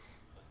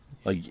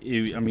 Like,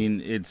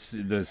 it's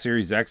the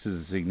Series X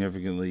is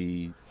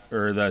significantly,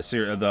 or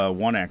the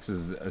One X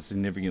is a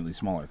significantly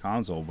smaller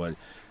console, but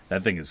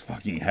that thing is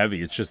fucking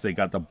heavy. It's just they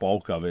got the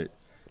bulk of it,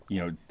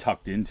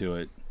 tucked into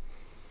it.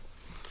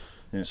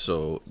 Yeah.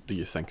 So, do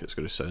you think it's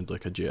going to sound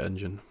like a jet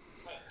engine?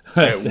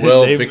 It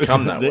will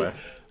become that way.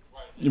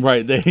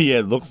 Right?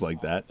 It looks like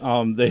that.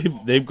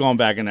 They've gone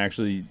back and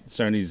actually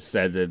Sony's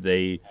said that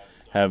they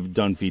have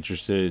done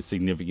features to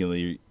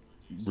significantly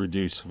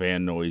reduce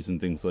fan noise and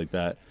things like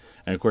that.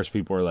 And of course,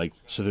 people are like,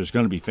 "So there's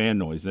going to be fan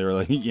noise." They were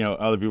like,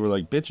 other people were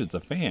like, "Bitch, it's a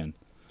fan.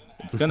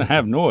 It's going to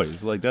have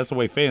noise. Like that's the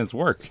way fans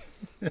work."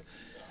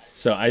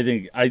 So I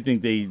think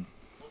they,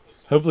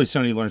 hopefully,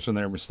 Sony learns from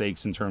their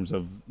mistakes in terms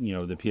of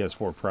the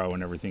PS4 Pro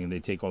and everything, and they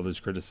take all those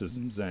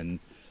criticisms and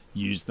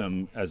use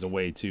them as a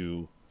way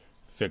to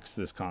fix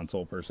this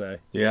console per se.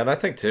 Yeah, and I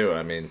think too.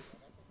 I mean,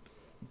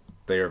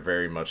 they are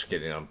very much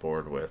getting on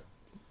board with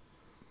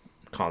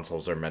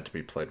consoles are meant to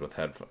be played with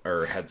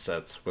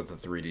headsets with the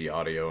 3D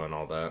audio and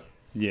all that.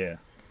 Yeah.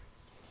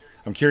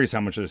 I'm curious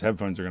how much those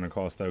headphones are going to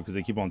cost, though, because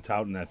they keep on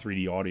touting that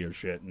 3D audio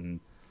shit,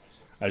 and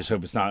I just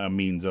hope it's not a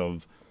means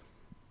of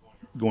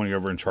going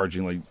over and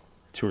charging like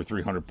 $200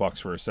 or $300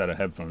 for a set of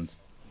headphones.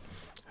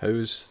 How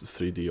is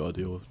 3D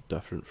audio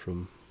different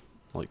from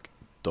like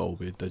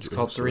Dolby Digital? It's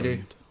called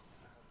 3D.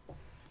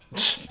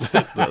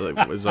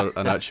 Is there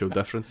an actual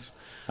difference?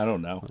 I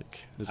don't know.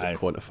 Like, is it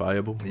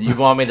quantifiable? You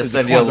want me to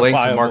send you a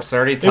link to Mark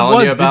Cerny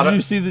telling you about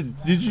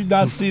it? Did you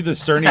not see the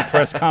Cerny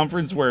press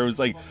conference where it was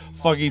like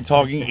fucking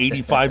talking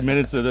 85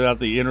 minutes about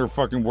the inner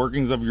fucking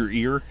workings of your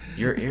ear?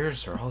 Your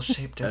ears are all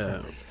shaped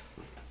differently.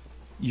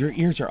 Your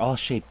ears are all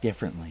shaped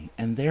differently,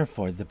 and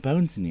therefore the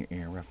bones in your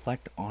ear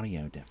reflect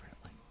audio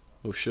differently.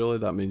 Well, surely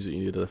that means that you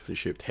need a different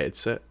shaped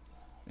headset.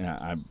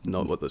 Yeah,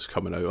 not what that's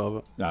coming out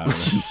of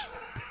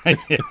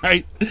it.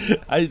 Right?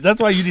 That's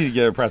why you need to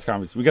get a press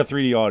conference. We got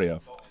 3D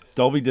audio. It's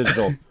Dolby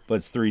Digital, but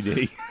it's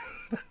 3D.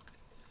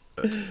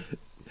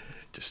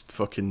 Just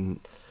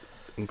fucking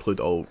include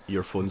all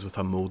earphones with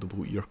a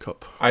moldable ear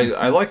cup.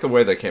 I like the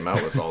way they came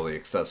out with all the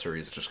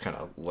accessories just kind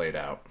of laid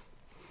out.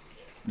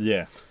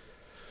 Yeah.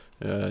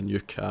 New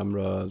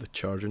camera, the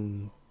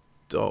charging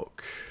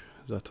dock.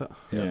 Is that it?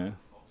 Yeah.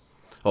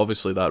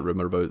 Obviously, that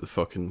rumor about the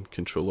fucking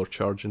controller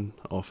charging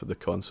off of the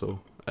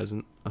console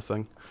isn't a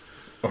thing.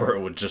 Or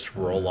it would just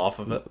roll off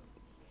of it.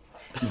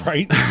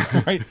 Right?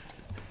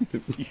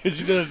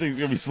 Because that thing's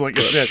going to be slick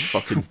as shit.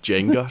 Fucking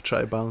Jenga,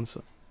 try to balance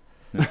it.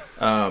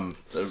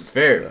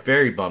 Very,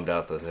 very bummed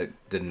out that they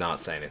did not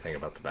say anything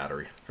about the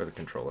battery for the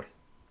controller.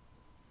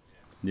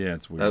 Yeah,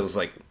 it's weird. That was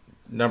like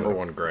number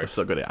one gripe. If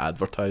they're going to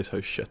advertise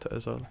how shit it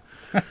is, are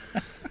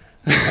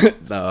they?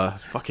 Nah, I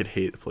fucking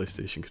hate the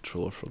PlayStation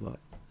controller for that.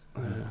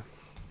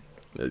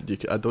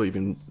 I don't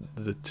even.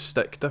 The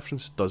stick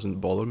difference doesn't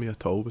bother me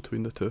at all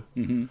between the two.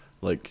 Mm-hmm.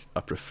 Like,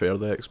 I prefer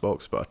the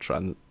Xbox, but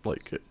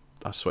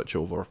I switch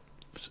over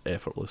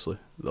effortlessly.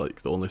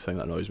 Like, the only thing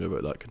that annoys me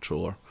about that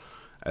controller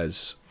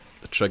is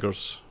the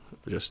triggers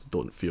just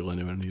don't feel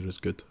anywhere near as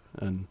good,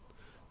 and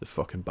the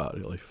fucking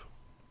battery life.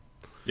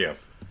 Yeah.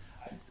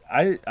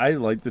 I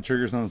like the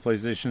triggers on the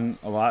PlayStation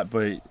a lot,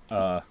 but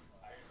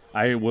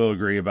I will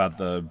agree about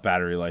the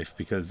battery life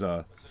because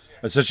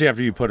especially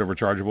after you put a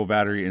rechargeable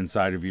battery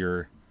inside of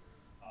your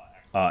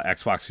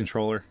Xbox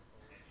controller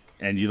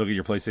and you look at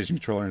your PlayStation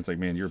controller and it's like,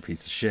 man, you're a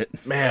piece of shit.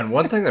 Man,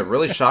 one thing that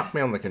really shocked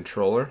me on the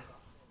controller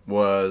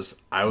was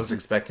I was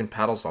expecting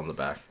paddles on the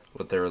back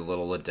with their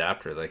little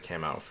adapter that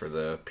came out for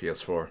the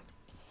PS4.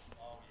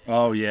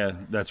 Oh, yeah,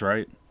 that's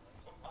right.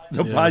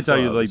 They'll probably tell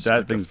you like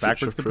that thing's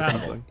backwards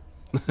compatible.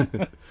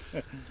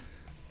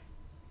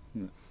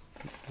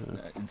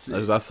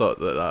 As I thought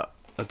that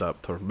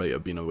adapter might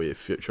have been a way to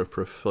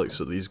future-proof, like,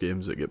 so these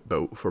games that get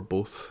built for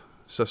both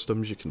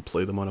systems, you can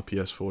play them on a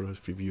PS4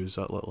 if you've used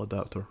that little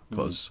adapter,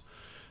 because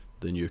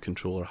the new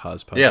controller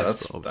has power. Yeah,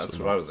 that's what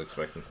I was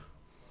expecting.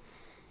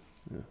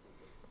 Yeah.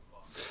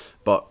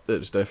 But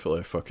it's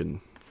definitely a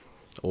fucking,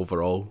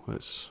 overall,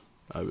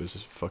 I was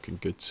fucking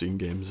good seeing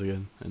games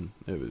again, and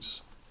it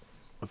was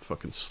a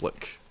fucking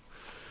slick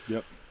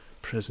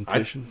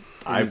presentation.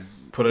 I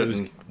put it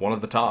in one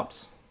of the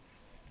tops.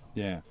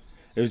 Yeah.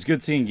 It was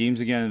good seeing games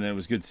again, and it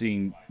was good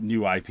seeing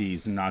new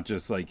IPs, and not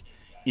just, like,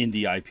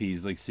 indie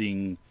IPs, like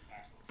seeing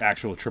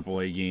actual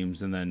AAA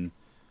games, and then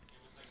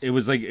it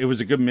was a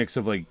good mix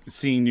of, like,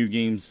 seeing new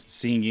games,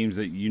 seeing games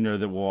that you know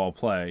that we'll all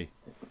play,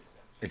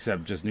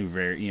 except just new,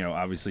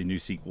 obviously new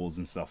sequels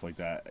and stuff like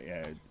that.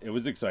 Yeah, it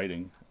was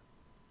exciting.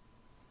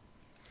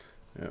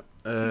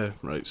 Yeah.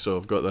 Right, so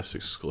I've got this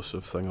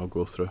exclusive thing I'll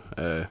go through.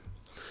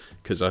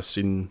 Because I've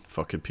seen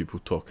fucking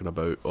people talking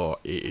about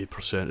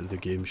 80% of the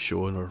games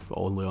shown are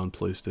only on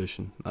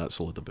PlayStation. That's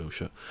a load of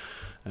bullshit.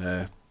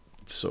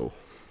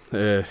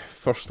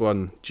 First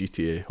one,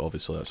 GTA,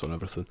 obviously that's on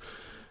everything.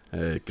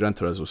 Gran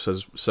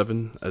Turismo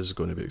 7 is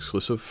going to be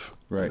exclusive.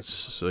 Right. It's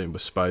same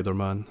with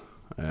Spider-Man.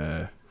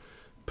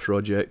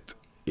 Project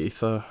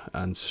Aetha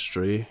and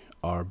Stray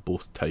are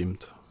both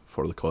timed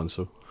for the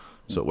console.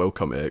 So it will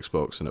come to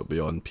Xbox and it'll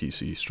be on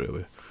PC straight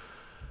away.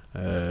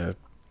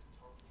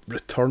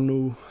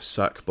 Returnal,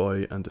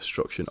 Sackboy, and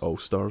Destruction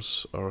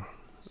All-Stars are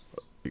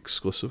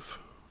exclusive.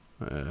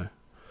 You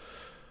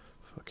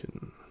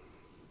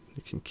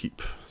can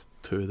keep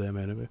 2 of them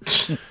anyway.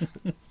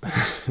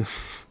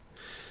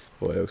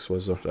 What else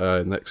was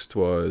there? Next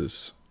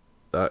was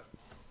that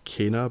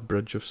Kena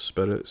Bridge of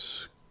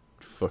Spirits,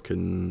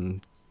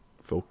 fucking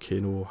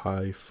volcano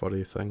high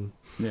furry thing.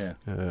 Yeah.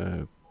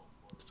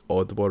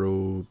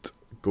 Oddworld,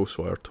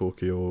 Ghostwire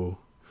Tokyo,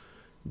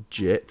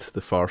 Jet,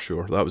 the Far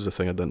Shore. That was the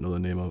thing I didn't know the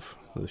name of.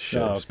 The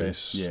shit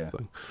space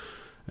thing.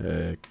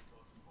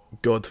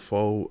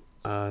 Godfall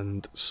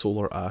and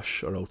Solar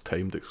Ash are all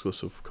timed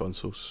exclusive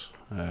consoles.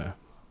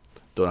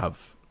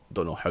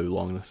 Don't know how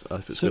long this.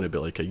 If it's going to be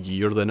like a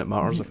year, then it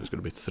matters. If it's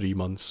going to be 3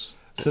 months,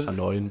 it's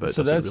annoying, but it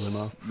doesn't really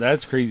matter.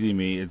 That's crazy to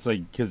me. It's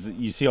like, because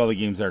you see all the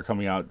games that are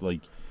coming out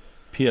like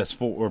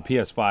PS4 or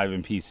PS5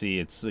 and PC.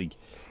 It's like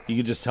you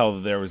could just tell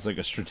that there was like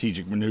a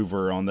strategic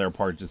maneuver on their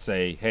part to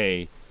say,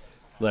 "Hey,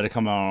 let it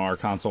come out on our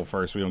console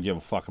first. We don't give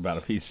a fuck about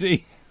a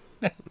PC."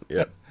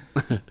 Yeah.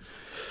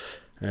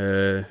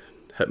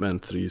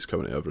 Hitman 3 is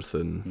coming to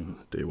everything.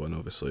 Day one,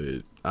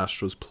 obviously.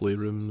 Astro's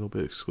Playroom will be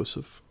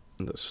exclusive,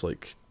 and that's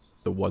like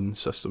the one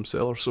system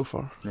seller so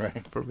far,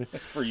 right? For me,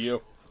 for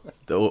you,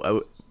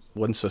 the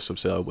one system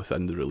seller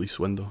within the release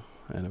window.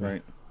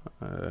 Anyway,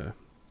 right.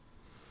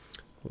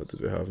 What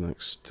did we have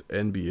next?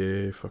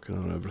 NBA, fucking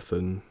on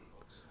everything.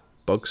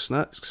 Bug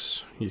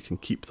Snacks, you can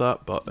keep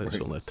that, but it's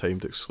only a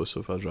timed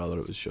exclusive. I'd rather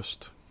it was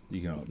just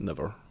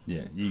never.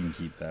 Yeah, you can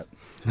keep that.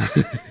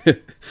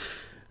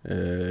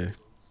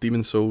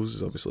 Demon Souls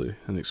is obviously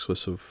an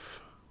exclusive.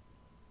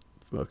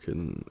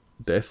 Fucking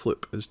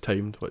Deathloop is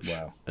timed, which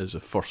is the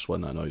first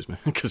one that annoys me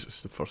because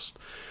it's the first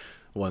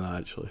one I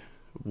actually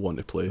want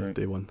to play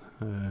day one.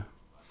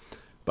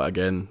 But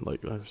again,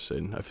 like I was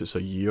saying, if it's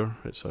a year,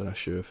 it's an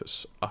issue. If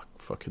it's a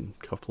fucking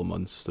couple of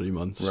months, 3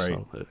 months,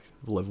 I'll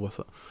live with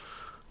it.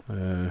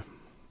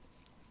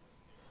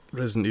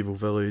 Resident Evil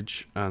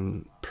Village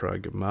and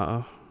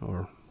Pragmata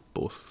are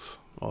both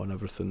on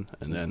everything,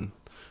 and then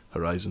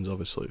Horizon's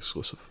obviously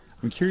exclusive.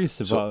 I'm curious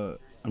if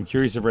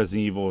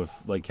Resident Evil, if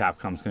like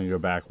Capcom's going to go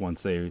back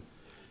once if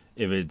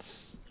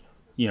it's,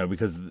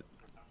 because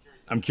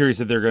I'm curious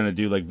if they're going to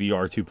do like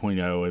VR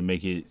 2.0 and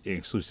make it an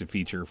exclusive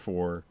feature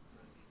for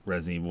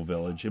Resident Evil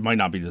Village. It might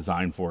not be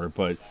designed for it,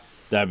 but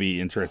that'd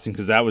be interesting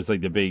because that was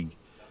the big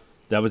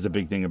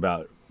thing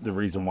about the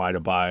reason why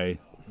to buy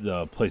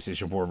the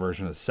PlayStation 4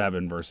 version of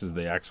 7 versus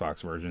the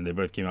Xbox version. They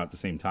both came out at the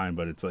same time,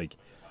 but it's like,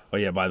 oh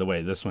yeah, by the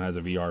way, this one has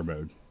a VR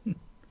mode.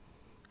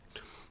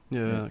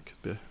 Yeah, that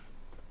could be.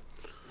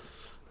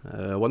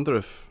 I wonder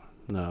if...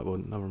 Nah, it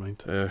won't, never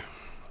mind.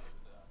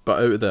 But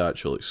out of the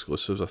actual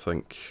exclusives, I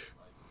think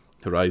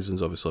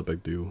Horizon's obviously a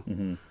big deal.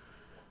 Mm-hmm.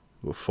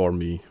 Well, for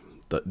me,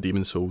 that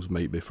Demon Souls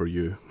might be for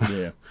you.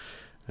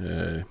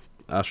 Yeah.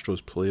 Astro's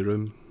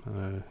Playroom,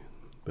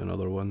 be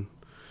another one.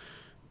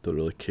 Don't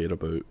really care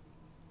about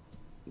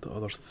the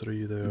other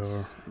 3 there.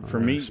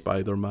 For me,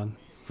 Spider-Man.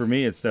 For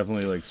me, it's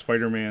definitely like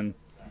Spider-Man,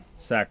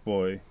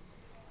 Sackboy,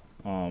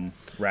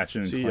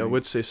 Ratchet and Clank. I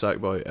would say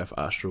Sackboy if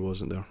Astro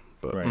wasn't there.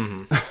 But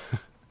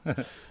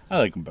right. I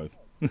like them both.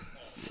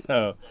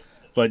 So,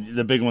 but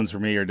the big ones for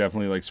me are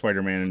definitely like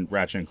Spider-Man and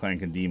Ratchet and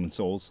Clank and Demon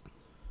Souls.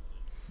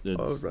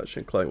 Ratchet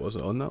and Clank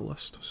wasn't on that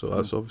list, so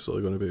that's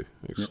obviously going to be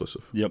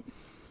exclusive. Yep.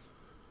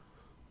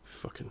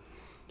 Fucking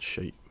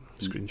shite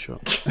screenshot.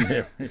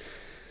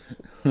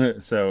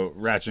 So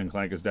Ratchet and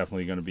Clank is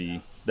definitely going to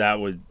be, that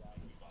would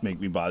make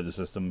me buy the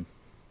system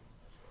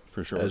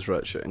for sure. Is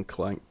Ratchet and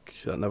Clank?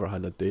 That never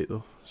had a date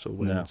though. So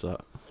when's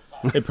that?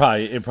 It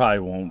probably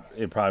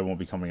won't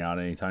be coming out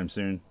anytime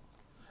soon.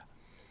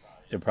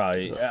 It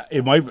probably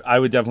it might. I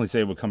would definitely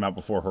say it would come out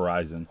before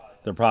Horizon.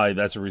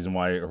 That's the reason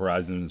why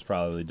Horizon is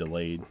probably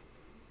delayed.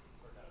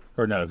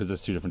 Or no, because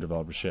it's two different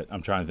developers. Shit,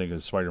 I'm trying to think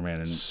of Spider-Man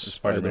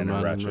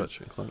and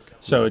Ratchet. And Clank.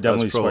 So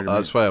definitely Spider-Man.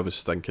 That's why I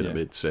was thinking it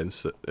made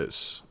sense that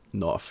it's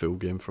not a full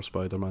game for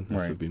Spider-Man if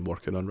Right. they've been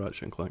working on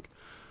Ratchet and Clank.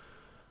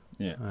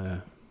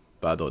 Yeah.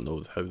 But I don't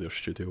know how their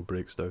studio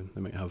breaks down.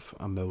 They might have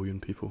 1 million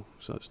people,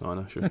 so that's not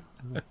an issue.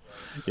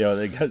 Yeah,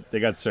 they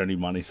got Sony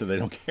money, so they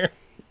don't care.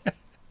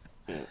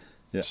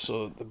 Yeah.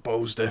 So the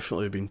ball's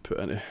definitely been put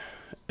into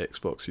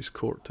Xbox's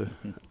court to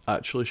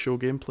actually show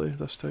gameplay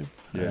this time.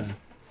 Yeah.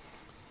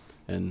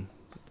 And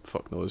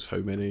fuck knows how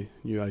many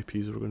new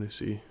IPs we're going to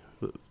see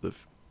that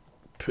they've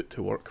put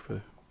to work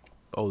with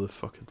all the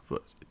fucking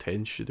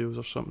 10 studios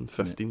or something,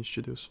 15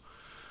 studios.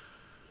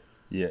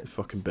 Yeah. They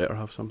fucking better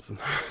have something.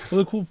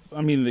 Well,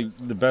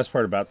 the best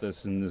part about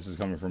this, and this is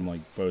coming from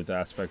like both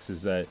aspects,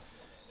 is that,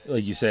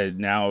 like you said,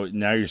 now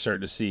you're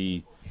starting to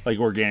see, like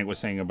Organic was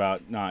saying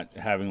about not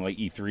having like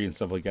E3 and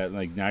stuff like that.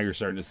 Like now you're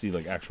starting to see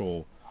like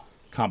actual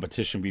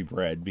competition be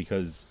bred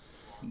because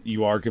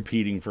you are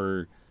competing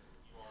for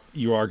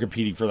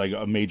like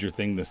a major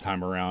thing this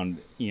time around,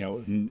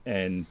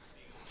 and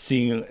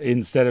seeing,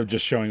 instead of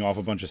just showing off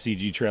a bunch of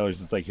CG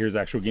trailers, it's like, here's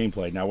actual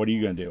gameplay. Now what are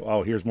you gonna do?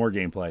 Oh, here's more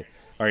gameplay.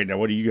 All right, now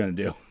what are you gonna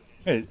do?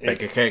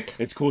 Bake a cake.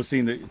 It's cool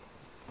seeing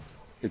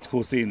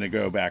the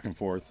go back and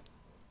forth.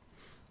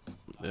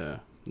 Yeah.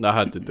 I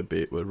had the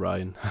debate with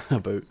Ryan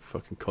about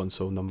fucking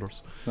console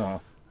numbers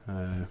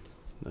in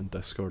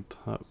Discord.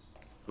 That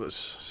was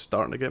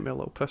starting to get me a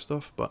little pissed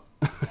off, but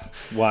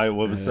Why?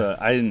 What was?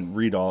 I didn't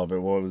read all of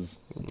it. What was?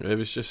 it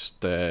was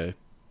just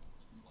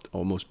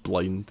almost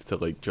blind to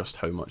like just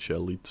how much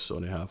lead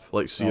Sony have.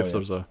 Like, see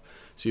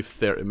if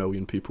 30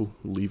 million people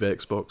leave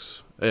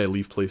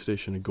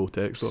PlayStation and go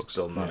to Xbox.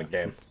 Still not a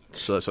game.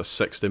 So that's a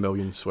 60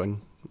 million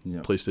swing.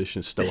 Yep.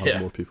 PlayStation still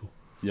have more people.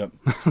 Yep.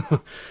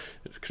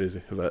 It's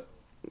crazy. But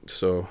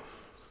so,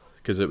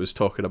 because it was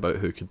talking about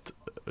who could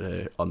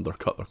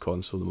undercut their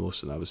console the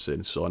most, and I was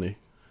saying Sony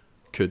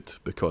could,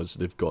 because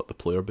they've got the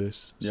player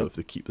base. So Yep. if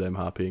they keep them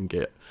happy and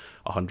get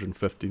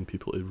 115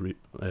 people to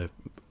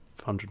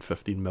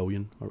 115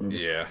 million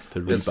Yeah.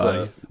 to It's,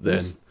 rebuy,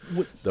 then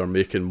What's- they're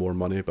making more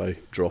money by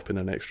dropping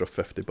an extra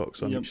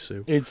 $50 on Yep. each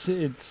sale.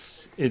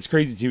 It's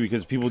crazy too,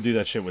 because people do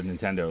that shit with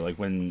Nintendo. Like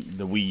when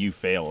the Wii U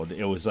failed,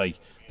 it was like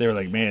they were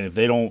like, man, if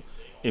they don't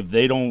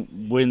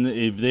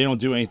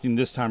do anything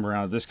this time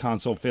around, if this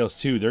console fails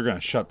too, they're gonna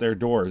shut their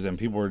doors. And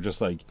people were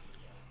just like,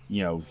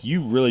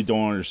 you really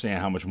don't understand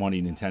how much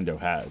money Nintendo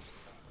has.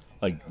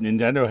 Like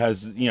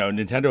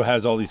Nintendo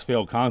has all these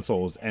failed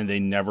consoles, and they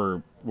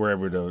never were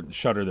able to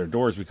shutter their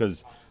doors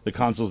because the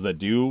consoles that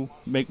do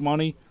make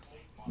money.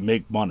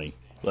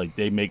 Like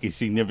they make a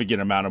significant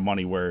amount of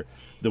money, where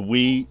the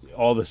Wii,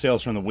 all the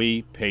sales from the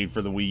Wii paid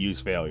for the Wii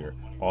U's failure.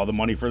 All the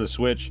money for the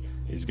Switch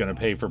is going to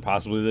pay for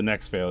possibly the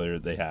next failure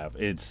they have.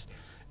 It's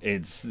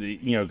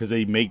because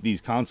they make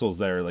these consoles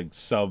that are like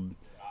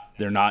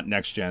they're not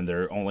next gen.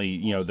 They're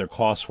only, their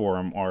costs for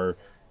them are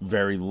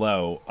very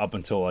low up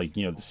until like,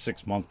 the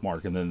 6 month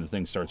mark, and then the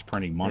thing starts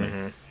printing money.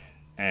 Mm-hmm.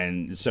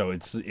 And so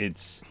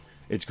it's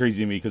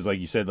crazy to me because, like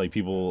you said, like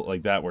people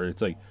like that, where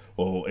it's like,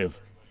 well, if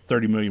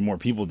 30 million more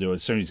people do it,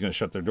 Sony's going to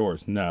shut their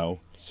doors. No,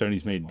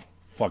 Sony's made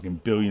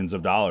fucking billions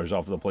of dollars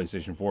off of the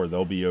PlayStation 4.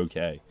 They'll be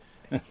okay.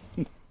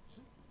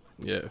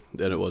 Yeah,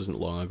 then it wasn't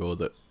long ago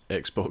that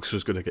Xbox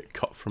was going to get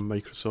cut from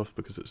Microsoft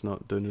because it's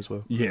not doing as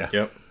well. Yeah.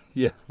 Yep.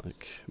 Yeah.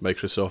 Like,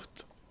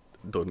 Microsoft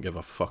don't give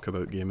a fuck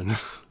about gaming.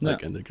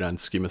 Like, in the grand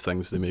scheme of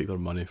things, they make their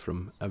money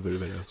from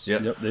everybody else.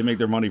 Yep. They make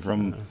their money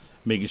from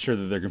making sure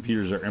that their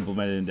computers are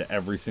implemented into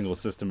every single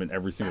system in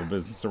every single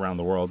business around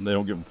the world. They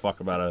don't give a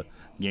fuck about a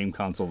game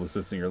console that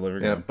sits in your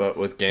living room. Yeah, but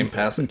with Game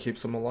Pass, it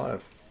keeps them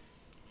alive.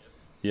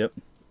 Yep.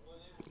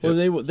 Well,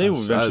 they will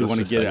eventually want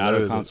to get out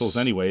of now, consoles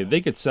anyway. If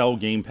they could sell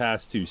Game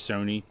Pass to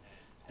Sony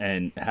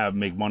and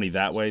make money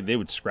that way, they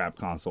would scrap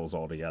consoles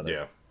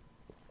altogether.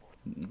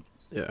 Yeah.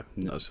 Yeah,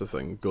 that's the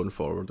thing. Going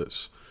forward,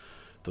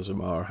 doesn't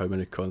matter how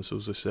many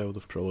consoles they sell,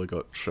 they've probably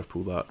got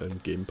triple that in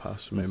Game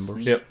Pass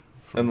members. Yep.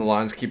 And the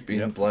lines keep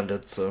being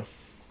blended, so.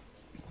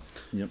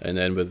 Yep. And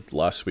then with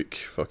last week,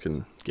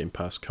 fucking Game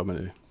Pass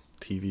coming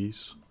to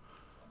TVs.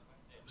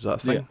 Was that a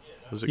thing?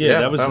 Yeah. Was it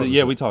Yeah, that was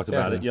we talked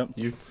about it. Yep.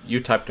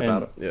 You typed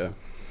about it. Yeah.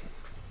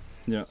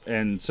 Yeah,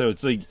 and so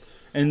it's like,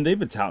 and they've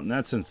been touting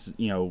that since,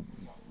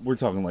 we're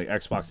talking like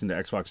Xbox into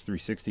Xbox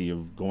 360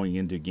 of going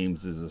into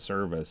games as a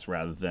service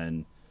rather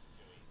than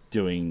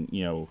doing,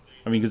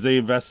 because they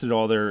invested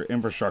all their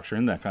infrastructure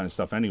in that kind of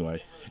stuff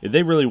anyway. If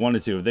they really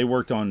wanted to, if they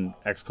worked on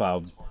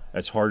xCloud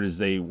as hard as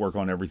they work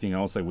on everything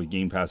else, like with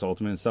Game Pass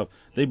Ultimate and stuff,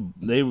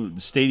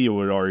 Stadia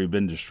would have already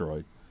been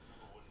destroyed.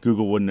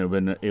 Google wouldn't have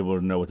been able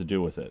to know what to do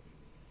with it.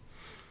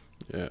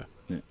 Yeah.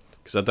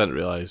 Because I didn't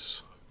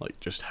realise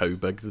just how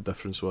big the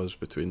difference was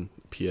between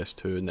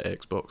PS2 and the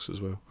Xbox as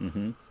well.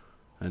 Mm-hmm.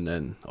 And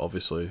then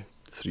obviously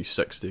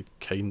 360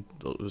 it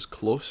was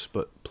close,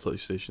 but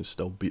PlayStation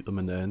still beat them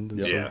in the end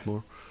and sold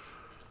more.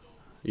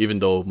 Even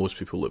though most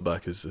people look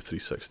back as the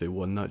 360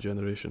 won that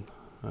generation.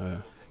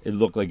 it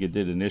looked like it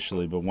did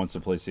initially, but once the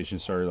PlayStation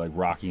started like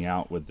rocking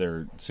out with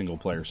their single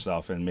player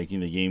stuff and making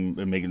the game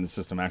and making the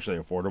system actually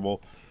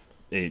affordable,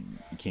 it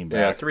came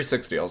Yeah, back.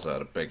 360 also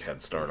had a big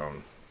head start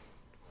on.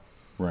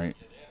 Right.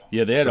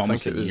 Yeah, they had So I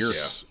almost think a it year.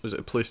 was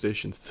it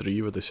PlayStation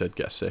 3 where they said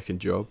get a second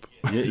job?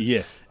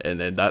 Yeah.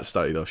 And then that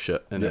started off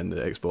shit. And then the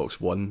Xbox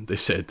One, they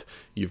said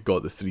you've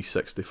got the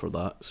 360 for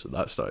that, so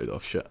that started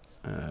off shit.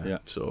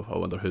 So I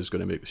wonder who's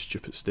going to make the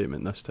stupid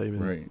statement this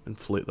time and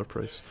inflate their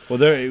price. Well,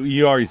 there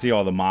you already see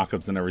all the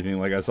mock-ups and everything.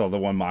 Like I saw the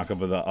one mock-up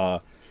of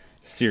the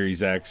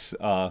Series X.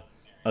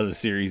 Of the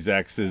Series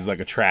X is like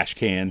a trash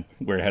can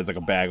where it has like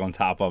a bag on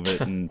top of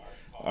it, and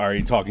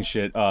already talking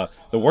shit. The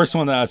worst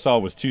one that I saw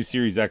was 2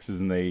 Series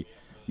X's, and they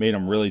made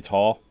them really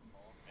tall,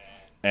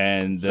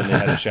 and then they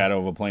had a shadow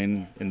of a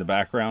plane in the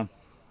background.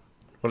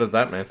 What did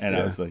that mean? And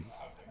I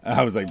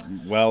was like,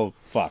 well,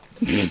 fuck.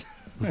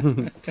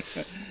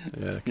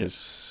 Yeah,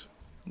 because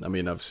I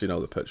mean, I've seen all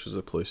the pictures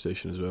of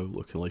PlayStation as well,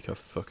 looking like a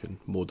fucking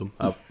modem.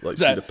 I've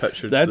seen the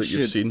pictures that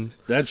you've seen.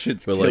 That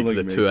shit's with killing like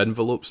the me. 2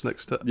 envelopes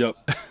next to it.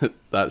 Yep.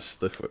 That's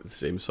the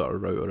same sort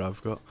of router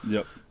I've got.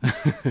 Yep.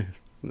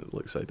 It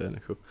looks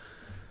identical.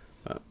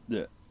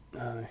 Yeah.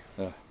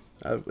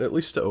 At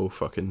least it'll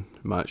fucking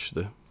match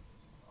the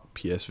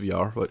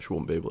PSVR, which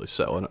won't be able to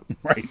sit on it.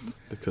 Right.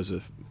 Because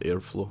of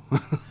airflow.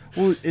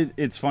 Well,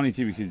 it's funny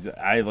too because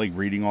I like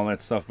reading all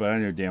that stuff, but I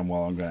know damn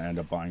well I'm going to end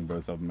up buying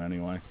both of them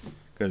anyway.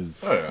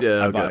 Because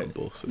Yeah, I'll buy get them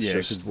both. It's yeah,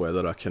 just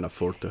whether I can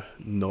afford to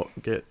not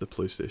get the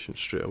PlayStation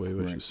straight away,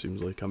 which it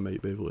seems like I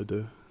might be able to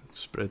do.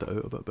 Spread it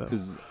out a bit better.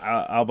 Because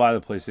I'll buy the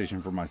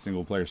PlayStation for my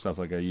single player stuff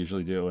like I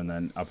usually do, and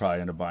then I'll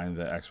probably end up buying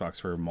the Xbox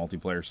for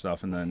multiplayer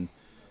stuff, and then,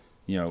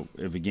 you know,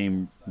 if a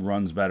game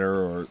runs better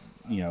or,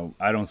 you know,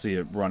 I don't see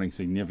it running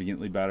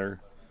significantly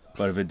better,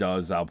 but if it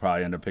does, I'll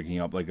probably end up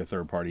picking up like a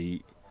third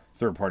party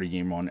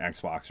game on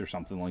Xbox or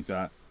something like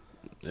that.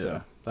 Yeah.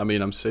 So. I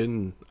mean, I'm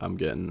saying I'm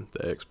getting the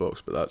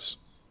Xbox, but that's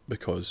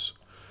because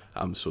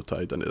I'm so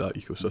tied into that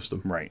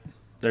ecosystem. Right.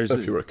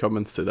 If you were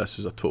coming to this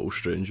as a total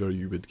stranger,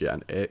 you would get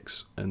an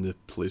X, and the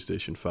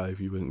PlayStation 5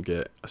 you wouldn't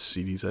get a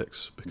Series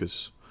X,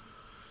 because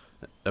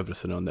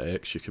everything on the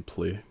X you could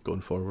play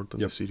going forward on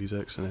the Series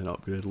X and then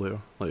upgrade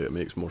later. Like, it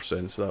makes more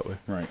sense that way.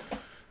 Right.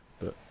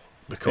 But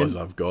because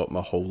I've got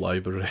my whole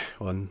library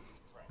on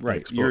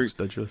Xbox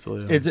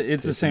digitally,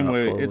 it's the same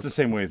way. It's the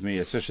same way with me,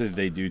 especially if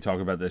they do talk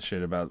about that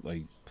shit about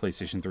like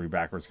PlayStation 3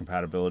 backwards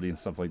compatibility and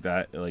stuff like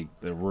that. Like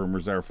the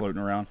rumors that are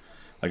floating around.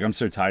 Like, I'm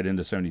so tied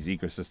into Sony's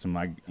ecosystem,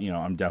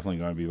 I'm definitely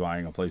going to be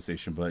buying a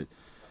PlayStation, but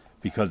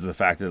because of the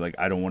fact that like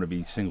I don't want to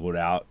be singled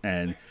out,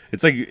 and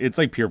it's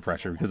like peer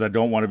pressure because I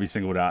don't want to be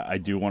singled out. I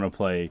do want to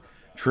play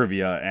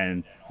Trivia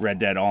and Red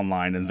Dead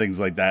Online and things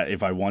like that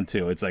if I want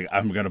to. It's like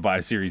I'm going to buy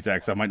a Series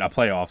X. I might not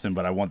play often,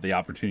 but I want the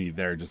opportunity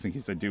there just in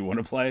case I do want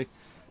to play.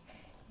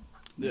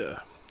 Yeah.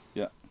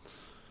 Yeah.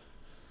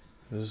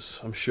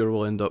 I'm sure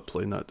we'll end up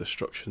playing that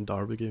Destruction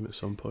Derby game at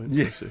some point.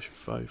 Yeah. PlayStation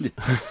 5.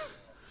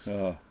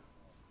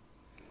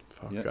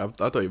 Fuck, Yeah.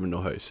 I don't even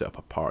know how to set up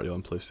a party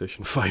on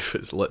PlayStation 5.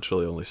 It's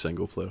literally only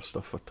single player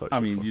stuff I touch. I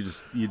mean,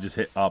 you just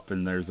hit up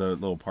and there's a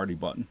little party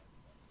button.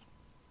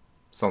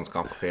 Sounds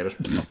complicated.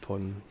 up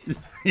on.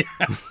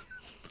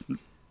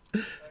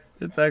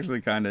 It's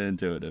actually kind of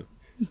intuitive.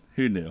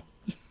 Who knew?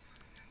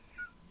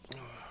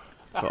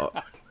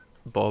 But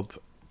Bob,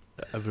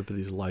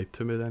 everybody's lied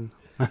to me then.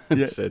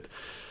 Yeah. Said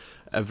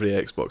every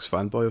Xbox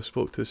fanboy I've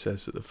spoke to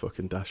says that the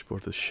fucking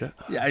dashboard is shit.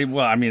 Yeah,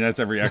 well, I mean, that's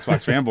every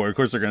Xbox fanboy. Of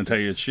course, they're going to tell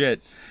you it's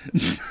shit.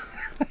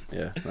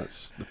 Yeah,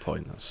 that's the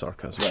point. That's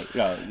sarcasm.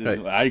 Yeah,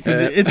 Right.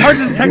 it's hard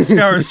to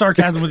detect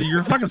sarcasm with you.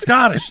 You're fucking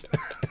Scottish.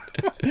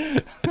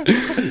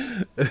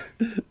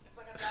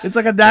 It's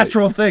like a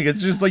natural thing. It's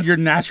just like your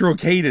natural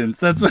cadence.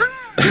 That's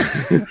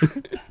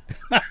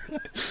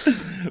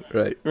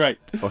Right. right.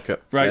 Fuck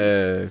it.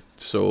 Right.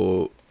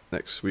 So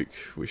next week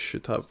we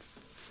should have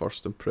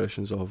first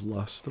impressions of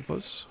Last of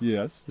Us.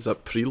 Yes. Is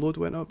that preload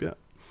went up yet?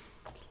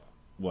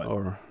 What?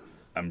 Or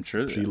I'm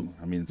sure.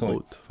 I mean, it's only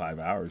Preload. 5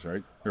 hours,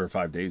 right? Or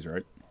 5 days,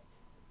 right?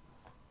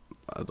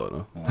 I don't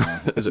know.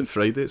 Is it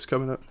Friday it's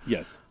coming out?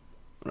 Yes.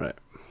 Right.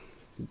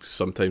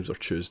 Sometimes or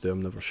Tuesday,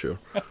 I'm never sure.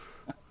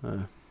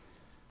 And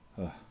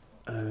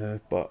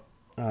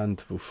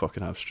we'll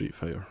fucking have Street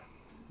Fighter.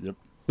 Yep.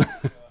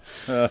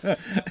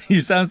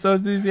 You sound so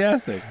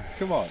enthusiastic.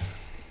 Come on.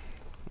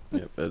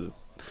 Yep.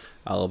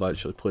 I'll have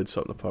actually played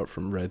something apart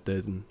from Red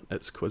Dead and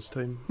it's quiz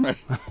time. Right.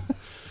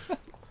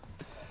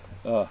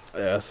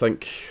 I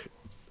think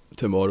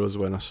tomorrow's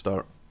when I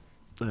start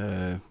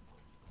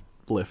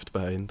Left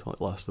Behind, like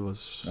Last of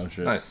Us. Oh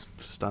shit. Nice.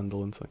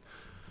 Standalone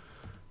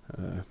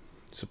thing.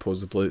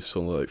 Supposedly it's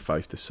only like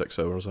 5 to 6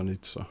 hours I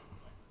need, so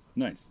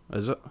Nice.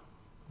 is it?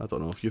 I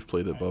don't know if you've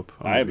played it, Bob.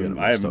 I haven't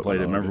played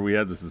it. Remember we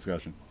had this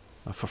discussion.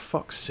 For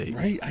fuck's sake.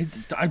 Right?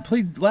 I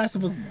played Last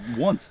of Us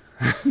once.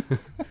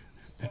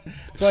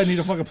 That's why I need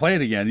to fucking play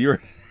it again.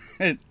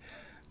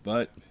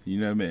 But you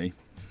know me.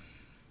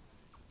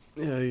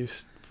 Yeah, you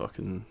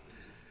fucking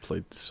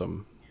played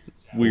some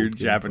Weird old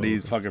game,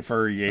 Japanese probably. fucking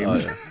furry game.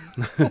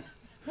 Oh,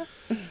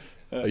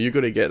 yeah. Are you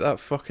going to get that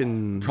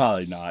fucking...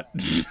 Probably not.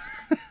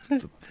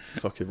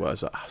 fucking, what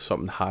is it?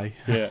 Something high.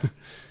 Yeah.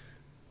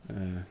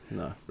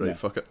 Nah, right, Yeah.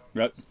 fuck it.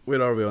 Right.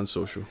 Where are we on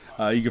social?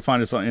 You can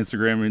find us on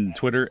Instagram and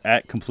Twitter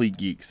at Complete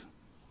Geeks.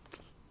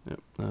 Yep,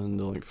 and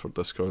the link for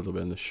Discord will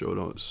be in the show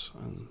notes,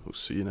 and we'll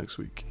see you next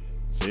week.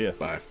 See ya.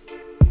 Bye.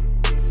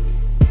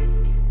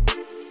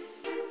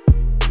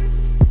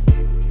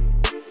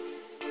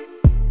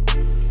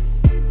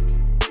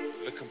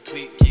 The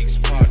Complete Geeks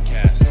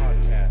Podcast.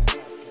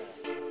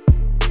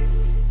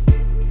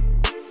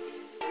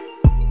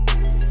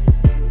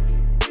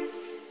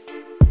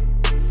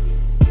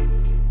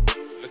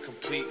 The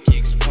Complete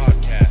Geeks Podcast.